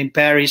Exposition in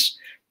Paris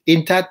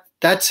in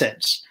that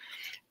sense.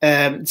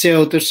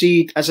 So to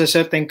see it as a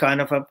certain kind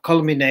of a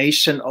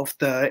culmination of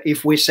the,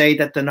 if we say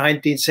that the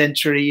 19th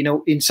century, you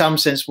know, in some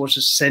sense was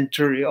a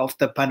century of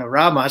the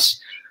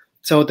panoramas.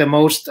 So the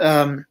most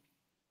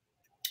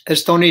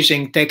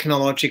astonishing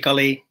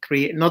technologically,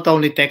 not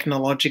only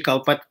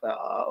technological, but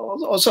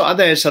also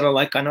other sort of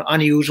like kind of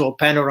unusual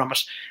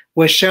panoramas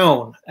were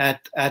shown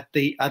at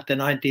the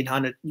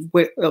 1900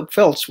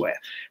 World's Fair.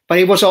 But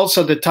it was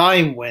also the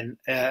time when,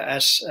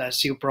 as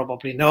you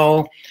probably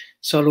know,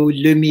 so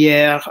Louis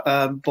Lumière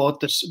brought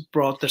the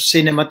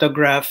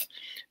cinematograph,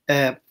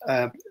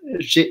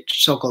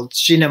 so-called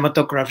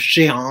cinematograph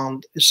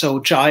géant, so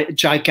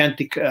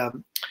gigantic,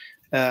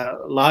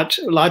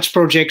 large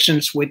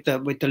projections with the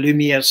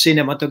Lumière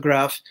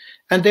cinematograph,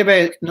 and there were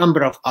a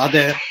number of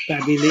other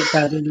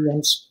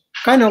pavilions,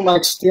 kind of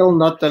like still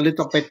not a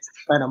little bit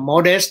kind of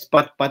modest,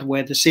 but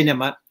where the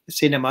cinema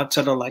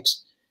sort of like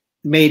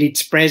made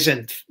its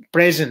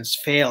presence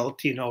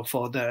felt, you know,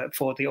 for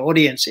the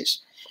audiences.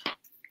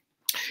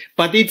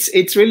 But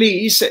it's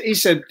really is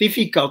a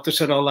difficult to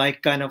sort of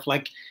like kind of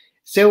like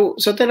so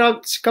there are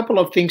a couple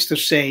of things to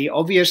say.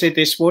 Obviously,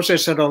 this was a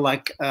sort of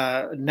like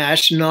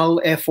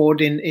national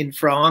effort in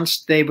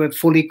France. They were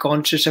fully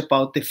conscious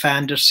about the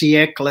fin de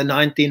siècle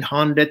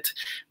 1900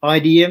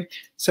 idea.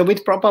 So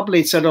it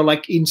probably sort of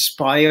like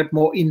inspired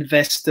more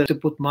investors to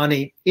put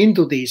money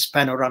into these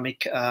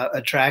panoramic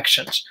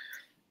attractions,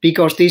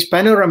 because these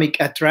panoramic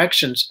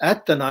attractions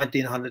at the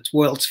 1900s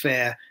World's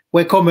Fair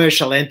were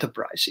commercial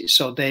enterprises.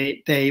 So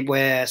they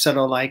were sort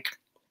of like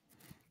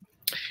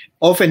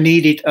often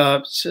needed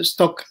a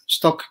stock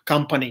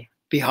company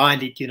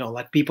behind it, you know,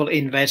 like people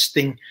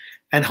investing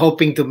and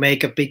hoping to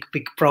make a big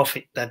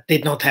profit. That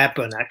did not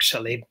happen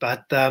actually,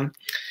 but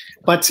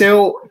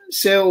so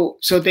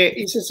there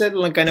is a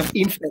certain kind of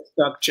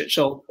infrastructure.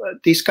 So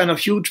these kind of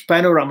huge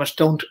panoramas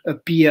don't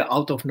appear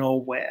out of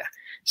nowhere.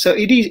 So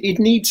it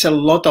needs a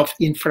lot of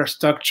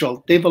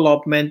infrastructural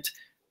development.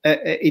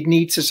 It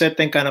needs a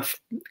certain kind of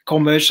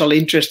commercial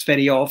interest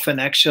very often,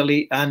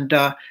 actually, and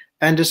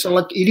there's a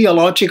like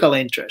ideological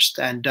interest.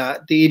 And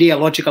the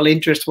ideological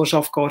interest was,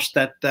 of course,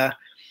 that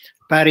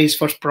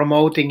Paris was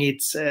promoting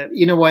its,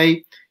 in a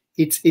way,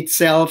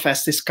 itself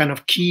as this kind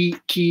of key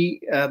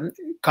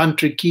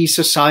country, key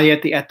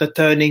society at the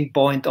turning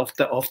point of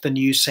the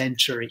new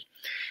century.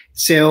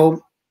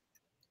 So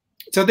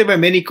there were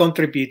many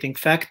contributing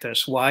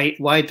factors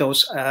why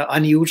those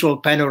unusual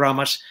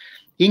panoramas,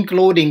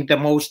 including the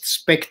most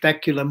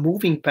spectacular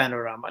moving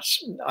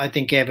panoramas I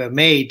think ever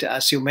made,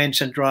 as you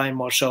mentioned,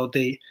 Raimo. So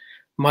the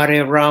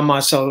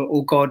Mareorama, so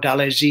Ugo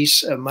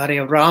Dall'Egis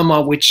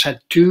Mareorama, which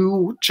had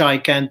two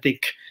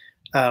gigantic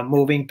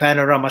moving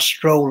panoramas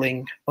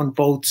rolling on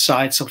both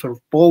sides of a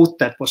boat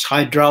that was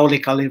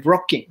hydraulically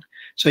rocking.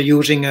 So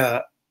using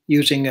a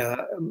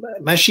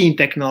machine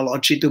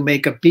technology to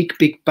make a big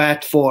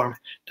platform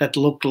that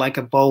looked like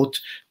a boat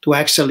to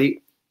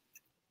actually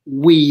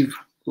weave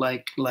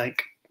like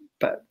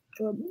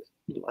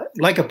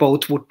a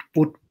boat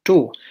would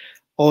do.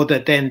 Or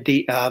then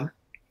the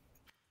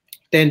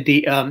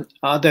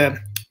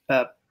other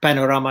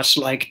panoramas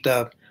like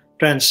the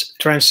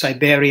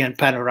Trans-Siberian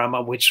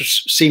panorama, which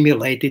was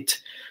simulated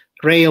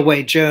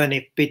railway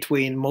journey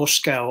between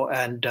Moscow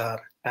and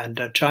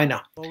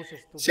China.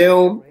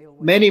 So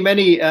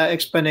many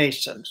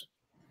explanations.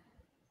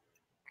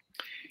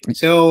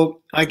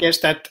 So I guess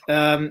that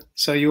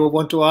so you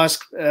want to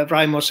ask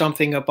Raimo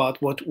something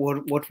about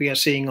what we are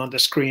seeing on the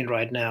screen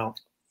right now.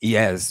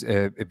 Yes,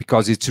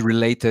 because it's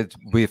related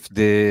with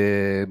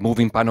the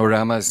moving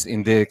panoramas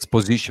in the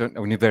exposition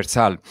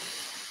Universal.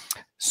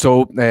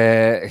 So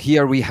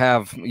here we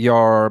have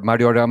your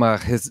Mareorama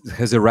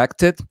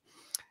Resurrected,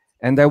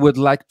 and I would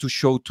like to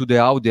show to the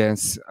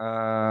audience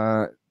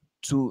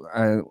to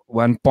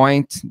one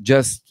point,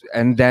 just,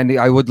 and then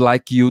I would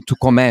like you to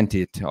comment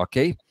it,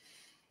 okay?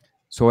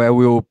 So I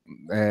will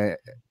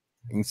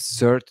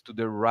insert to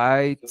the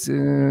right.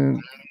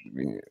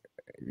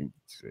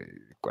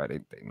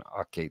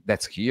 Okay,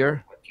 that's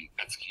here.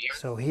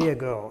 So here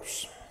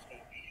goes.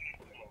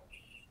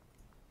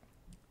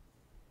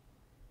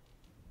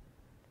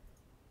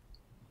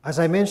 As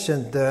I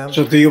mentioned,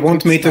 so do you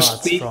want me to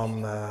speak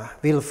from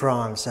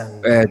Villefranche,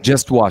 and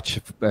just watch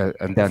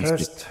and then the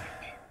first speak.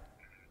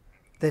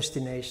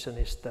 destination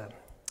is the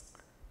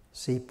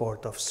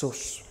seaport of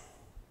Sousse.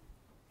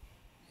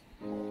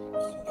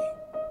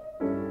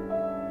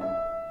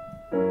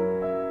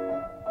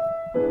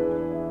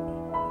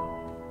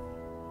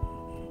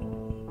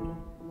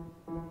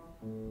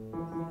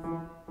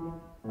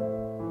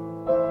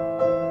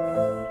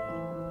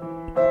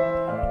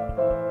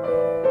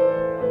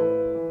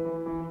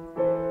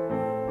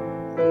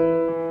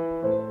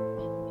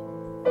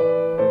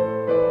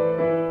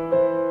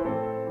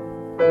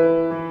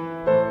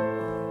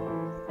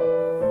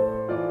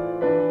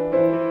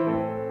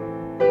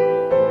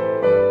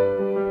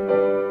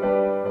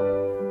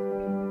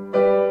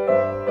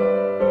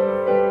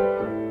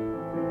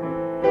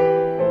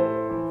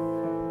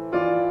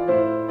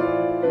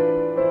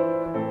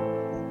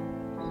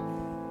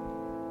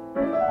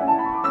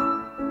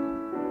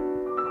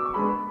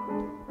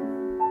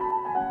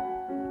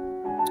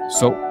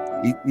 So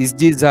is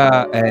this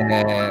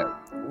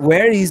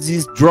where is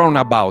this drawn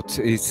about?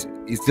 Is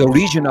the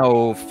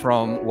original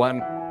from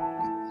one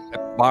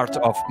part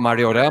of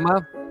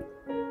Mareorama?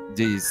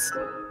 This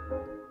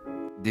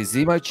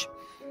image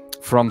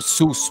from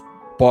Sus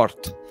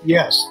port.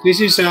 Yes, this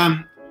is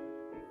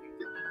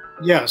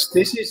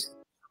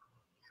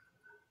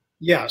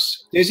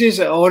yes, this is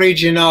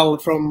original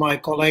from my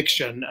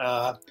collection.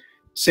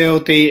 So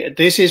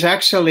this is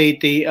actually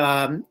the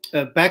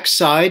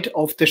backside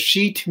of the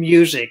sheet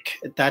music.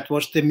 That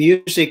was the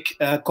music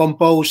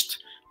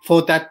composed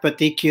for that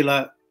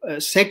particular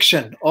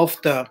section of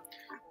the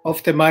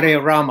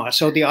Mareorama.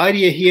 So the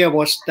idea here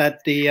was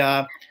that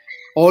the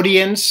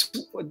audience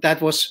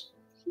that was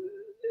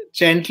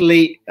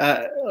gently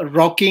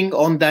rocking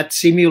on that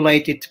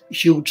simulated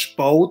huge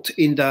boat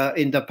in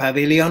the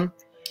pavilion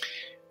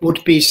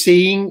would be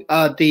seeing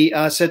the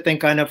certain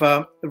kind of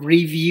a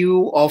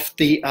review of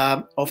the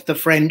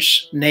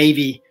French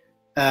Navy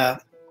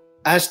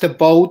as the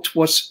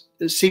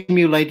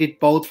simulated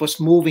boat was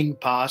moving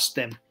past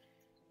them,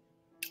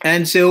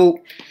 and so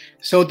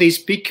this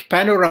big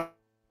panorama.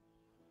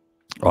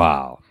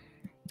 Wow,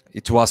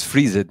 it was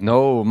freezed,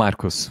 no,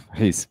 Marcus,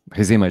 his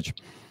image.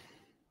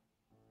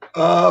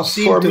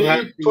 For me,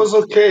 it was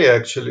okay,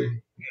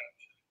 actually.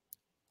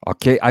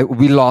 Okay,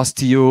 we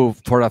lost you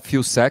for a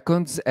few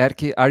seconds.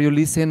 Erkki, are you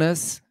listening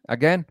us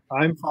again?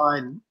 I'm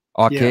fine.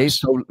 Okay,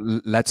 yes. So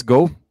let's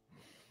go.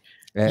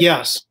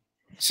 Yes.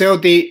 So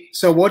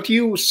what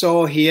you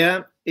saw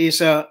here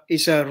is a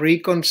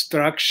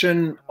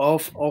reconstruction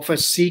of a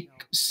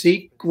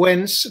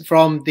sequence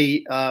from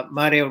the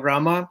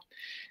Mareorama,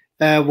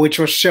 which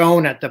was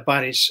shown at the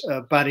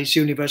Paris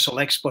Universal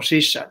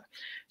Exposition.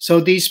 So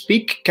these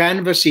big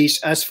canvases,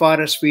 as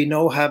far as we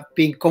know, have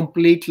been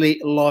completely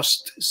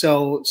lost.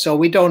 So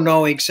we don't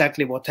know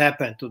exactly what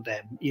happened to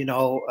them. You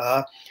know,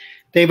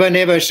 they were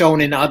never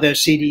shown in other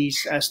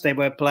cities as they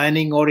were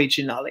planning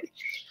originally.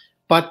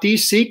 But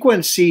these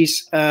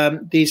sequences,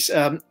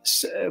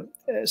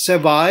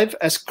 survive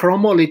as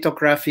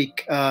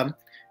chromolithographic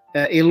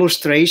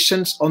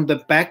illustrations on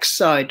the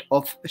backside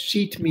of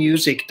sheet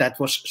music that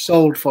was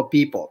sold for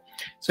people.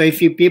 So if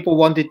people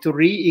wanted to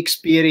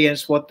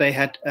re-experience what they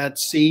had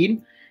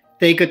seen,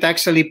 they could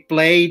actually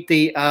play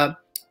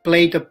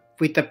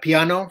with the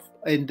piano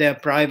in their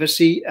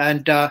privacy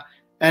and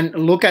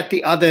look at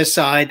the other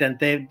side, and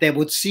they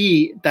would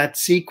see that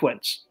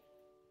sequence.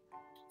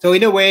 So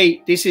in a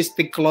way, this is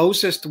the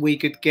closest we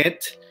could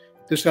get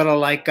to sort of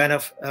like kind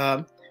of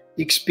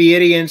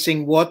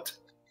experiencing what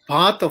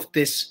part of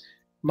this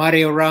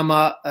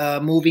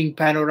Mareorama moving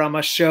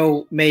panorama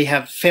show may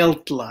have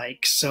felt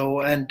like.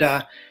 So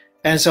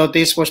and so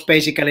this was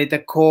basically the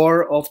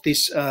core of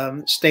this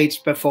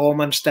stage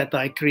performance that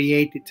I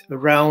created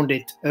around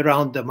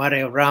the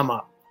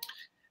Mareorama.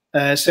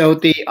 So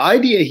the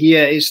idea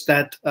here is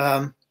that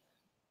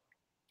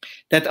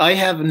that I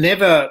have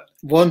never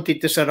wanted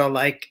to sort of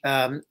like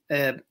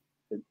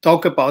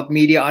talk about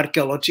media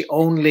archaeology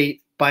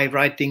only by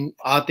writing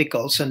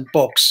articles and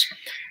books,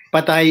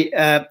 but I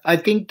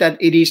think that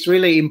it is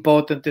really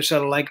important to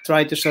sort of like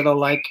try to sort of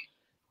like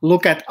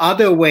look at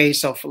other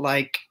ways of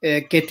like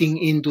getting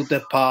into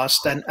the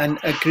past and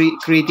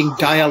creating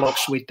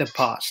dialogues with the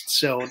past.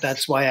 So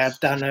that's why I've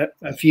done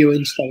a few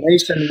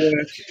installation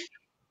work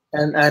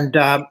and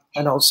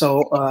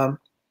also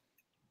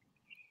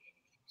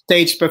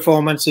stage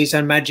performances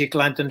and magic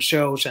lantern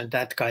shows and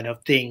that kind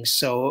of thing.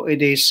 So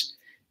it is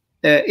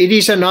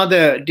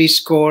another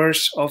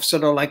discourse of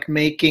sort of like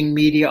making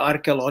media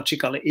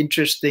archaeologically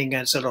interesting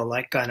and sort of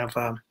like kind of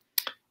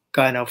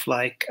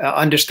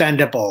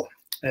understandable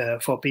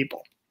for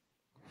people.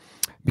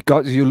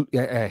 Because you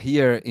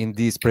here in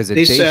this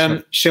presentation,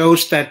 this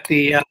shows that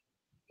the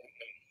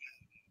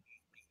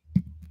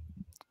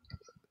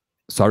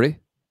sorry.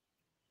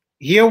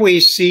 Here we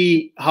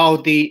see how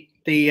the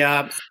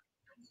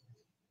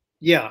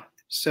yeah.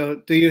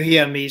 So do you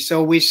hear me?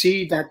 So we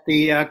see that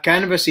the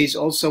canvases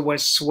also were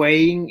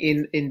swaying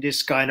in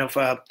this kind of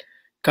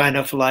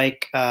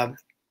like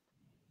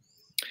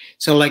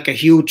so like a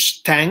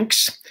huge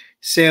tanks.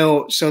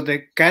 So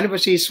the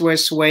canvases were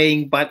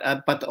swaying, but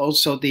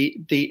also the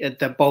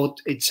boat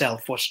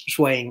itself was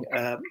swaying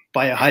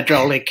by a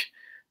hydraulic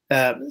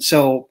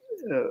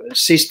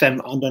system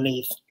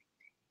underneath.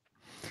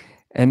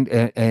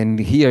 And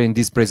here in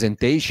this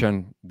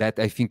presentation, that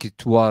I think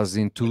it was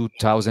in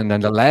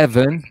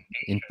 2011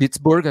 in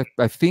Pittsburgh,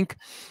 I think,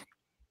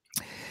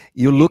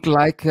 you look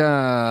like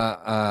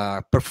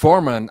a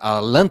performer,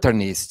 a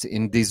lanternist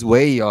in this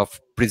way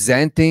of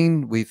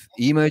presenting with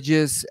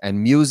images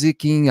and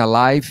musicking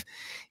alive.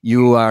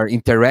 You are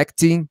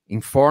interacting,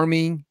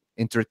 informing,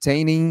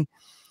 entertaining.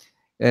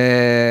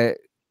 Do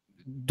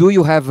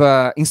you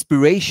have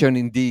inspiration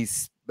in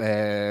this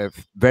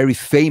very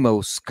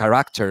famous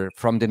character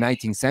from the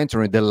 19th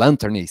century, the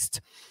lanternist?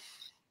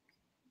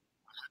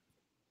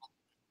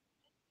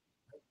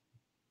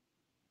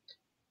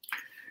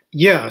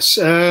 Yes.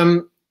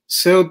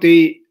 So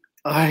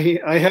I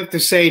have to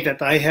say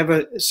that I have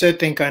a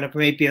certain kind of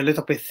maybe a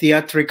little bit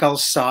theatrical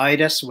side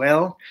as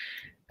well.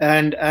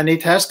 and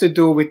it has to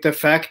do with the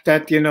fact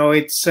that, you know,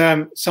 it's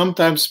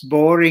sometimes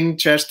boring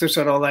just to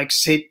sort of like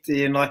sit,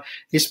 you know,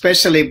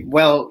 especially,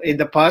 well, in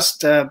the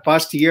past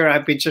year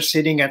I've been just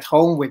sitting at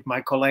home with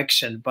my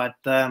collection, but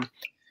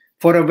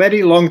for a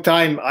very long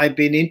time I've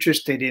been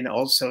interested in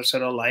also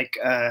sort of like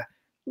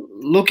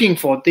looking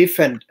for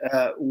different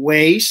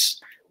ways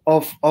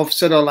of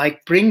sort of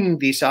like bringing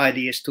these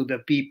ideas to the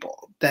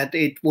people, that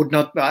it would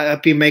not,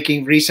 I've been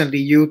making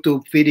recently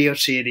YouTube video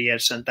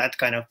series and that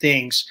kind of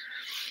things.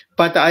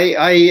 But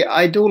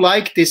I do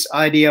like this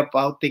idea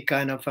about the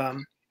kind of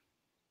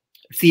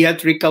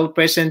theatrical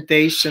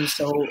presentation,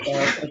 so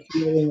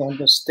appearing on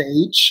the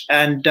stage,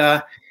 and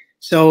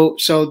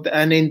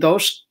and in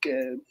those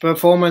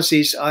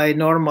performances, I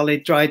normally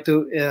try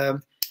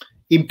to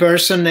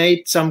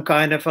impersonate some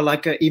kind of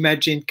like an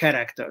imagined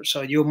character.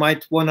 So you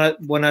might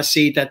wanna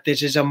see that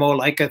this is a more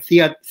like a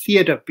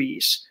theater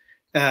piece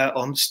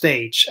on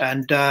stage,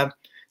 and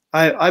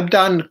I've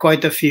done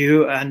quite a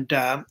few, and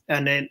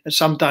then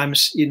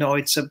sometimes, you know,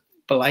 it's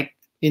like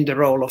in the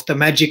role of the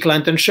magic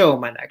lantern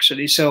showman,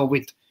 actually. So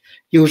with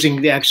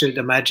using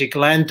the magic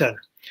lantern,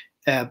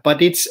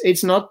 but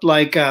it's not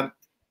like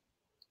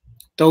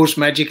those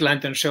magic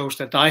lantern shows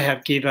that I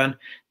have given.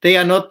 They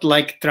are not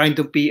like trying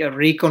to be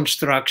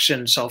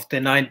reconstructions of the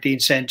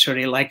 19th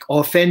century, like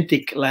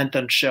authentic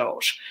lantern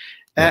shows.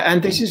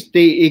 And this is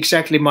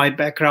exactly my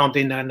background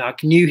in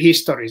like new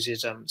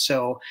historicism.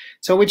 So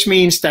which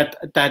means that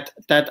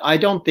I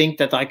don't think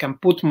that I can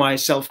put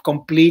myself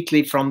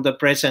completely from the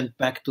present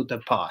back to the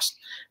past.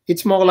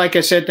 It's more like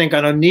a certain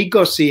kind of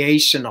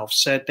negotiation of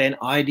certain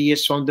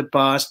ideas from the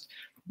past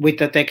with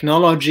the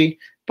technology,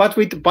 but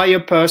by a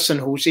person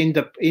who's in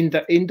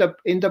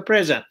the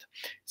present.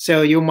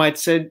 So you might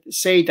say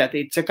that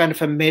it's a kind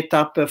of a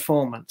meta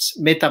performance.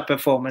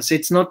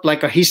 It's not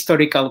like a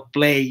historical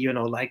play, you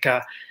know, like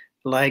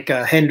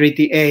a Henry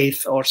VIII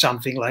or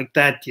something like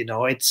that. You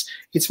know, it's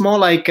more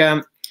like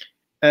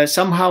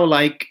somehow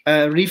like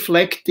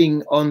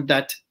reflecting on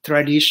that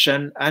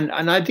tradition, and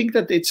I think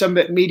that it's a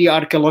media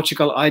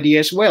archaeological idea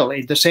as well,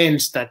 in the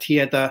sense that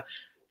here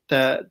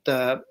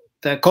the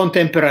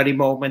contemporary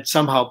moment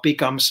somehow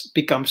becomes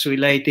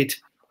related.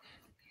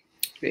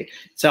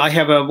 So I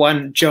have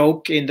one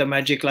joke in the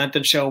Magic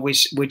Lantern show,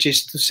 which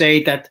is to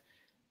say that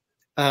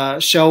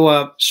show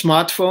a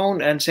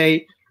smartphone and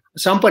say,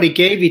 somebody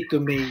gave it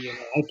to me. You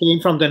know, I came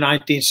from the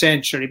 19th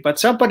century, but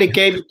somebody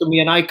gave it to me,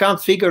 and I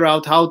can't figure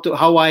out how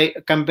I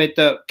can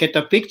better get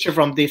a picture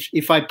from this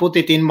if I put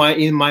it in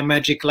my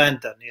magic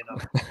lantern. You know.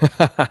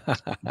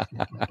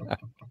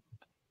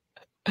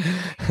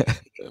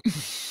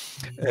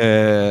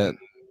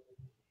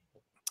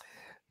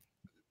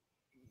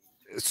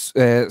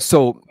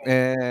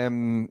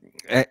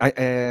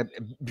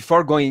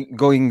 Before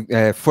going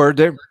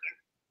further,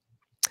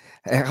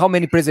 how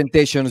many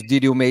presentations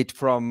did you make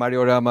from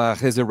Mareorama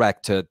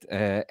Resurrected?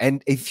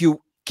 And if you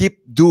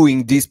keep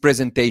doing these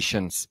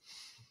presentations?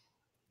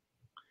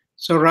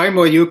 So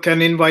Raimo, you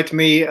can invite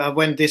me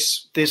when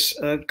this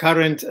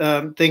current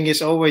thing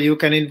is over. You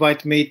can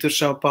invite me to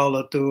Sao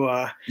Paulo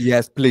to.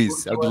 Yes,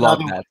 please. I'd love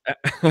that.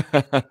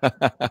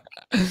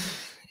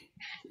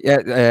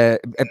 Yeah,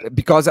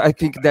 because I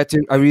think that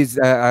there is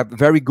a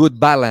very good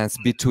balance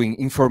between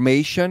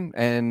information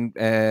and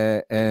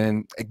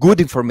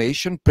good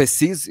information,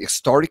 precise,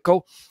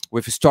 historical,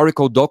 with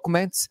historical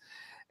documents,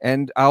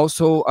 and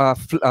also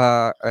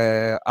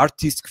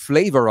artistic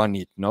flavor on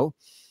it, no?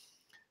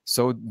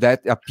 So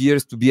that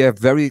appears to be a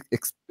very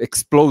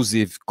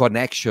explosive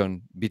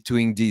connection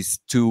between these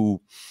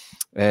two,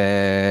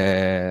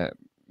 the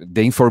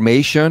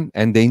information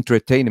and the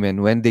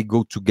entertainment. When they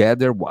go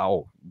together,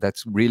 wow,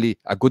 that's really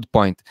a good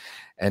point.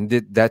 And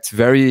that's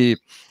very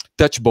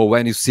touchable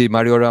when you see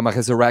Mareorama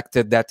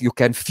Resurrected, that you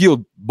can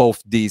feel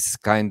both these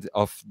kind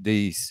of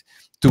these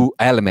two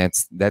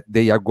elements, that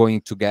they are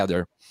going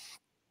together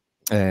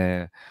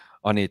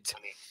on it.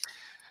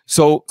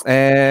 So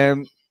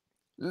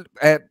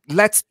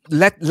let's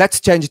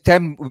change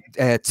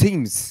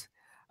themes.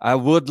 I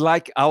would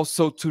like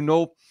also to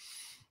know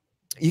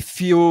if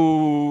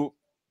you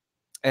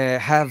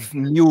have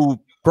new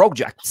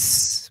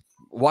projects.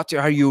 What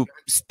are you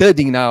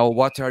studying now?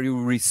 What are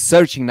you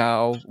researching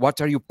now?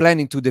 What are you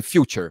planning to the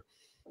future?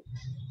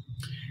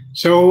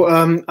 So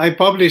I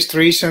published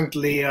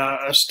recently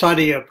a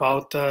study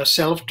about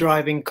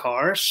self-driving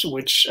cars,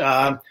 which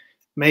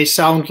may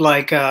sound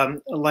like a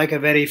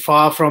very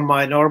far from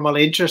my normal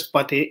interest,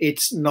 but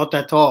it's not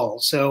at all.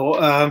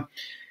 So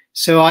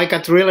so I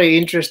got really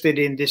interested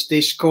in this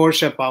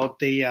discourse about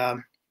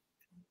the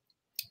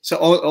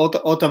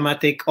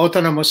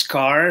autonomous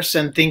cars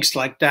and things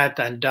like that,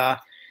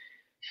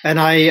 and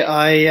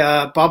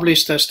I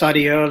published a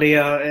study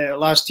earlier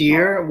last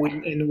year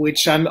in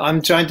which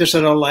I'm trying to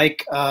sort of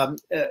like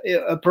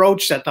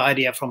approach that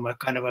idea from a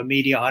kind of a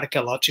media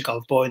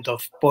archaeological point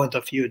of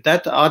view.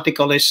 That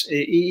article is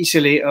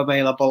easily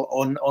available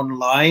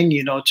online.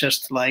 You know,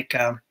 just like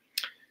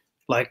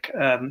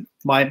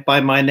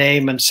by my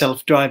name and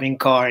self-driving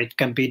car, it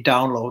can be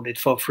downloaded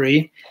for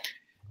free.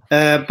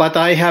 But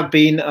I have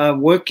been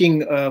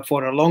working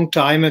for a long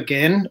time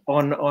again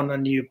on a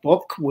new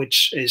book,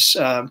 which is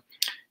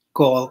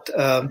called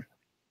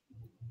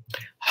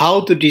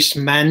How to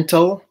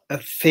Dismantle a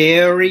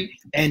Theory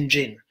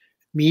Engine,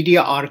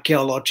 Media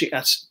Archaeology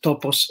as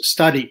Topos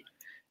Study,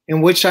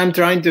 in which I'm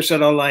trying to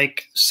sort of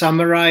like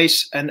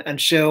summarize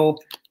and show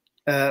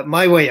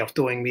my way of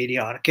doing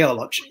media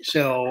archaeology.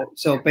 So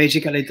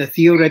basically the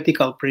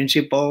theoretical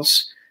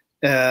principles,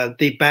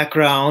 the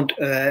background,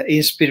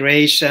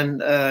 inspiration,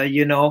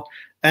 you know,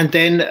 and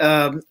then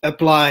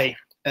apply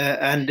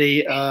and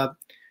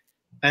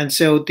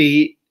so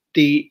the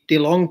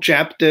long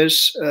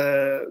chapters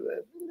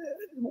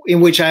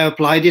in which I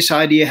apply this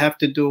idea have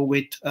to do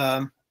with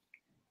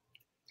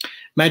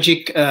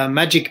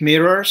magic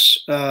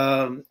mirrors,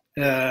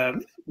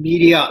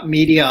 media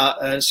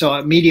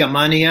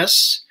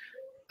manias,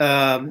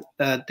 the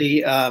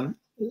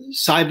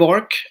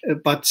cyborg,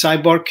 but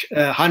cyborg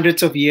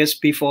hundreds of years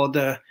before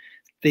the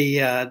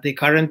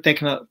current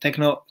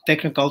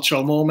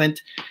technocultural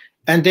moment,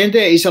 and then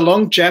there is a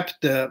long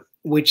chapter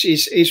which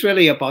is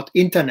really about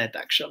internet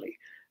actually,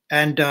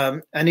 and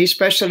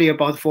especially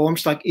about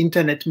forms like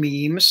internet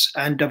memes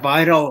and the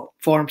viral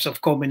forms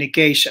of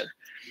communication,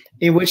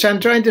 in which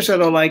I'm trying to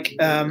sort of like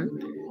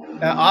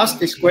ask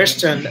this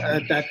question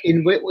that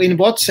in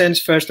what sense,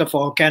 first of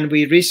all, can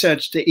we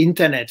research the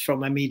internet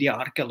from a media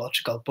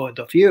archaeological point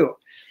of view?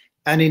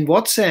 And in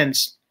what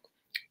sense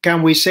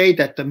can we say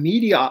that the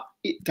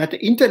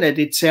internet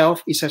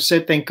itself is a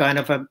certain kind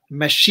of a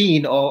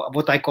machine, or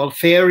what I call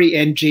fairy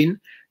engine,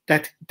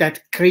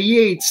 that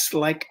creates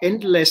like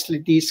endlessly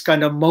these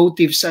kind of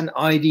motives and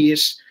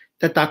ideas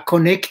that are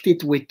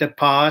connected with the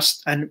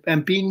past and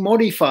being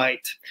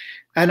modified.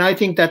 And I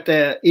think that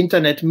the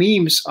internet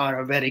memes are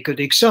a very good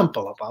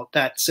example about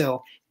that.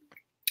 So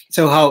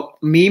how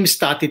memes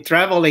started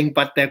traveling,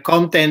 but their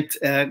content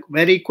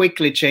very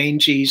quickly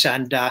changes,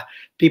 and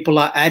people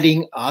are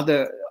adding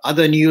other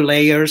new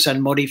layers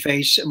and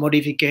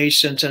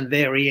modifications and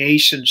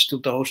variations to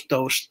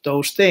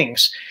those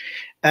things.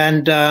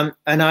 And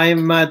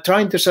I'm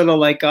trying to sort of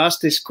like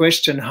ask this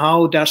question: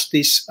 how does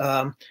this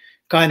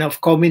kind of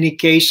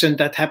communication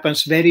that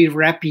happens very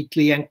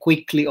rapidly and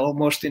quickly,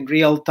 almost in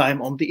real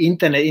time on the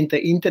internet, in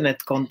the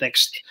internet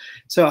context,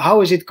 so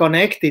how is it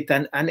connected,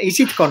 and is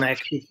it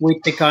connected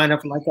with the kind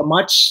of like a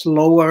much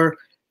slower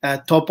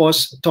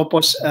topos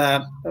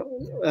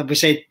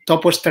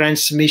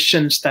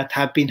transmissions that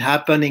have been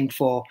happening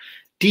for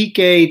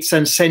decades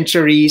and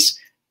centuries,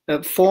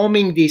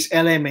 forming these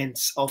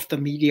elements of the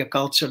media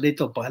culture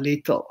little by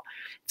little.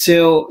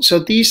 So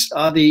these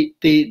are the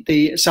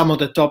some of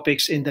the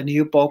topics in the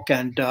new book,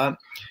 and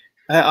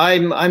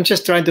I'm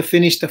just trying to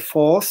finish the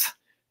fourth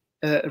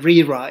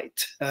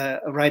rewrite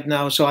right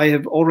now. So I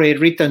have already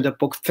written the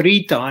book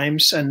 3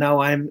 times, and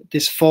now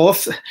this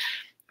fourth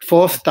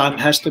time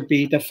has to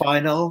be the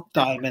final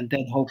time, and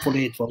then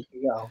hopefully it will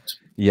be out.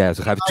 Yes,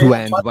 I have to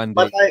end one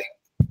day.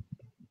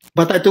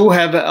 But I do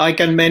have, I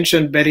can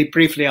mention very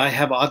briefly, I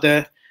have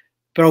other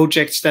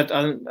projects that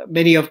are,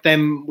 many of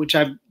them which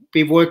I've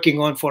been working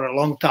on for a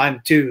long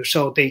time too.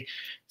 So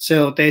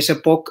there's a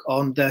book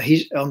on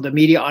the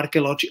media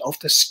archaeology of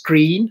the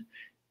screen,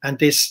 and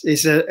this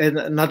is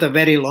another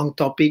very long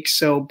topic.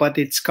 But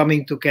it's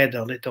coming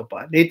together little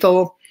by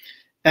little.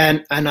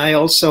 And I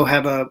also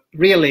have a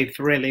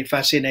really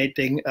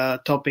fascinating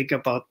topic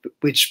about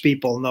which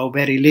people know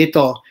very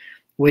little,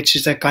 which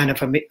is a kind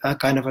of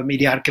a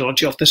media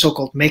archaeology of the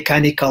so-called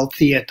mechanical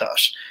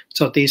theaters.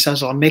 So these are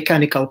some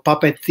mechanical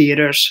puppet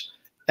theaters,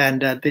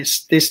 and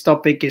this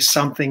topic is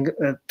something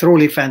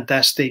truly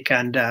fantastic,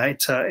 and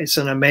it's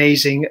an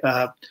amazing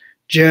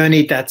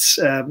journey that's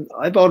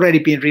I've already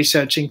been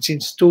researching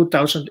since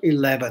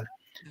 2011,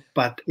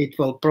 but it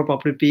will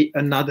probably be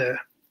another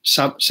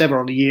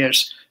several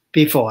years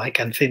before I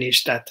can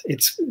finish that.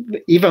 It's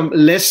even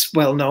less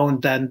well known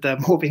than the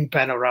moving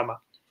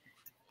panorama.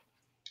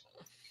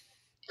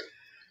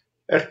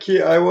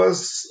 Erkki, I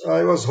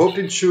was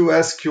hoping to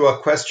ask you a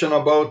question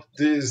about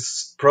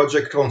this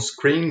project on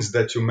screens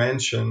that you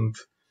mentioned,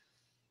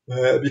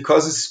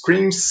 because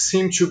screens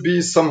seem to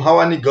be somehow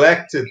a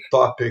neglected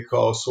topic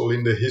also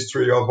in the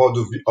history of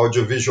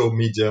audiovisual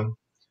media.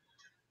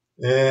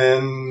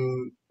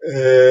 And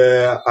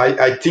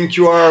I think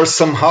you are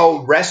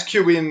somehow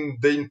rescuing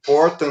the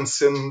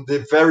importance and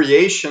the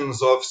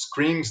variations of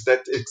screens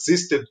that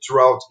existed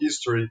throughout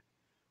history,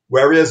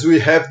 whereas we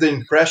have the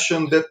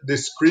impression that the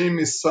screen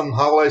is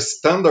somehow a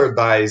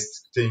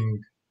standardized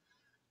thing.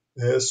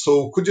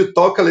 So could you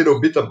talk a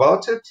little bit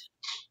about it?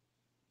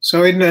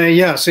 So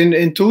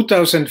in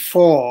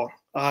 2004,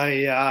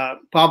 I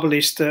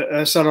published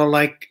a sort of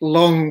like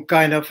long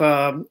kind of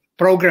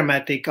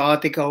programmatic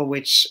article,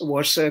 which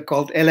was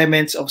called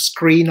Elements of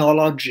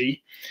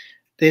Screenology.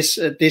 This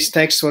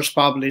text was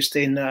published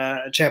in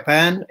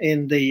Japan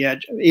in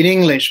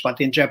English,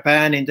 but in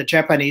Japan in the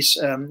Japanese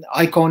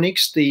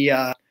Iconics,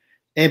 the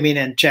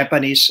eminent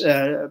Japanese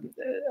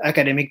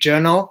academic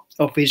journal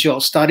of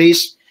visual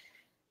studies,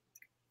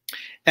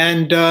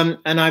 and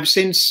I've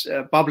since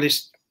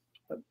published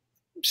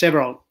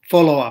several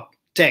follow-up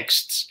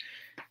texts.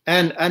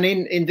 And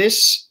in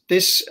this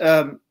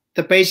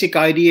the basic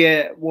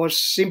idea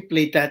was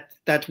simply that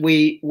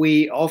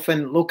we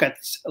often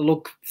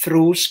look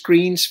through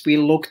screens, we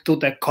look to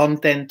the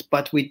content,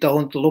 but we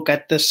don't look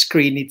at the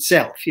screen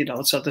itself, you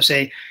know, so to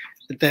say,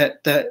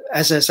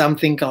 as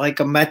something like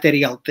a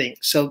material thing.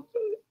 So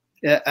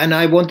and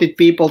I wanted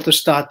people to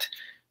start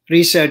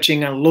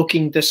researching and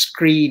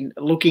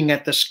looking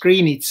at the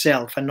screen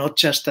itself, and not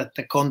just at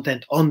the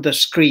content on the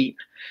screen,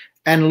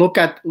 and look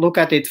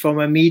at it from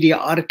a media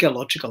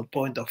archaeological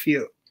point of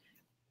view.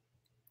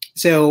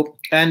 So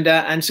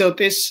and so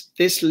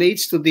this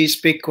leads to these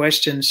big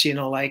questions, you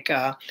know, like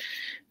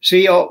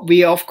so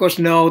we of course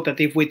know that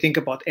if we think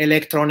about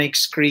electronic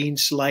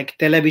screens like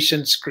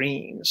television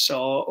screens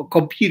or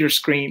computer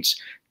screens,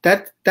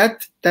 that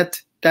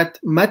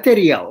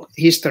material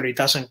history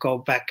doesn't go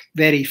back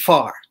very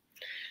far.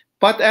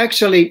 But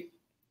actually,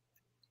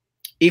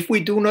 if we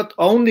do not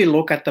only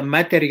look at the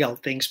material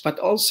things, but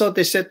also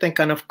the certain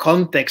kind of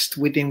context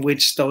within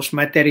which those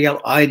material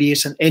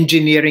ideas and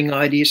engineering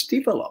ideas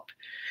develop,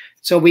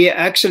 so we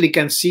actually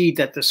can see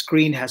that the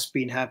screen has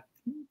been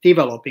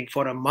developing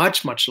for a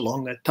much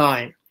longer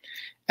time.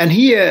 And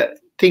here,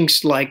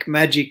 things like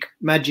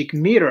magic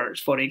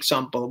mirrors, for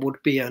example,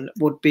 would be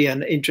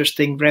an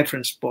interesting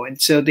reference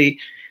point. So the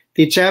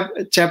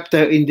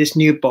chapter in this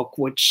new book,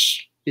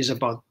 which is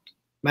about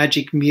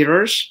magic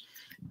mirrors,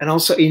 and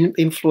also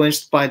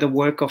influenced by the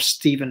work of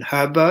Stephen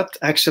Herbert,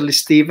 actually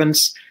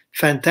Stephen's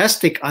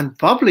fantastic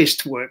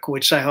unpublished work,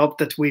 which I hope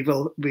that we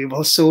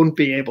will soon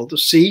be able to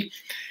see.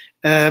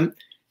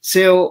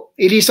 So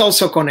it is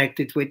also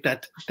connected with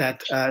that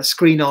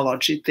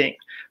screenology thing.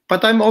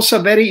 But I'm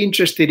also very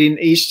interested in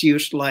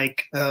issues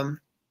like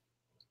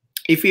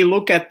if you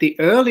look at the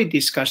early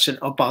discussion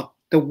about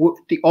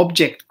the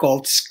object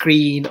called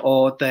screen,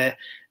 or the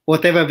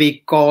whatever we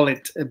call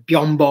it,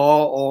 biombo,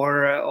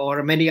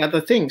 or many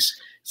other things.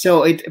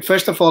 So it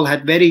first of all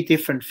had very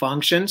different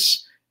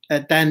functions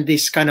than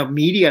this kind of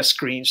media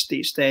screens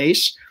these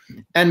days.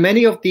 And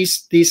many of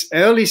these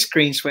early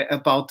screens were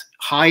about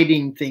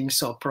hiding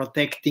things or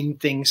protecting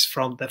things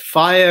from the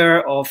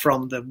fire or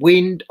from the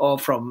wind or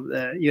from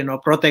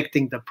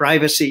protecting the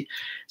privacy.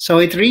 So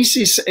it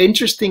raises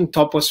interesting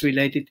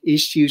topos-related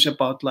issues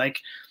about, like,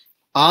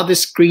 are the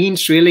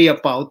screens really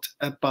about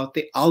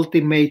the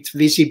ultimate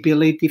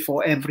visibility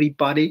for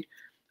everybody?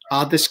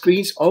 Are the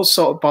screens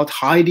also about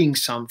hiding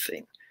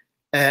something?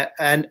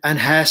 And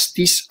has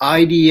this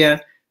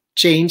idea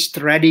changed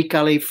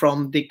radically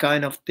from the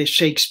kind of the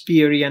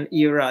Shakespearean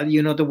era,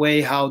 you know, the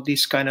way how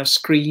these kind of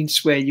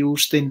screens were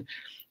used in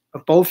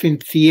both in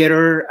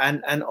theater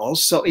and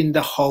also in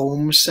the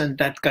homes and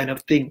that kind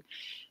of thing.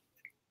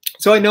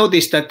 So I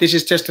noticed that this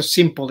is just a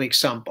simple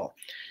example.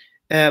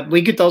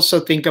 We could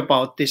also think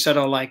about this sort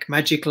of like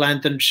magic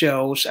lantern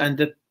shows and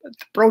the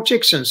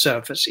projection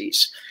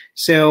surfaces.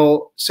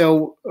 So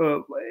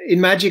in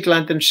magic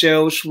lantern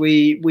shows,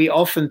 we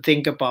often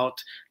think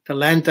about the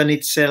lantern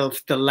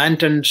itself, the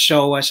lantern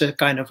show as a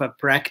kind of a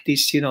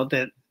practice, you know,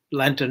 the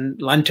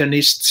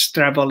lanternists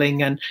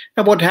traveling and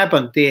what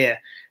happened there.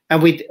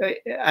 And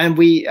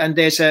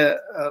there's a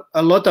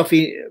lot of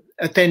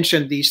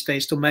attention these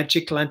days to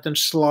magic lantern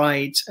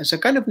slides as a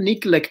kind of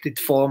neglected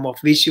form of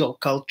visual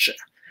culture.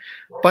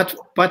 But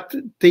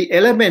the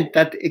element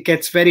that it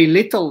gets very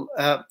little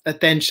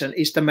attention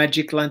is the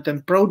magic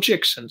lantern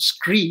projection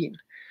screen.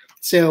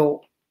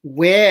 So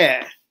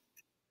where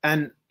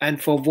and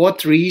for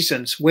what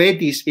reasons were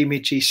these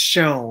images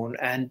shown?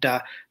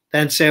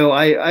 And so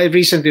I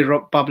recently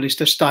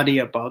published a study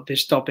about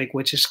this topic,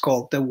 which is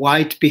called the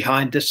white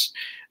behind the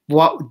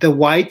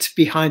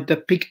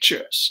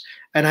pictures.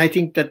 And I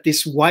think that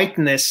this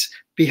whiteness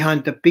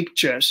behind the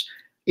pictures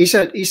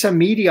is a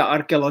media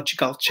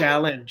archaeological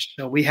challenge.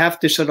 So we have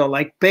to sort of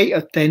like pay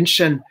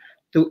attention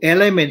to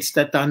elements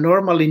that are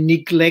normally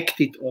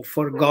neglected or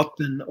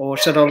forgotten or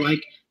sort of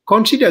like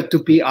considered to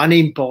be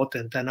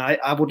unimportant. And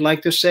I would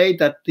like to say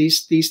that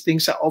these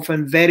things are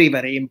often very,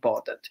 very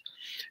important.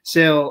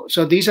 So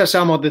these are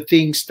some of the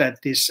things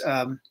that this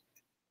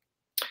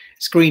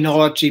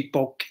screenology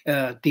book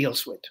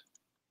deals with.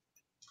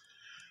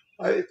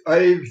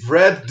 I've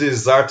read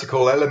these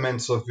article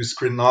elements of the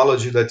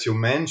screenology that you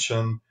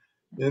mentioned,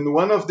 and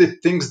one of the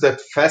things that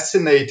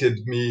fascinated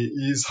me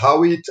is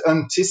how it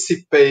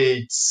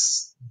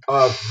anticipates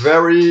a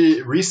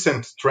very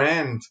recent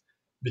trend,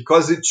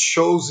 because it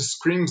shows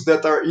screens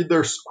that are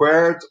either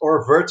squared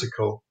or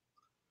vertical.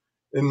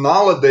 And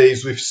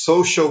nowadays, with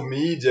social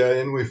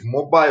media and with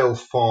mobile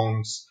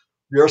phones,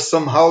 we are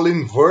somehow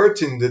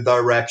inverting the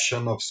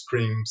direction of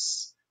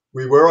screens.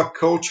 We were a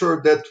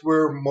culture that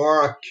were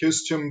more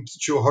accustomed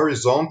to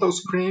horizontal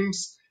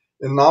screens,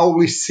 and now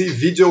we see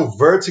video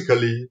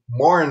vertically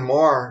more and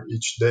more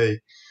each day.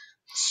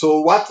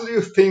 So what do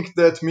you think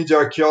that media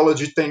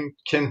archaeology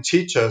can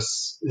teach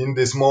us in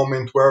this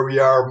moment where we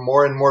are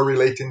more and more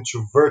relating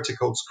to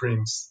vertical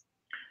screens?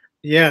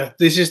 Yeah,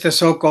 this is the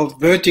so-called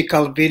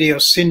vertical video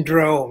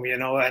syndrome, you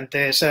know, and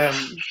there's a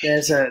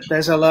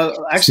lot,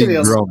 actually,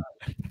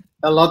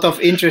 a lot of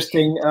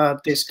interesting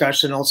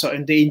discussion also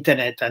in the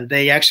internet, and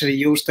they actually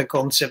use the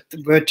concept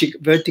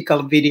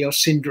vertical video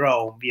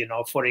syndrome. You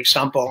know, for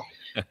example,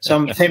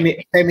 some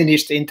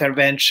feminist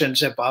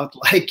interventions about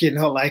like, you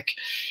know, like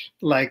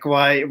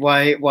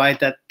why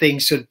that thing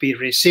should be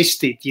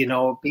resisted. You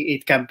know,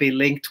 it can be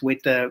linked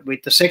with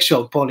the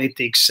sexual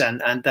politics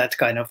and that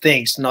kind of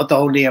things, not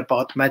only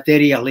about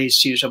material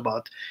issues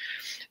about.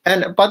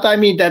 But I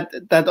mean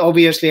that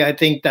obviously I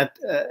think that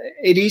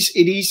it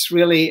is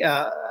really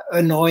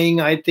annoying,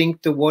 I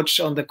think, to watch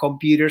on the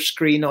computer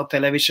screen or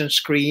television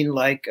screen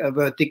like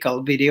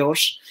vertical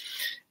videos,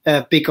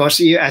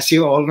 because as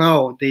you all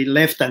know, the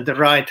left and the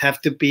right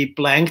have to be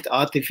blanked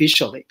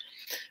artificially.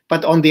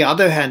 But on the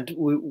other hand,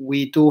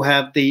 we do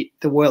have the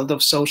world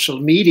of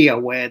social media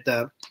where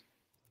the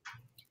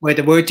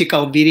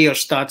vertical video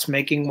starts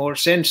making more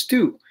sense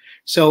too.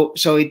 So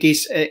it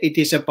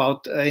is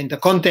about in the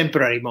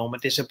contemporary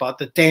moment, it's about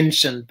the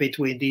tension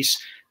between these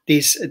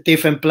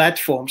different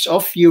platforms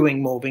of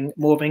viewing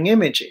moving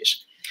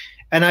images.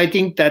 And I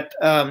think that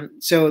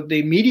so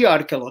the media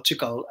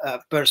archaeological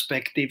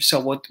perspective, so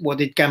what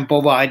it can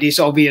provide is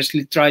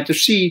obviously try to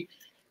see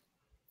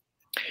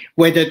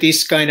whether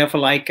this kind of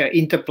like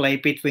interplay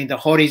between the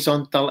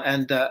horizontal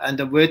and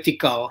the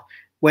vertical,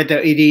 whether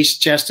it is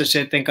just a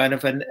certain kind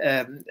of an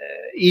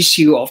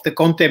issue of the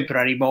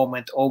contemporary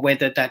moment, or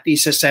whether that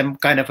is some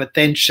kind of a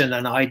tension,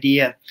 an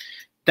idea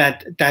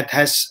that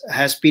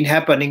has been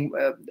happening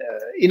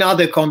in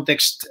other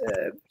contexts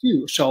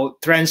too. So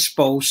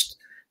transposed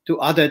to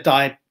other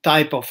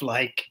type of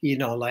like, you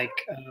know, like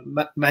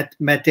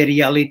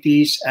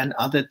materialities and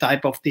other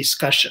type of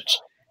discussions.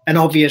 And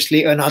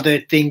obviously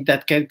another thing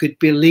that could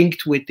be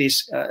linked with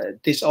this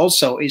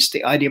also is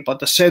the idea about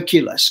the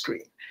circular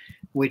screen,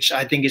 which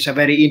I think is a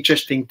very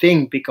interesting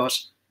thing,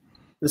 because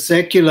the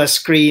circular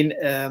screen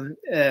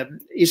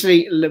is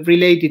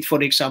related,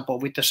 for example,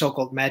 with the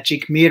so-called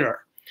magic mirror.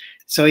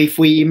 So if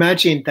we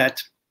imagine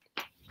that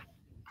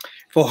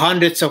for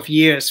hundreds of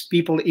years,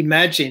 people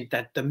imagined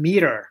that the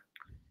mirror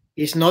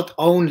is not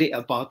only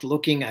about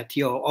looking at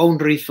your own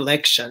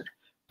reflection,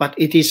 but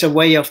it is a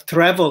way of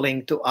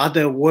traveling to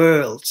other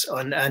worlds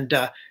and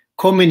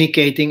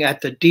communicating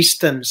at a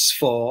distance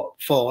for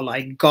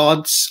like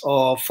gods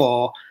or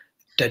for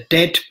the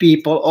dead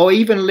people or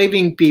even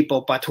living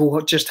people, but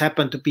who just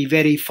happen to be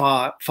very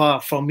far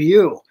from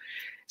you.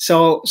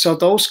 So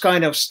those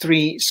kind of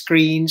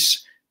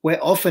screens were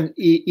often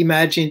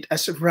imagined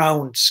as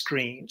round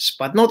screens,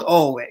 but not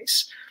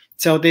always.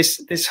 So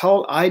this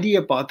whole idea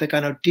about the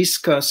kind of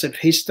discursive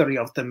history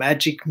of the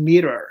magic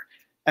mirror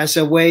as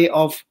a way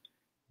of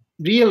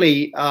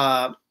really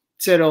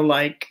sort of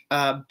like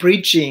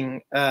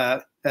bridging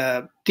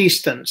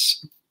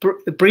distance,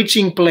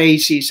 bridging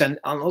places, and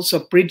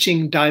also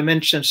bridging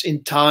dimensions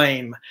in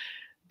time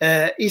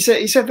is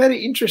a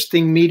very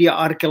interesting media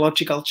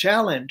archaeological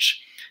challenge,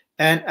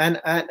 and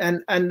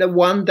the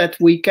one that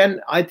we can,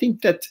 I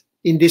think that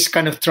in this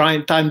kind of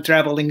time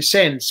traveling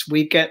sense,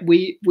 we can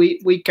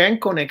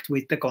connect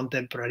with the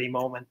contemporary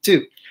moment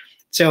too.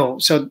 So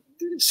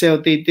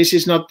this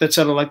is not that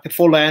sort of like the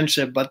full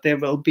answer, but there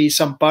will be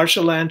some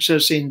partial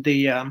answers in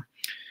the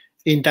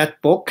in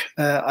that book.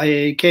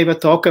 I gave a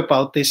talk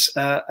about this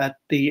at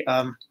the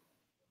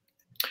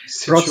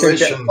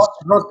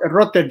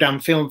Rotterdam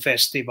Film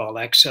Festival,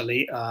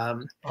 actually,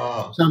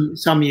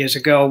 some years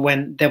ago,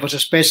 when there was a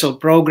special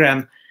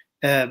program,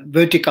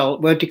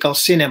 vertical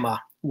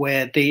cinema,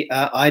 where the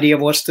idea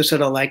was to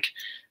sort of like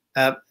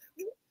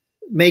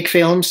make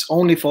films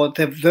only for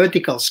the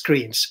vertical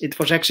screens. It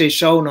was actually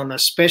shown on a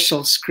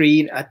special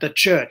screen at the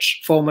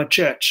church, former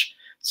church.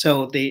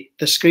 So the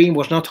screen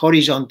was not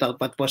horizontal,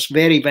 but was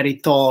very, very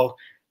tall,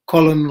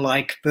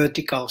 column-like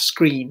vertical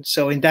screen.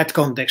 So in that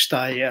context,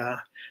 I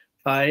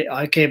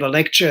gave a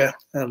lecture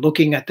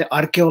looking at the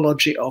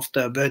archaeology of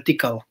the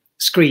vertical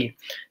screen,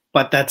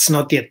 but that's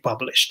not yet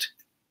published.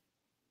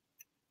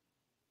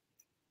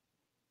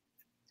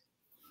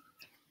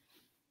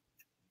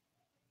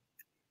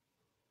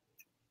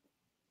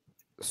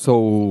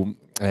 So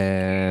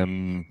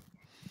I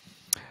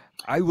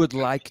would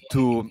like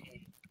to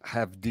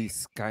have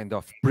this kind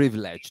of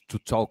privilege to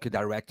talk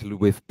directly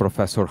with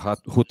Professor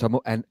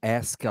Huhtamo and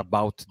ask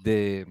about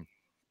the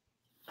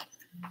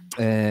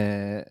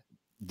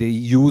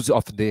use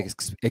of the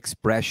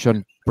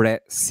expression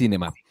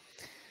pre-cinema.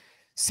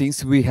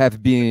 Since we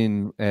have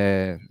been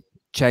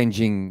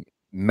changing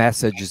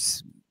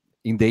messages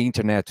in the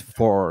internet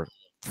for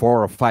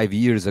 4 or 5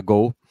 years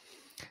ago,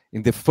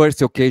 in the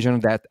first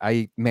occasion that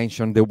I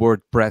mentioned the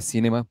word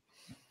pre-cinema,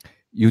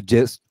 you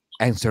just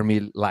answer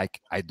me like,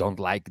 I don't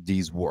like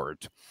this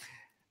word.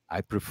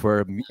 I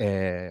prefer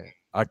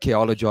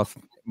archaeology of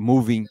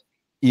moving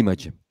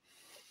image.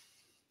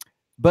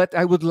 But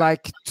I would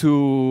like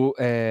to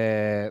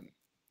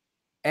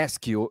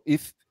ask you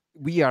if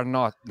we are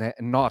not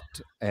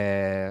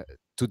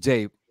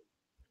today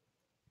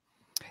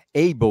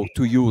able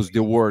to use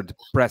the word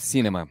press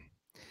cinema,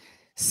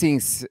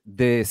 since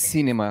the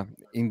cinema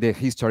in the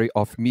history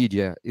of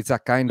media is a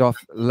kind of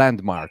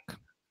landmark.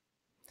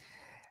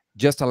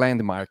 just a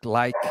landmark.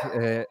 Like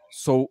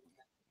so,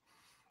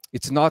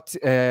 it's not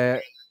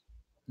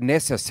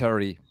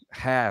necessary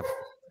have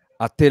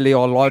a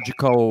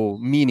teleological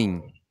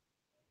meaning.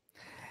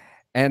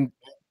 And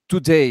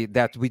today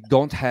that we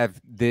don't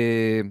have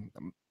the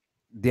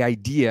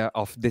idea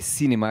of the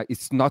cinema,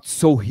 it's not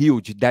so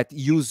huge that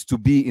used to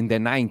be in the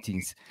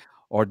 90s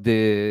or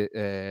the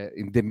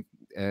in the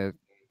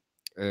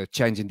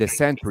change in the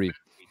century,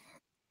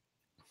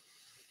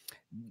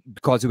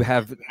 because we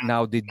have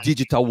now the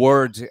digital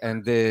world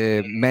and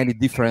the many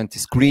different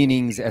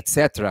screenings,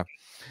 etc.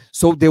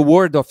 So the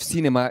word of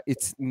cinema,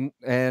 it's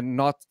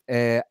not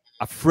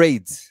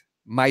afraid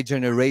my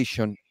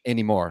generation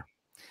anymore.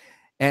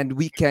 And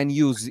we can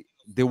use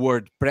the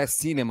word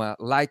press-cinema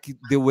like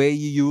the way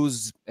you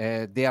use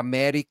the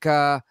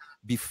America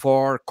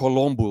before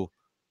Colombo,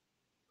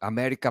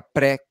 America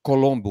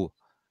pre-Colombo.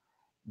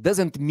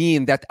 Doesn't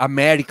mean that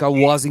America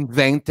was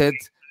invented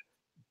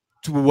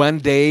to one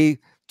day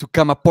to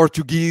come a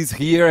Portuguese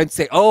here and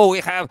say, oh, we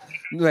have,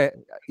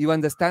 you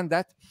understand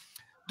that?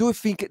 Do you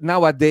think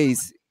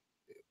nowadays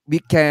we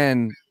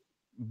can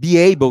be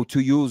able to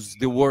use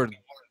the word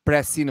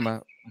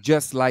press-cinema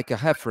just like a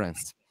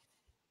reference?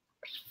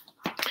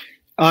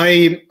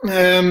 I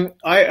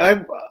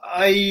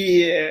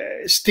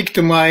stick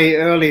to my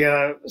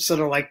earlier sort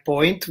of like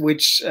point,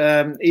 which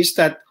is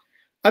that,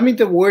 I mean,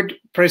 the word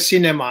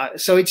pre-cinema,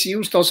 so it's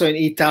used also in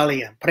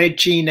Italian,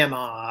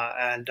 pre-cinema,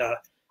 and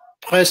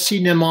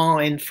pre-cinema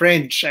in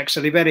French,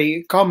 actually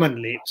very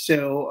commonly.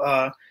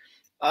 So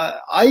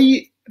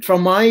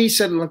from my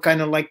sort of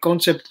kind of like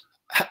concept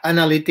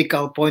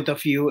analytical point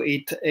of view,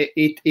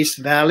 it is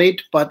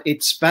valid, but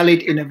it's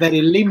valid in a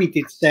very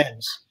limited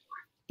sense.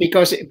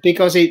 Because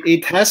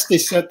it has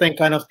this certain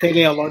kind of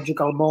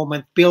teleological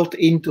moment built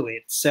into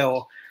it.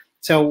 So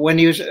when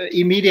you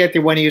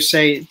immediately when you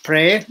say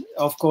pre,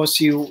 of course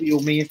you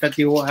mean that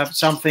you have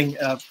something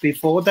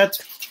before that.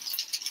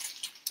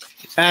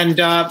 And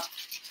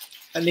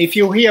if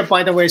you hear,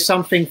 by the way,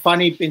 something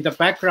funny in the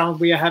background,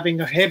 we are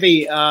having a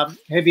heavy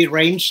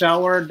rain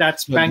shower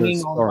that's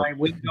banging on my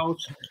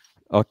windows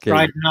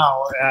right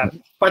now.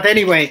 But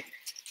anyway,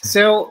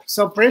 so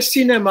press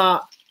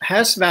cinema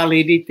has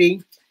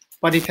validity,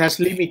 but it has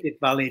limited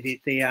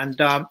validity,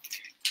 and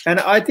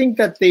I think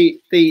that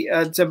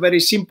it's a very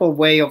simple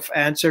way of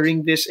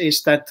answering this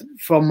is that,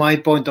 from my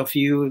point of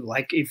view,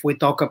 like if we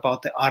talk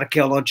about the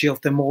archaeology of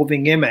the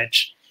moving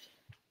image,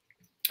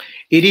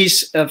 it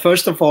is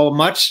first of all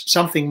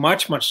something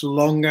much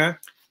longer,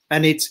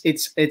 and it's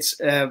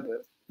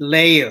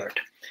layered,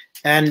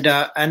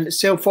 and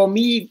so for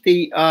me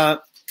the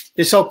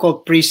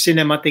so-called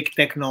pre-cinematic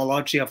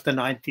technology of the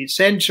 19th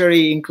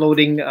century,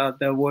 including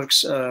the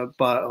works of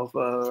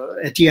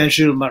Etienne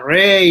Jules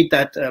Marais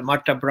that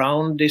Martha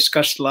Brown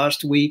discussed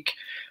last week,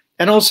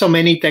 and also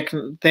many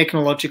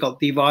technological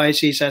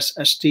devices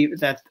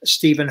that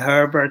Stephen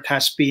Herbert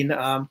has been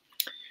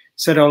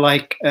sort of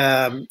like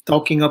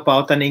talking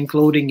about and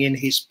including in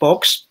his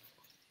books.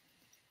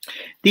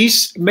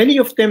 Many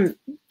of them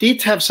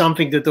did have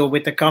something to do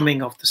with the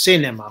coming of the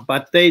cinema,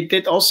 but they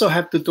did also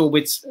have to do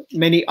with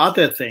many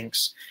other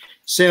things.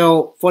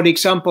 So, for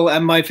example,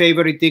 and my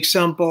favorite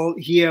example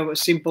here, a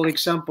simple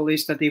example,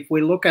 is that if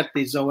we look at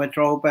the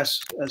zoetrope,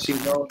 as you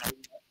know,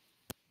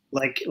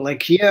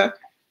 like here,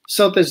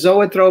 so the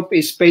zoetrope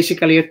is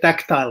basically a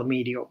tactile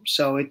medium.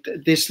 So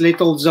this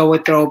little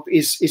zoetrope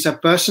is a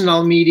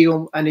personal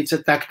medium, and it's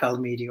a tactile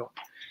medium.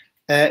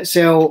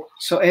 So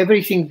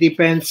everything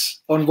depends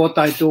on what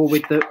I do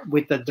with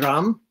the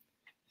drum,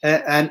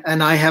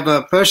 and I have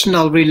a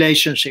personal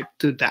relationship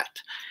to that.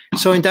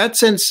 So in that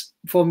sense,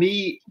 for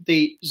me,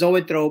 the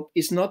zoetrope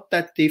is not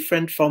that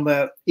different from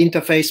an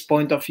interface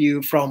point of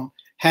view from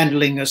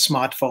handling a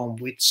smartphone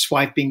with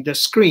swiping the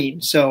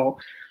screen. So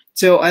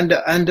and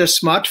the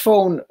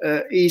smartphone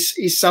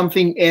is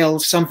something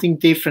else, something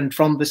different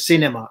from the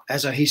cinema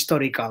as a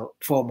historical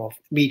form of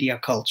media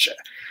culture.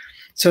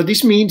 So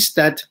this means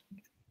that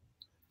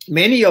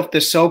many of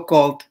the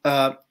so-called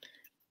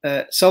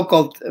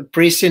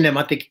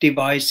pre-cinematic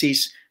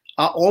devices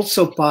are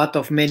also part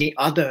of many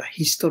other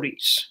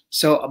histories.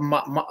 So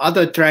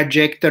other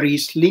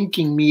trajectories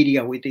linking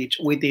media with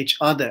each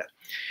other.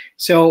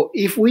 So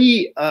if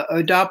we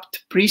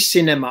adopt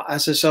pre-cinema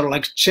as a sort of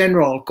like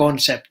general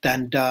concept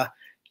and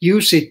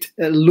use it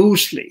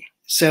loosely,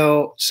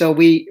 so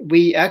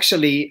we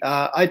actually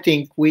I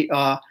think we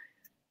are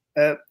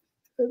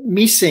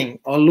missing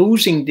or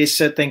losing this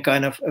certain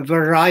kind of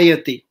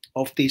variety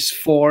of these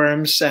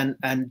forms and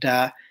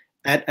their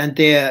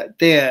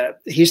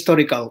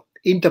historical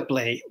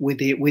interplay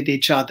with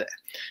each other.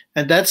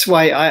 And that's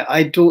why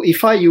I do,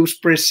 if I use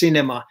press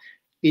cinema,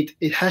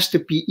 it has to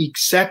be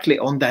exactly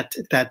on that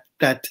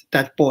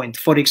point.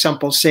 For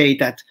example, say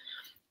that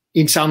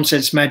in some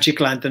sense Magic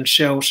Lantern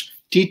shows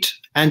did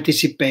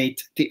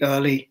anticipate the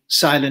early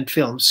silent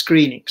film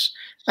screenings,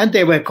 and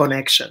there were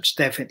connections,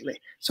 definitely.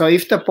 So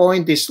if the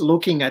point is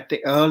looking at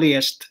the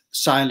earliest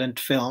silent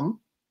film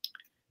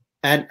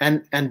and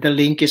the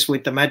link is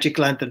with the Magic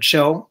Lantern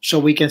show, so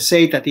we can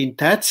say that in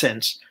that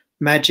sense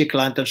Magic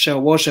Lantern Show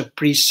was a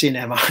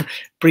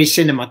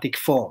pre-cinematic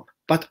form,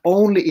 but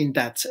only in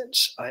that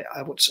sense,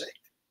 I would say.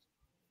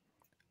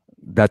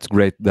 That's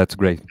great. That's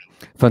great.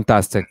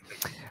 Fantastic.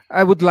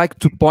 I would like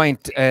to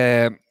point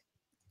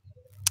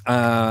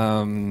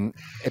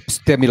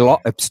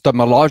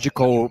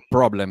epistemological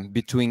problem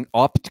between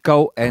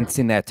optical and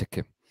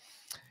cinetic.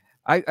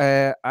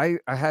 I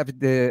have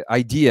the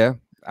idea.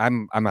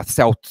 I'm a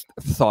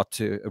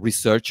self-thought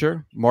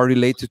researcher, more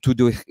related to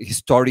the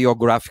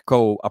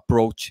historiographical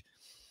approach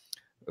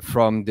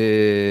from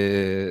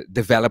the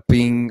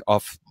developing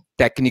of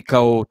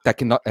historical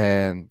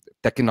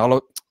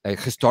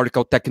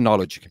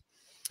technology.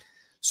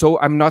 So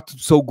I'm not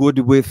so good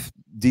with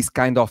these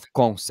kind of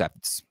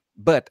concepts,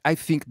 but I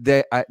think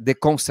the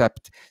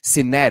concept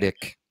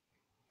cinetic,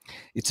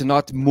 it's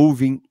not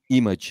moving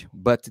image,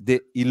 but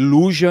the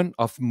illusion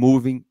of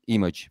moving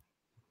image.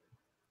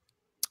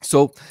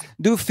 So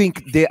do you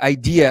think the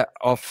idea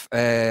of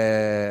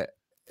the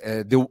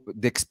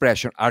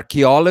expression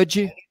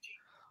archaeology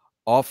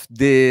of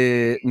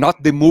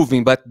not the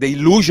moving, but the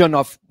illusion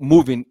of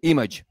moving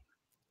image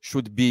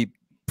should be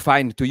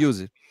fine to use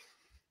it?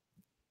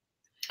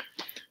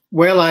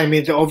 Well, I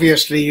mean,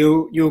 obviously,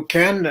 you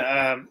can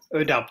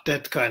adopt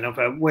that kind of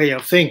a way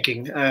of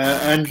thinking,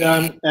 and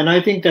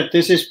I think that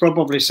this is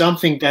probably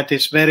something that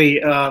is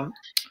very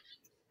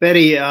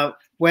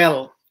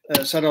well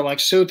sort of like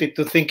suited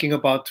to thinking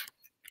about.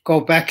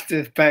 Go back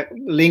to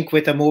link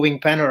with a moving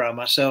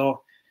panorama.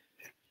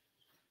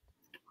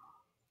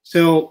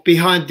 So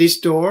behind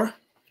this door,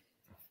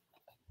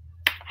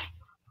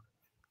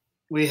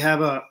 we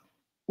have a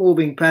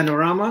moving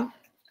panorama.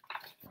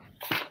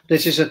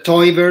 This is a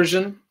toy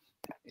version.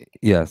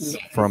 Yes,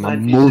 from a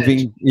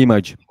moving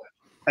image.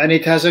 And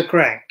it has a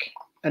crank.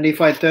 And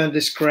if I turn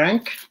this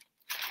crank,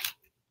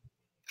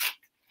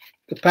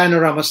 the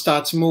panorama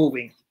starts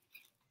moving.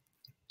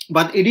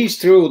 But it is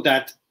true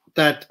that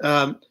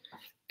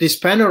this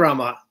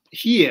panorama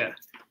here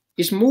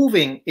is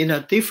moving in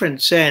a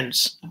different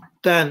sense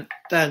than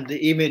the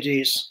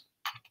images.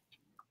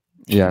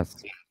 Yes.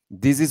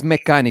 This is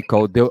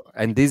mechanical,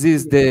 and this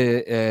is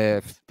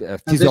the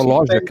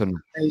physiological. This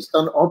is based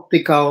on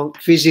optical,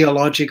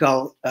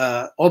 physiological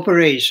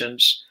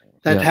operations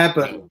that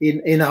happen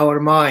in our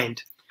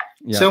mind.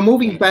 Yeah. So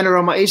moving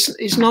panorama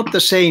is not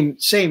the same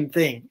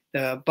thing,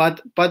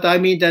 but I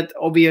mean that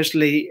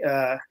obviously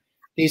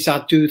these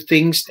are two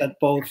things that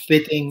both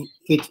fit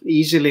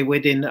easily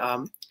within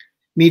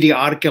media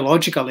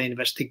archaeological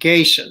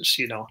investigations,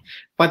 you know.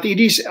 But it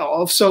is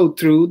also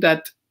true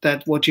that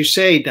what you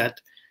say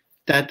that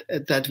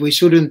we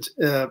shouldn't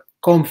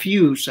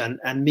confuse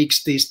and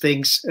mix these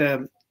things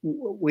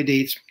with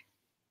each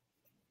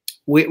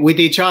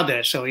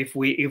other. So if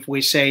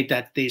we say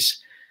that these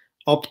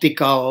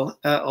optical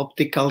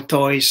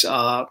toys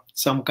are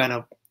some kind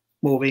of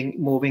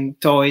moving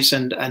toys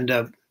and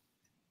a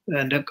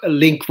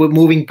link with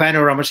moving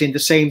panoramas in the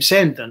same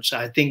sentence,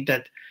 I think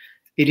that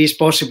it is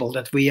possible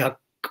that we are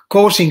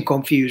causing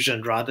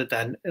confusion rather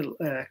than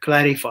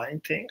clarifying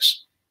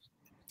things.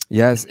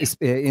 Yes,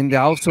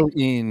 also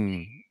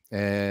in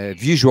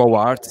visual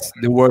arts,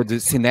 the word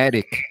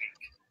cinetic,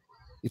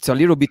 it's a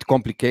little bit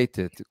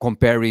complicated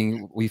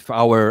comparing with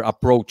our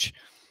approach,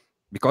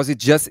 because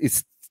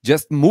it's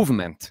just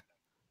movement,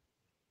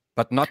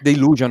 but not the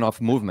illusion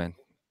of movement.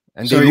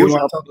 And so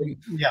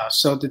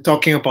so they're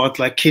talking about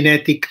like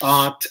kinetic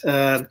art.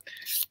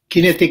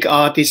 Kinetic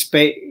art is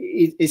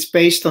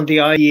based on the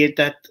idea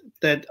that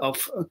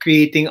of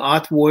creating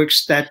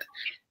artworks that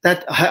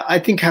I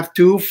think have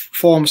two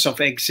forms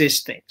of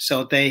existing.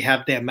 So they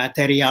have their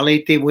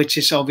materiality, which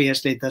is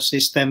obviously the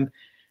system.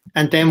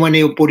 And then when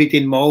you put it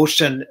in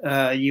motion,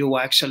 you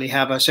actually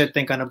have a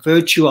certain kind of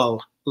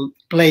virtual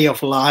play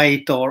of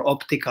light or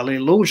optical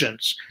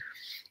illusions.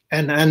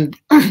 And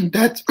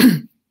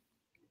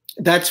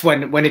that's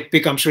when it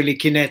becomes really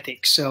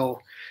kinetic.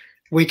 So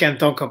we can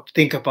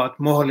think about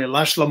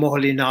Laszlo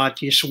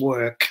Moholy-Nagy's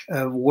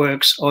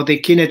works, or the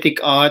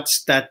kinetic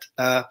arts that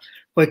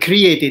were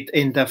created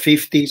in the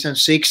 50s and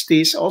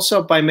 60s,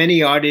 also by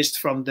many artists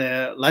from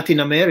the Latin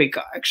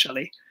America,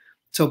 actually.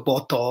 So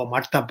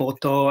Marta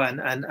Boto,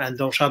 and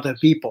those other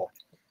people.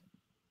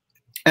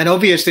 And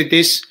obviously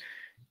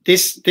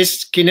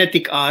this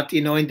kinetic art,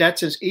 you know, in that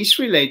sense is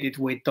related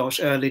with those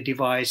early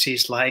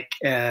devices like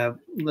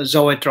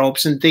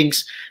zoetropes and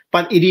things,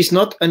 but it is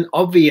not an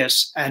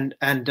obvious and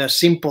a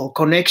simple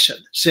connection.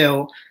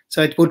 So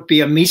it would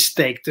be a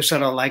mistake to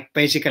sort of like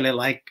basically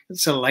like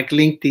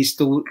link these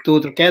two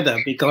together,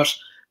 because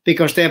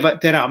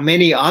there are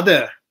many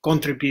other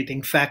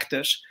contributing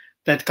factors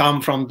that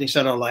come from the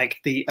sort of like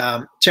the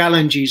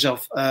challenges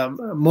of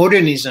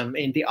modernism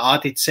in the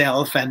art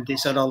itself, and the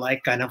sort of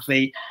like kind of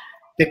the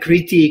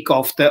critique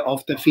of the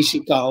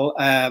physical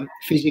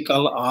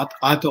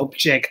art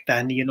object,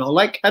 and you know,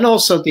 like, and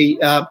also the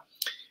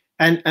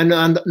and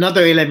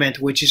another element,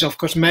 which is of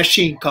course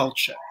machine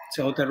culture.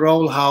 So the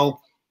role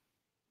how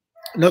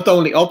not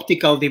only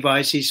optical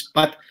devices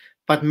but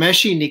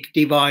machinic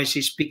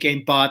devices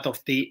became part of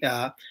the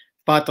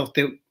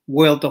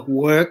world of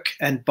work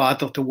and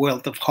part of the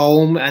world of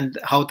home, and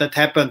how that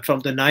happened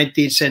from the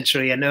 19th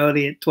century and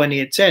early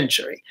 20th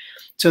century.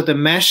 So the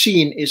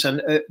machine is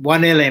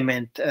one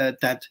element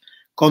that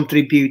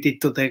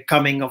contributed to the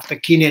coming of the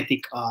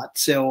kinetic art.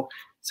 So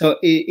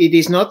it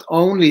is not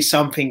only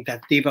something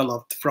that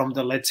developed from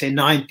the, let's say,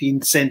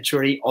 19th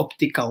century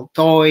optical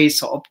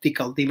toys or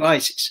optical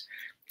devices.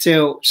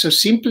 So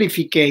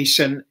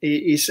simplification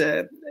is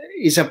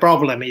a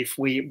problem if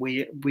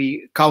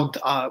we count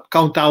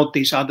out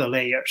these other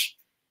layers.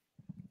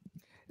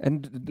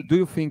 And do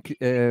you think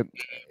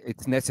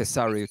it's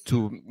necessary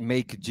to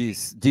make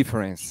this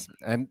difference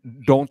and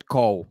don't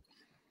call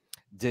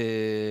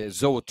the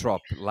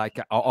zoetrope like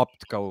an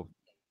optical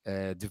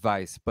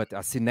device, but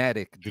a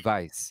kinetic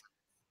device,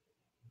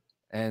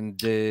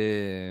 and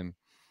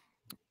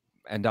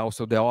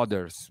also the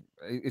others?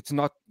 It's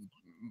not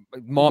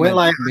moment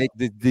to make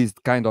this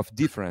kind of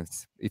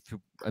difference, if you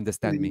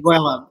understand me.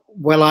 Well,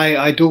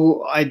 I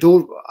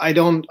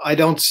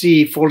don't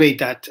see fully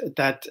that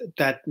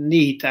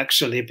need,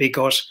 actually,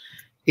 because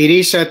it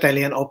is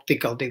certainly an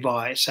optical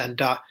device, and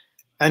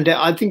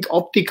I think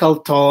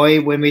optical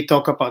toy, when we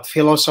talk about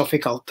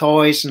philosophical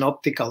toys and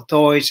optical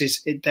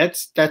toys,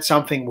 that's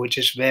something which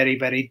is very,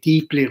 very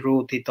deeply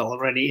rooted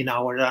already in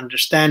our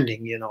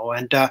understanding,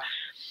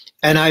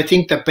 and I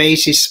think the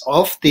basis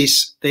of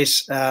this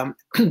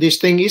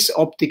thing is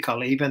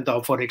optical, even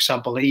though, for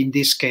example, in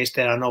this case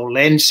there are no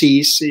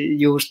lenses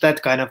used,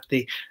 that kind of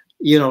thing,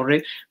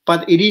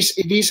 but it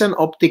is an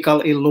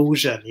optical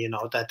illusion,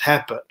 that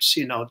happens,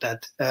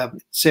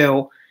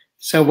 so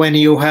when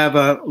you have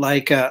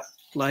like a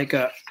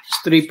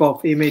strip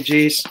of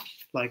images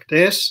like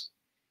this,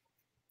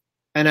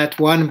 and at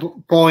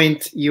one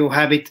point you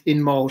have it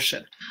in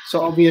motion,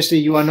 so obviously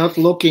you are not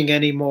looking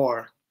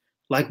anymore,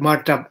 like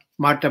Martha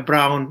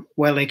Brown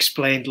well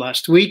explained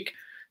last week.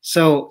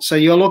 So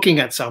you're looking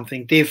at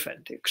something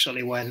different,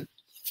 actually, when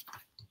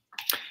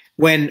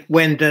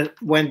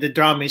the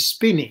drum is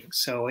spinning.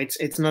 So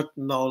it's not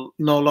no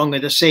longer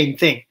the same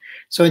thing.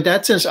 So in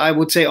that sense, I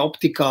would say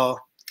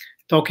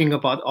talking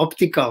about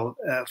optical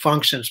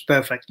functions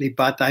perfectly,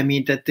 but I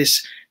mean that the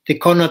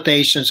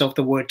connotations of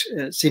the word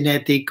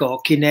kinetic or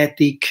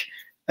kinetic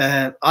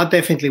are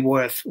definitely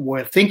worth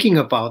thinking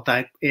about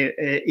that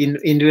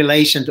in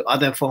relation to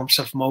other forms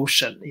of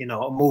motion,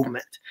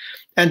 movement.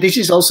 And this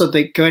is also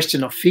the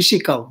question of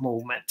physical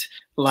movement,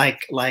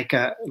 like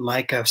a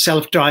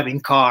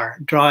self-driving car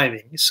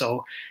driving.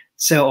 So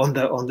on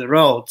the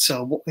road.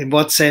 So in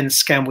what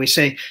sense can we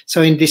say?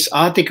 So in this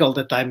article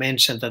that I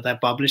mentioned that I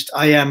published,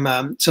 I am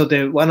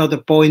one of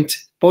the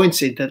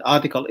points in that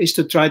article is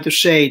to try to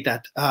say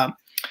that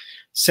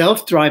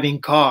self-driving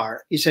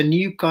car is a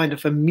new kind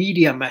of a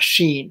media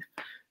machine,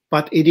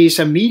 but it is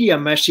a media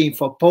machine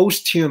for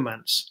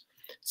post-humans.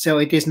 So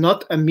it is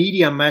not a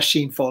media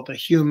machine for the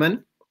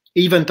human,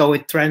 even though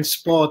it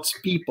transports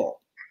people.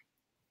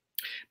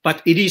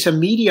 But it is a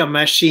media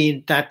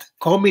machine that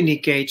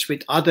communicates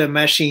with other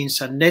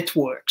machines and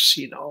networks,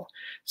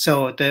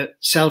 So the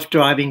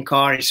self-driving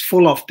car is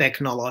full of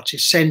technology,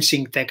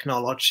 sensing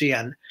technology,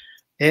 and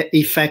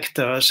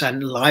effectors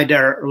and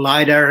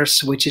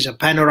lidars, which is a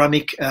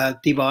panoramic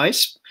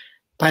device,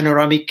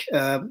 panoramic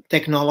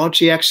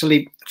technology,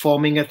 actually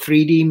forming a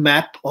 3D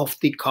map of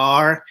the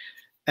car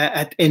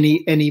at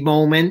any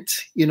moment,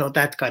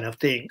 that kind of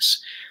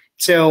things.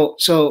 So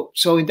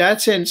in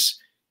that sense,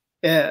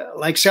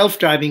 like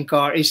self-driving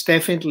car is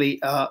definitely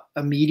a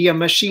media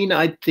machine,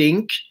 I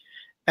think,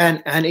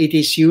 and it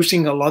is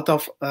using a lot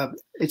of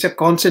it's a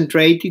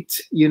concentrated,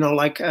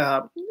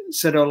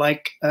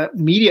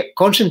 media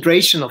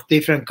concentration of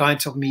different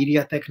kinds of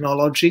media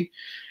technology,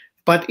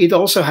 but it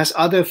also has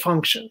other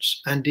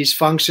functions, and these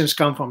functions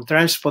come from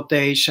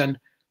transportation,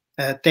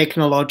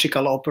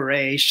 technological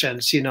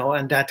operations,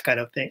 and that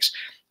kind of things.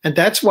 And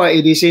that's why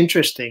it is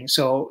interesting.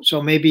 So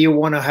maybe you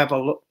want to have a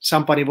look.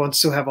 Somebody wants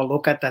to have a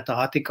look at that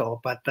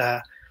article, but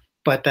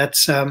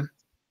that's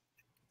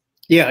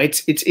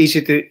it's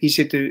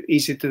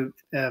easy to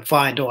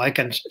find, or I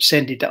can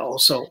send it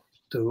also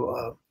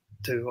to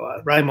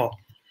Raimo.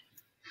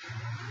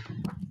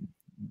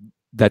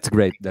 That's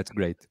great. That's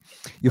great.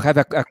 You have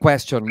a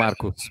question,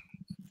 Markus.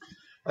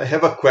 I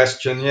have a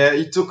question. Yeah,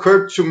 it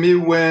occurred to me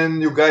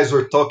when you guys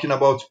were talking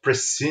about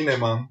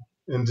pre-cinema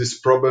and this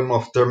problem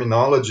of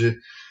terminology.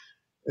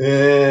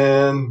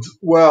 And,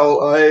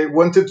 well, I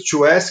wanted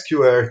to ask you,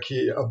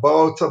 Erkki,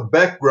 about a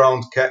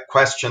background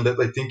question that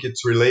I think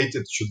it's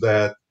related to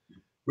that,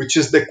 which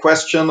is the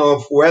question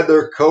of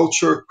whether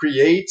culture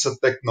creates a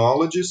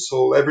technology,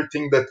 so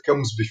everything that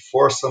comes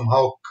before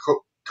somehow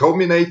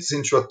culminates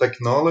into a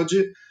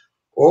technology,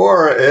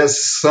 or,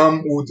 as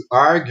some would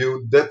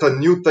argue, that a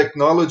new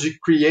technology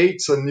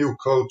creates a new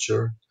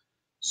culture.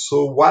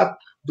 So what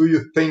do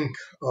you think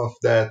of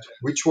that?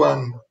 Which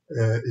one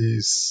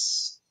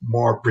is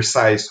more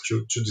precise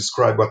to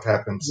describe what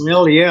happens?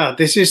 Well, yeah,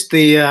 this is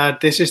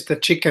the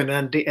chicken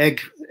and the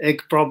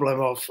egg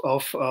problem of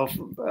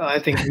I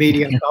think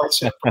media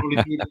culture, probably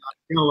media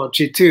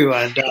archaeology too,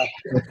 and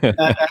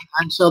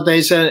so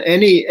there's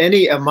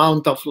any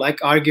amount of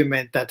like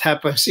argument that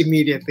happens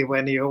immediately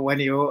when you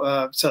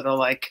sort of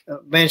like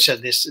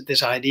mention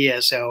this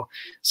idea. So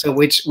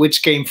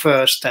which came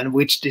first and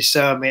which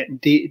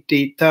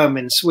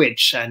determines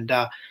which, and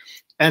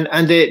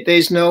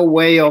there's no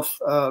way of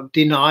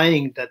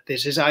denying that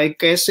this is, I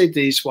guess it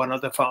is one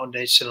of the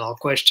foundational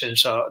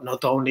questions,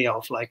 not only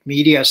of like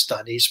media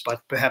studies,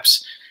 but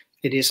perhaps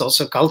it is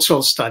also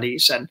cultural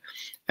studies.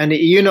 And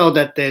you know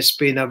that there's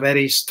been a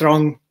very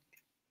strong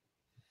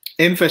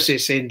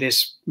emphasis in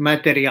this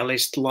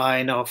materialist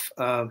line of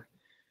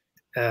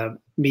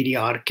media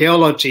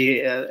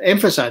archaeology,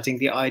 emphasizing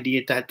the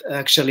idea that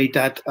actually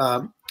that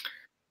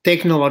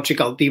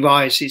technological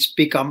devices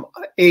become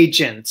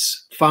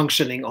agents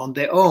functioning on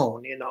their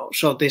own,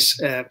 So this,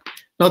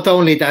 not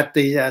only that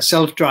the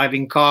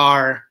self-driving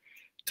car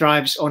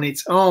drives on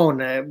its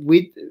own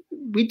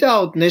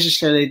without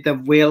necessarily the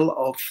will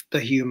of the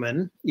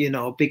human,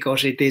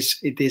 because it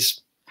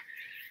is,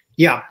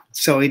 yeah.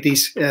 So it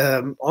is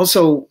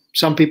also,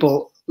 some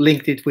people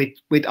linked it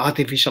with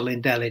artificial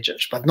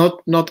intelligence, but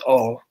not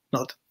all.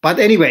 But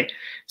anyway,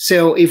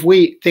 so if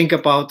we think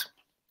about,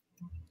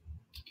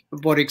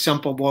 for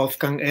example,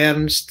 Wolfgang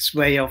Ernst's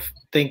way of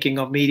thinking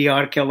of media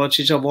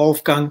archaeology. So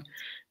Wolfgang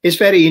is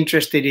very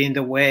interested in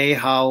the way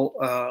how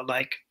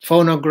like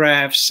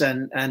phonographs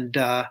and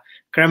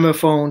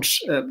gramophones,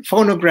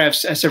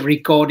 phonographs as a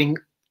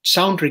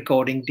sound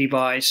recording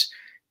device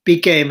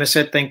became a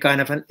certain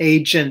kind of an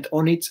agent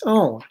on its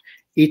own.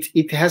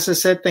 It has a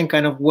certain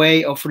kind of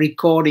way of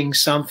recording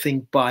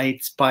something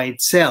by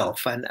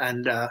itself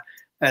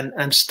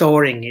and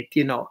storing it,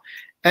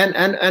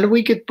 And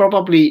we could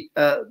probably,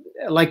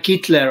 like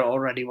Hitler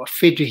already, what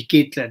Friedrich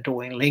Hitler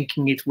doing,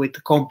 linking it with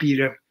the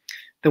computer,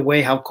 the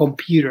way how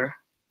computer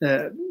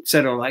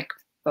sort of like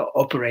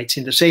operates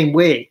in the same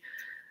way.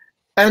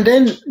 And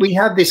then we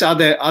have this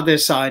other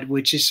side,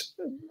 which is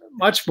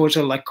much more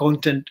so like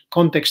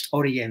context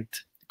oriented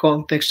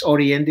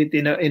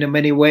in a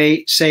many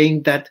way,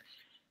 saying that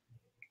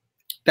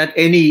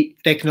any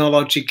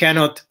technology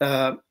cannot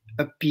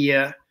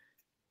appear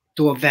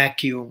to a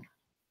vacuum.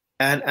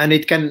 And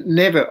it can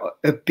never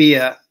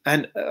appear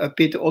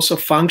to also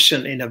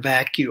function in a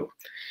vacuum.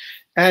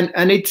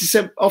 And it's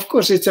of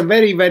course, it's a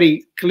very,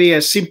 very clear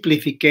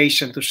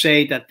simplification to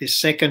say that this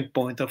second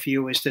point of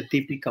view is the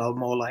typical,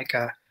 more like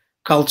a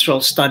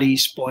cultural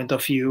studies point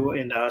of view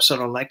in a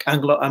sort of like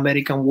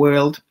Anglo-American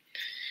world.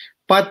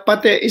 But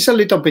there is a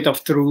little bit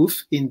of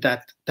truth in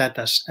that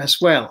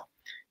as well.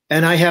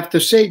 And I have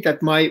to say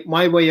that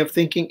my way of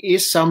thinking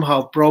is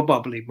somehow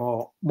probably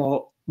more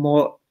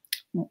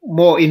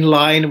in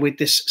line with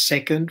this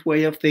second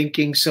way of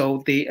thinking.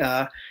 So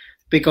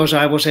because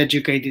I was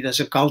educated as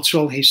a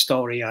cultural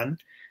historian,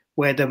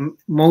 where the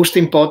most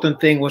important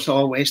thing was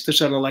always to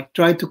sort of like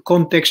try to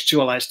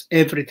contextualize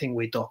everything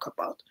we talk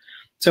about.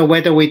 So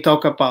whether we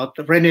talk about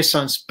the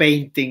Renaissance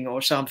painting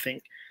or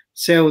something,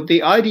 so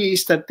the idea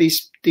is that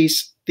these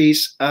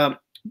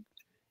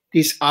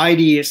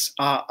ideas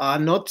are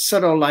not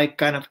sort of like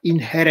kind of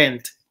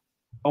inherent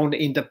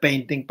only in the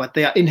painting, but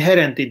they are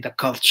inherent in the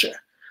culture.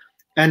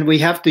 And we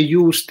have to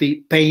use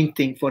the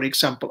painting, for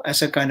example,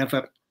 as a kind of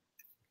a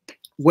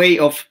way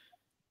of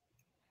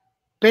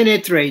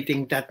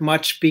penetrating that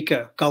much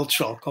bigger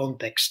cultural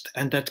context.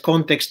 And that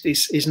context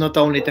is not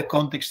only the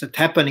context that's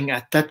happening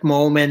at that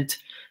moment,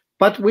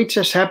 but which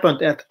has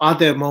happened at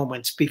other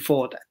moments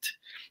before that.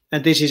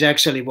 And this is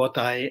actually what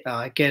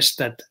I guess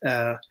that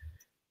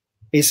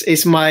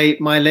is my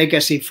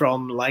legacy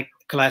from like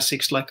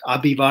classics like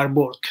Aby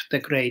Warburg, the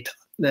great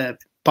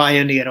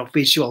pioneer of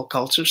visual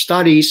culture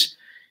studies,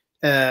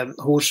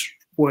 whose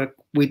work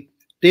with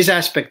this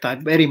aspect I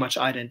very much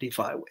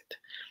identify with.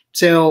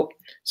 So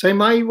in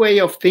my way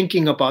of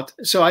thinking about,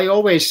 so I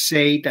always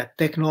say that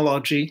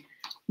technology,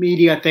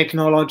 media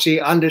technology,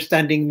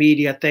 understanding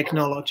media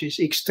technology is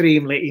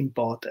extremely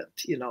important,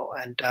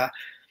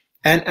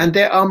 and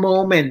there are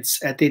moments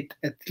it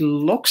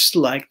looks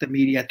like the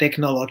media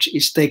technology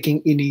is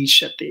taking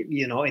initiative,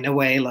 in a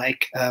way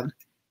like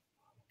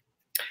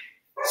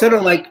sort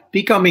of like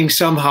becoming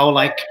somehow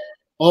like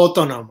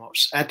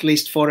autonomous, at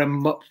least for a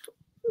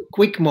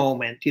quick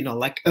moment,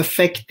 like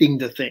affecting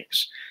the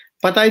things.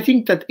 But I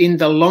think that in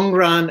the long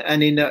run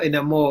and in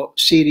a more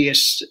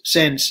serious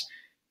sense,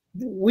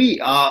 we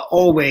are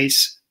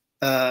always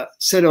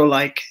sort of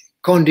like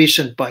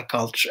conditioned by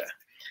culture.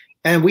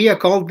 And we are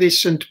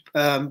conditioned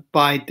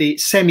by the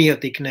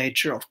semiotic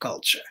nature of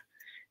culture.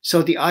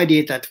 So the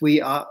idea that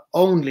we are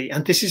only,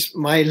 and this is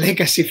my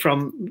legacy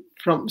from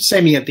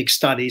semiotic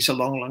studies a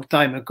long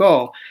time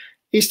ago,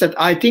 is that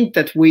I think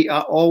that we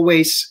are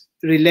always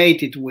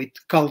related with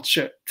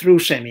culture through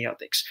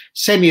semiotics,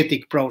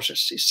 semiotic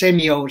processes,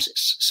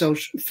 semiosis, so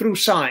through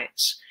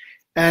science,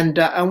 and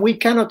we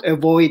cannot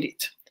avoid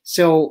it.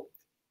 So,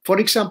 for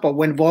example,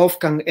 when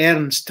Wolfgang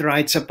Ernst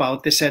writes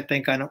about the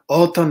certain kind of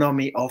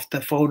autonomy of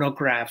the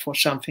phonograph or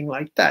something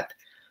like that,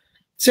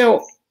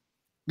 so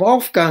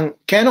Wolfgang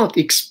cannot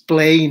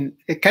escape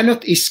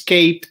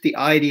the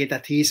idea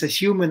that he is a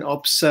human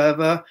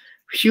observer,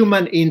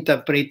 human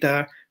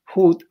interpreter,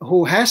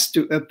 who has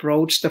to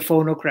approach the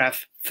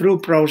phonograph through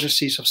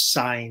processes of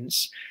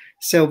science.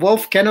 So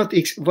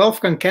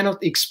Wolfgang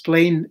cannot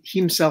explain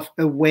himself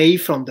away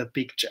from the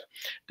picture.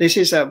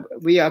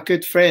 We are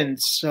good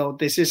friends, so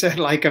this is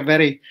like a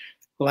very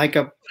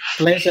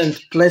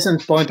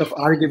pleasant point of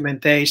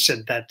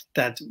argumentation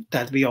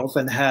that we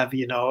often have,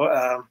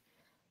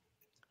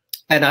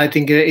 and I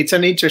think it's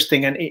an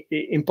interesting and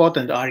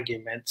important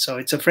argument. So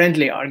it's a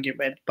friendly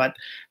argument, but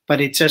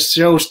it just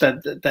shows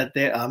that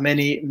there are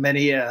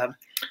many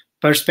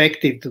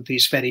perspectives to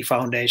these very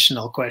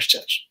foundational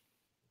questions.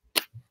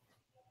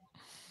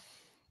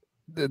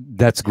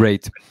 That's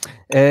great.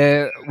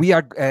 We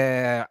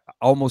are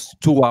almost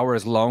 2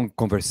 hours long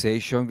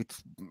conversation.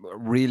 It's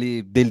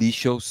really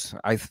delicious.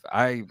 I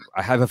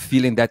have a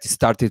feeling that it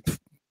started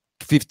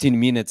 15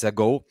 minutes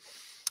ago,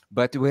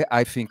 but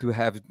I think we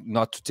have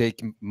not to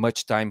take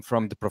much time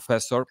from the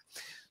professor.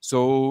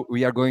 So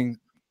we are going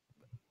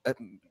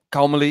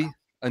calmly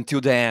until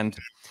the end.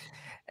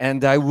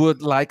 And I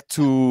would like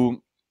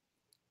to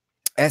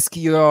ask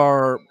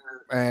your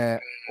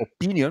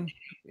opinion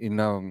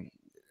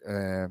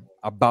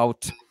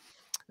about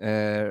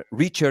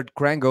Richard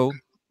Krangle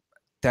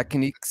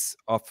techniques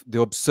of the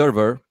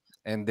observer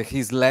and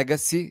his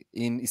legacy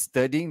in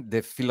studying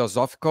the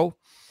philosophical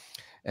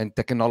and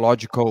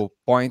technological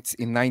points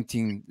in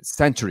 19th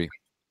century.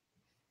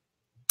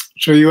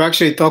 So you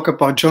actually talk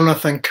about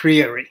Jonathan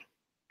Creary.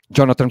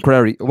 Jonathan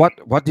Creary.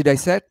 What did I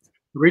say?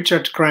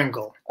 Richard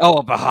Krangle.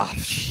 Oh,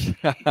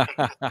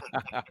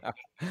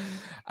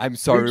 I'm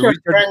sorry.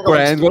 Richard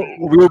Krangle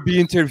will be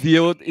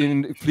interviewed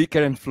in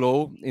Flickr and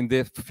Flow in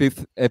the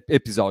 5th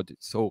episode.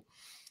 So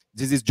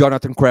this is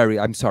Jonathan Creary.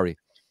 I'm sorry.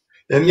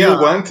 And you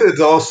wanted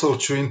also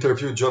to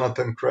interview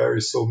Jonathan Creary,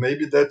 so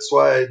maybe that's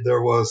why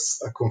there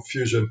was a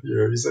confusion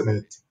here, isn't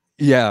it?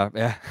 Yeah.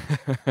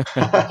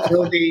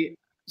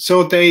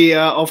 So they,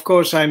 of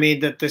course, I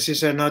mean that this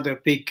is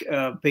another big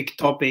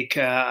topic,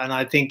 and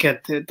I think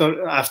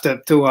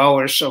after 2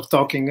 hours of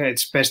talking,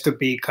 it's best to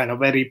be kind of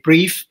very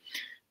brief.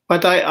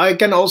 But I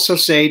can also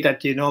say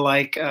that,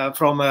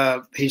 from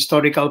a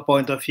historical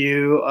point of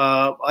view,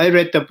 I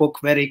read the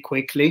book very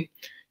quickly.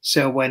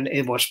 So when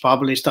it was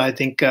published, I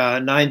think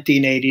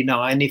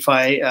 1989,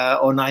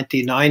 or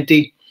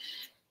 1990.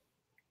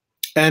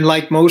 And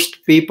like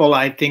most people,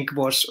 I think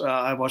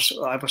I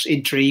was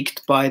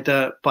intrigued by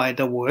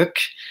the work,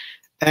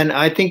 and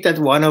I think that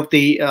one of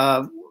the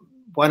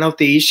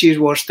issues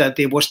was that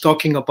it was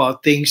talking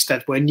about things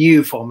that were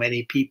new for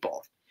many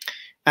people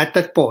at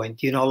that point.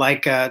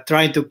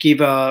 Trying to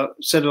give a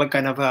sort of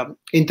kind of a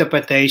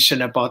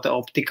interpretation about the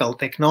optical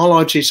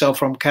technology, so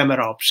from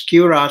camera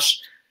obscuras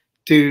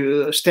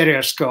to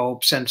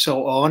stereoscopes and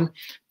so on,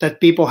 that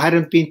people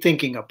hadn't been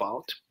thinking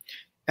about.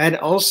 And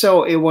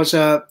also, it was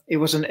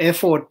an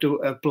effort to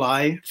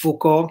apply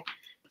Foucault,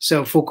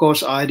 so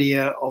Foucault's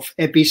idea of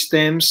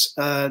epistemes,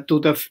 to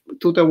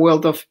the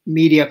world of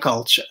media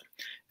culture.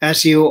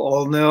 As you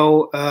all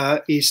know,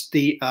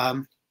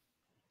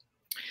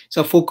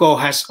 so Foucault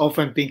has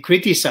often been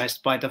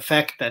criticized by the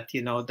fact that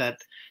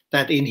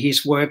that in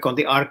his work on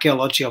the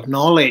archaeology of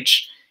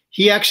knowledge,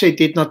 he actually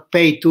did not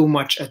pay too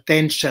much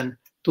attention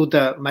to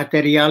the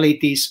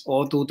materialities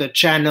or to the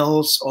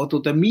channels or to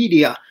the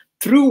media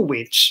through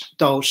which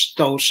those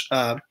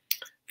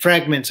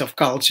fragments of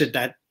culture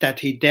that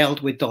he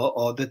dealt with,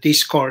 or the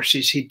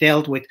discourses he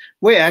dealt with,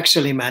 were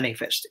actually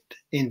manifested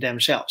in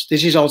themselves.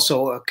 This is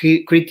also a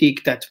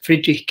critique that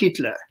Friedrich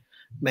Kittler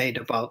made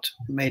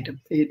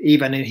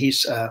even in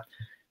his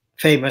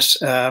famous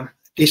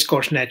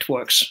Discourse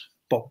Networks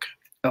book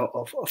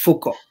of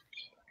Foucault.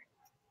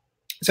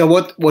 So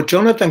what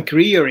Jonathan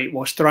Creary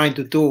was trying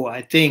to do,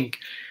 I think,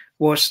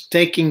 was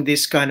taking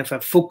this kind of a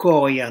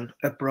Foucaultian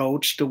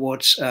approach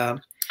towards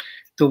sort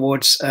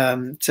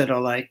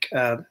of like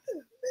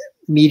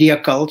media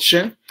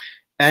culture,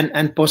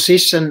 and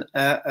position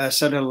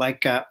sort of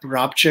like a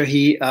rupture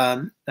he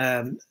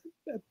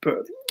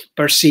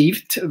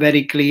perceived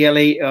very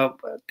clearly.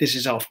 This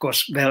is, of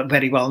course,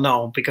 very well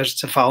known because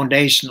it's a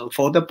foundational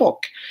for the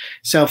book.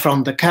 So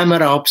from the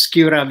camera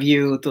obscura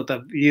view to the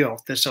view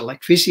of the sort of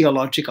like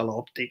physiological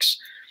optics,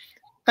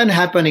 and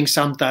happening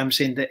sometimes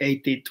in the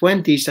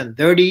 1820s and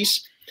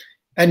 30s,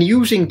 and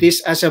using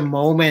this as a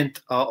moment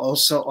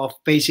also of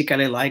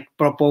basically like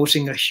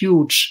proposing a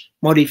huge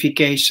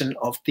modification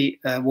of the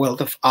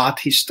world of art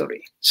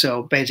history.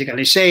 So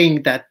basically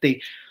saying that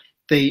the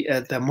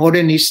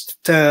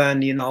modernist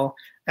turn,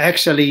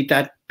 actually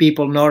that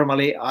people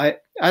normally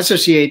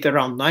associate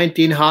around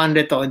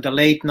 1900 or in the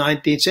late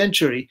 19th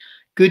century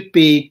could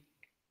be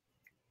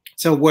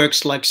so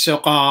works like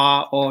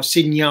Seurat or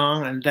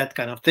Signan and that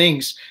kind of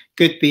things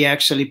could be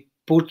actually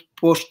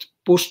pushed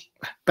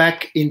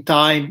back in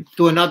time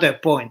to another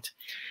point.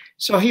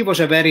 So he was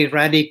a very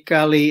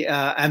radically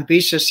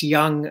ambitious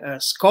young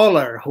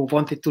scholar who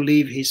wanted to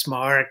leave his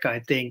mark, I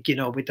think,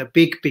 with a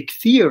big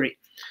theory.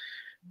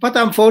 But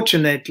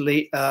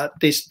unfortunately,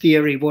 this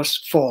theory was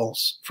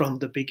false from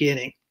the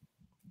beginning.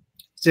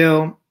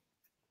 So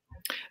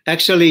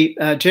actually,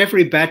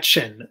 Jeffrey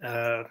Batchen,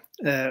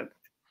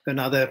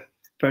 another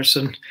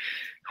person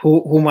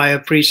whom I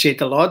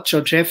appreciate a lot.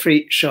 So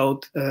Jeffrey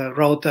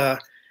wrote a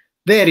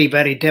very,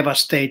 very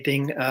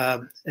devastating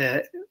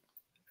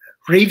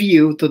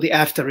review to the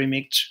After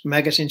Image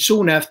magazine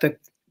soon after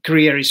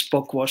Creary's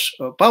book was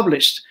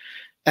published,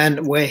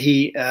 and where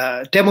he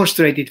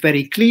demonstrated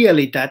very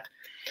clearly that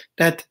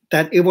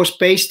it was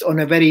based on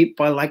a very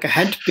like a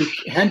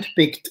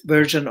handpicked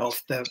version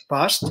of the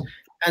past.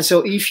 And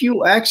so if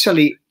you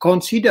actually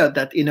consider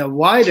that in a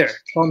wider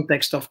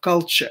context of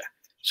culture,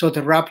 so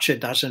the rupture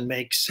doesn't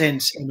make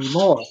sense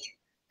anymore.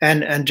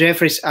 And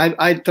Jeffries,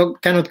 I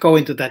cannot go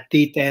into that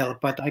detail,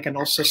 but I can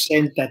also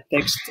send that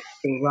text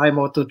to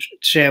Raimo to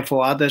share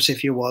for others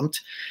if you want.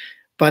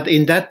 But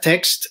in that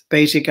text,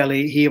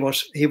 basically, he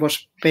was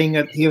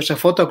a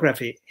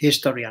photography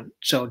historian,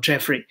 so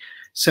Jeffrey.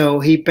 So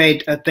he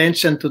paid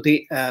attention to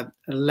the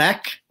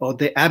lack or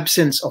the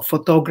absence of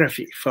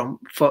photography from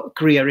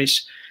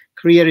Creary's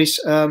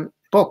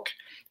book,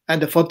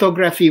 and the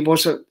photography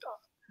was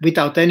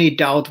without any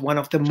doubt one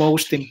of the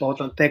most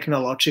important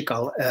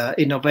technological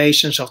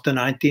innovations of the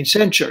 19th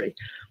century,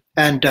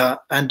 and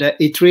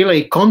it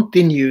really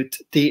continued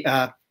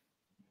the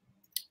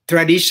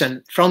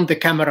tradition from the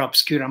camera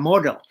obscura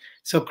model.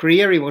 So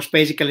Creary was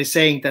basically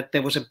saying that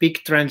there was a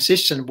big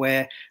transition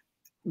where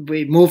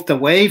we moved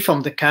away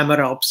from the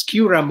camera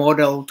obscura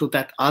model to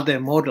that other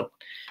model.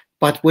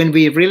 But when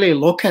we really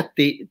look at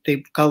the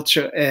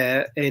culture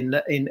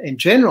in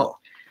general,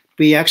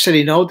 we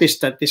actually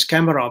noticed that this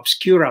camera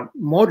obscura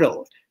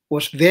model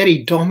was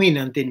very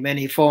dominant in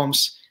many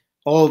forms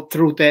all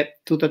through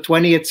to the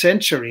 20th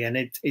century, and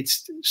it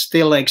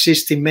still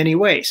exists in many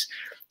ways.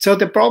 So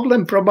the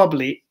problem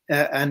probably,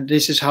 and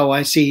this is how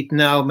I see it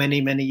now,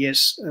 many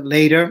years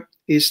later,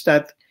 is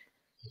that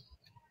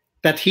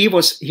he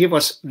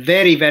was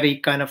very, very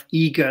kind of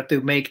eager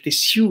to make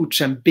this huge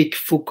and big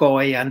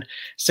Foucaultian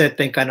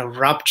certain kind of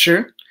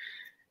rupture.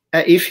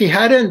 If he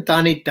hadn't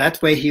done it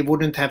that way, he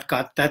wouldn't have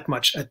got that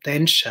much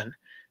attention.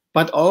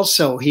 But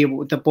also,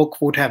 the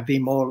book would have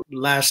been more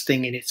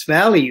lasting in its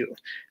value,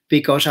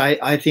 because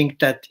I think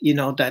that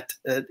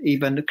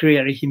even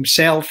Creary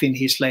himself in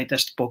his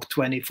latest book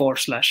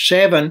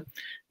 24/7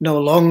 no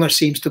longer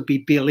seems to be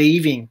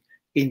believing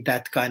in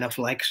that kind of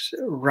like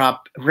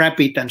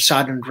rapid and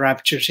sudden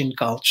ruptures in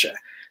culture.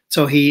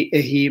 So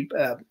he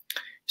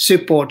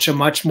supports a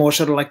much more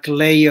sort of like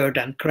layered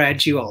and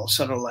gradual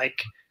sort of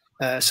like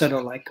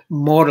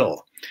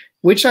model,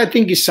 which I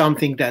think is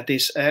something that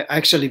is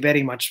actually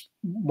very much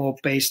more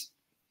based,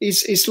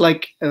 is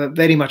like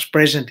very much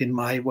present in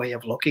my way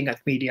of looking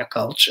at media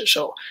culture.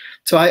 So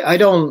I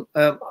don't,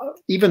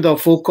 even though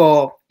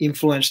Foucault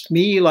influenced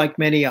me like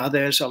many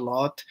others a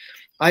lot,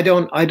 I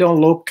don't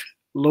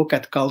look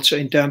at culture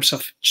in terms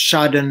of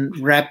sudden,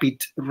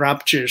 rapid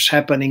ruptures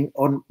happening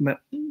on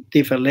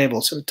different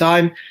levels of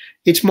time.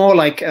 It's more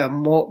like a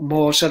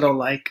more sort of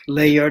like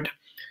layered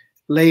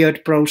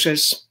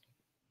process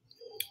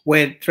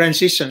where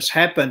transitions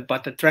happen,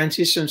 but the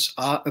transitions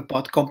are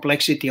about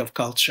complexity of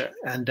culture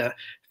and the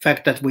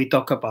fact that we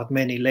talk about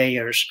many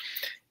layers.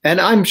 And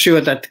I'm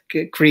sure that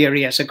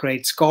Creary, as a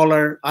great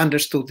scholar,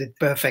 understood it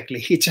perfectly.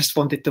 He just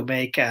wanted to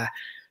make a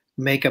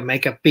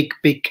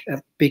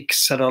big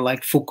sort of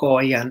like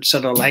Foucaultian,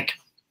 sort of like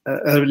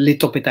a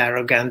little bit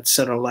arrogant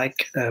sort of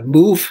like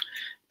move,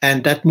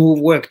 and that move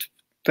worked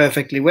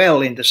perfectly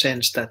well in the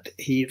sense that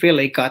he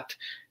really got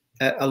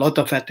a lot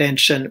of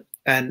attention,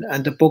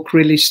 and the book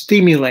really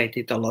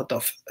stimulated a lot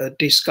of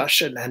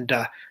discussion, and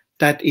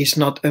that is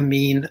not a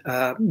mean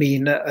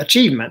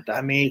achievement.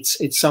 I mean,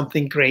 it's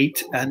something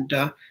great, and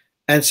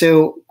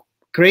so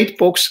great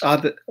books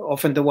are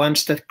often the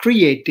ones that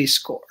create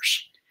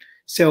discourse.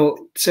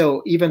 So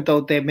even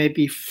though they may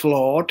be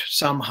flawed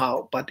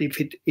somehow, but if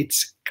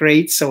it's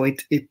great, so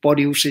it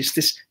produces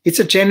this, it's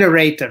a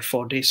generator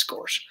for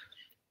discourse.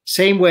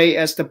 Same way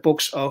as the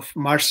books of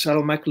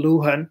Marshall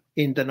McLuhan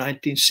in the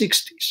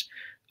 1960s,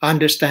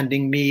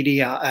 Understanding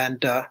Media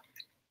and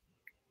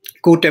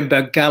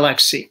Gutenberg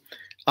Galaxy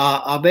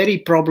are very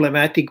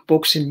problematic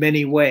books in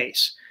many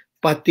ways.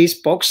 But these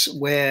books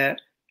were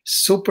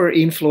super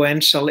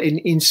influential in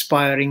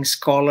inspiring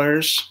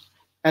scholars,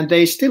 and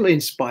they still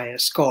inspire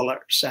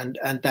scholars, and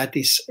that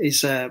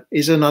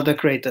is another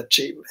great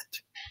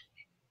achievement.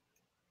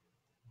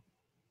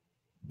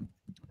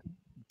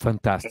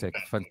 Fantastic.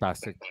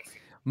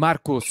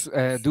 Marcus,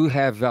 do you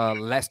have a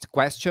last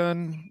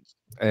question?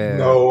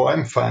 No,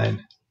 I'm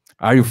fine.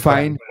 Are you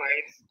fine?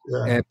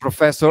 Yeah.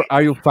 Professor,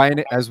 are you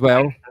fine as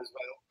well?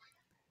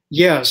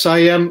 Yes, I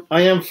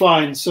am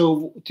fine.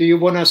 So do you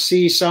want to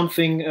see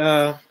something?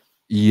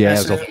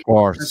 Yes, of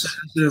course.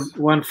 As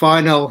one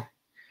final.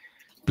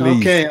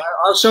 Please. Okay,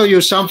 I'll show you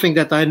something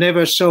that I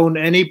never shown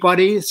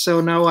anybody.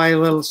 So now I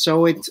will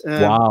show it.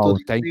 Wow,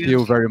 thank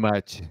you very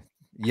much.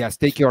 Yes,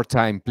 take your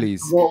time,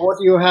 please.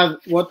 What you have,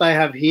 what I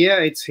have here,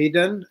 it's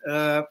hidden.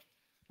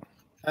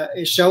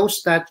 it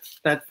shows that,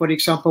 for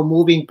example,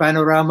 moving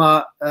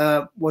panorama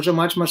was a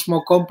much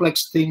more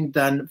complex thing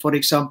than, for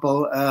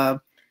example,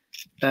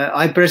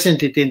 I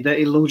presented in the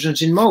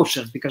Illusions in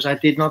Motion, because I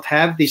did not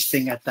have this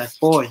thing at that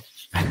point.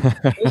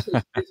 This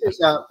is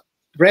a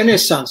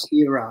Renaissance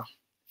era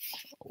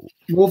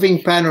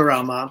moving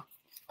panorama.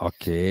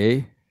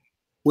 Okay.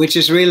 Which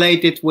is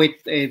related with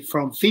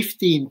from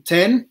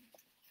 1510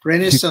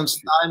 Renaissance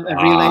time,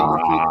 and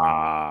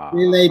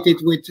related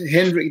with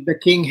Henry, the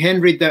King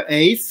Henry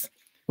VIII.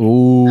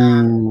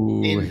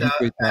 In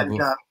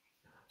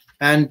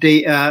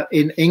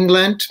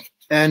England,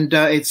 and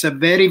it's a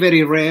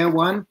very rare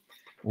one.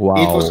 Wow.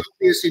 It was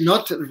obviously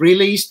not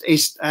released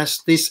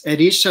as this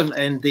edition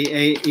in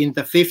the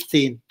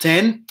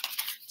 1510.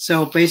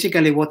 So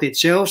basically, what it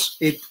shows,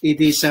 it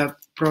is a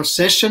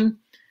procession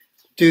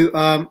to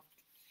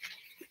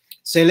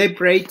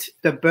celebrate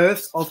the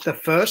birth of the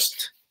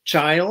first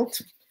child,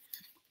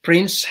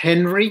 Prince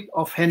Henry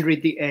of Henry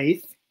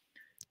VIII.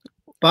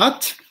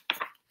 But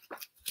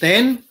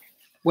then,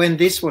 when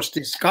this was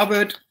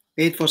discovered,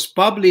 it was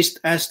published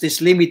as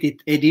this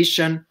limited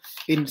edition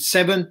in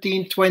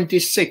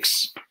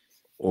 1726.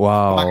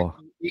 Wow. By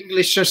the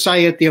English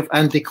Society of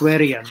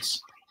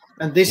Antiquarians.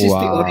 And this is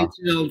the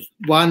original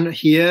one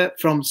here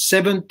from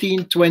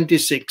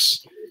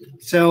 1726.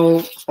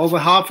 So over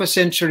half a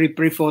century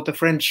before the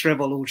French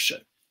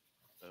Revolution.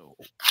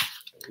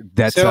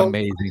 That's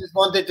amazing. I just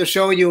wanted to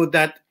show you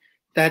that,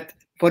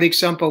 for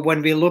example,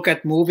 when we look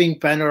at moving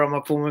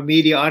panorama from a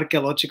media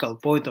archaeological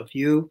point of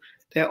view,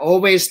 there are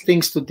always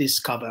things to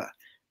discover.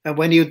 And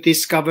when you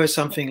discover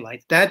something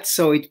like that,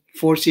 so it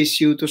forces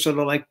you to sort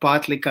of like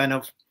partly kind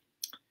of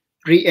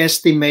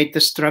re-estimate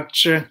the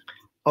structure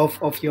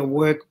of your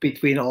work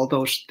between all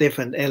those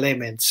different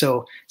elements.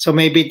 So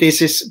maybe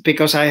this is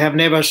because I have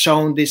never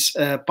shown this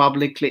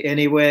publicly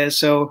anywhere.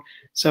 So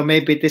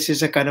maybe this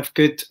is a kind of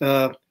good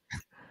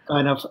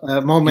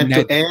moment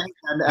to end,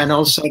 and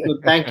also to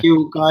thank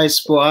you guys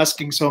for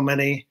asking so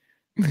many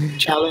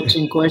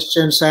challenging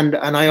questions, and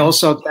I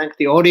also thank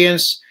the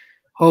audience,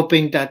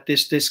 hoping that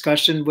this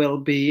discussion will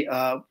be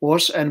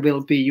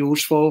will be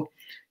useful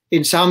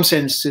in some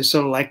sense, to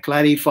sort of like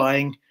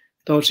clarifying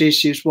those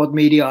issues, what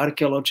media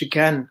archaeology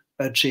can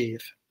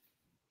achieve.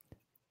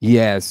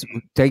 Yes,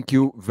 thank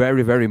you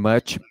very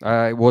much.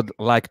 I would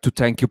like to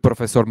thank you,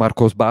 Professor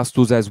Marcos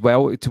Bastos, as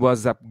well. It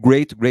was a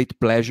great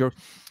pleasure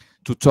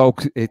to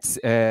talk. It's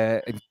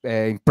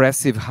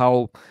impressive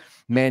how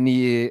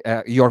many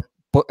your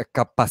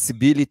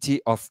capability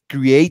of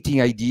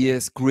creating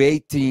ideas,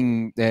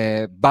 creating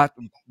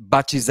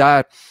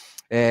batizar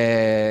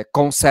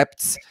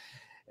concepts.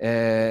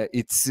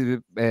 It's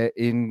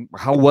in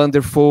how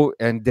wonderful,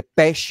 and the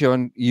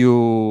passion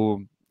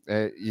you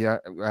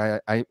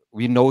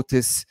we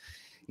notice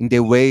in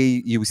the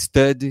way you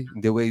study,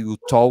 in the way you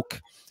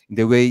talk, in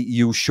the way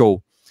you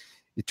show.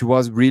 It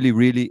was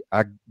really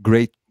a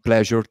great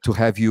pleasure to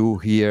have you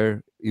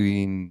here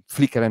in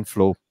Flicker and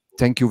Flow.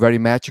 Thank you very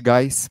much,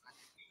 guys.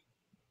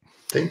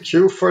 Thank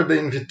you for the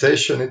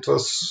invitation. It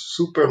was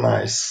super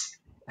nice.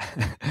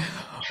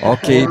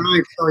 Okay. All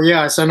right. So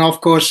yes, and of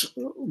course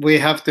we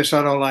have to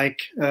sort of like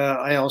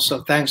I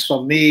also thanks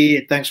for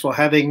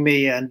having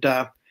me, and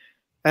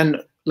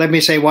let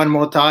me say one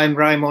more time,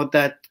 Raimo,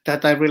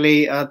 that I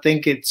really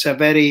think it's a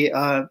very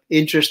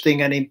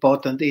interesting and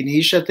important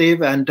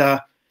initiative, and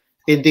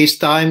in these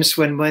times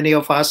when many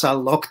of us are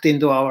locked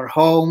into our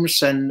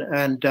homes,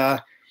 and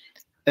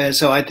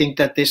so I think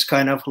that this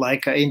kind of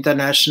like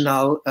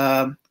international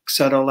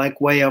sort of like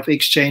way of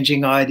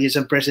exchanging ideas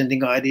and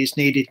presenting ideas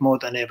needed more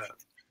than ever.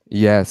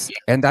 Yes,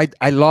 and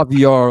I love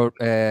your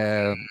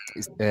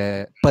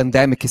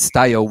pandemic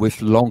style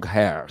with long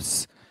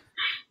hairs.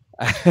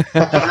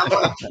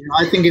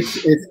 I think it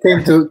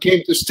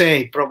came to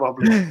stay,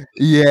 probably.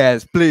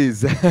 Yes,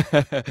 please.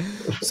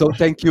 So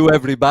thank you,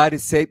 everybody.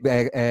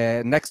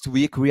 Next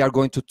week we are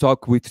going to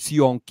talk with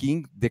Sion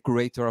King, the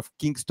curator of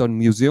Kingston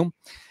Museum,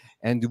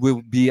 and it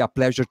will be a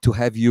pleasure to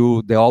have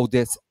you, the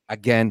audience,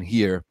 again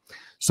here.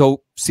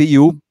 So see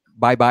you.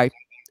 Bye.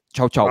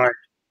 Ciao. Bye.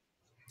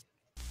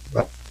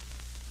 Bye.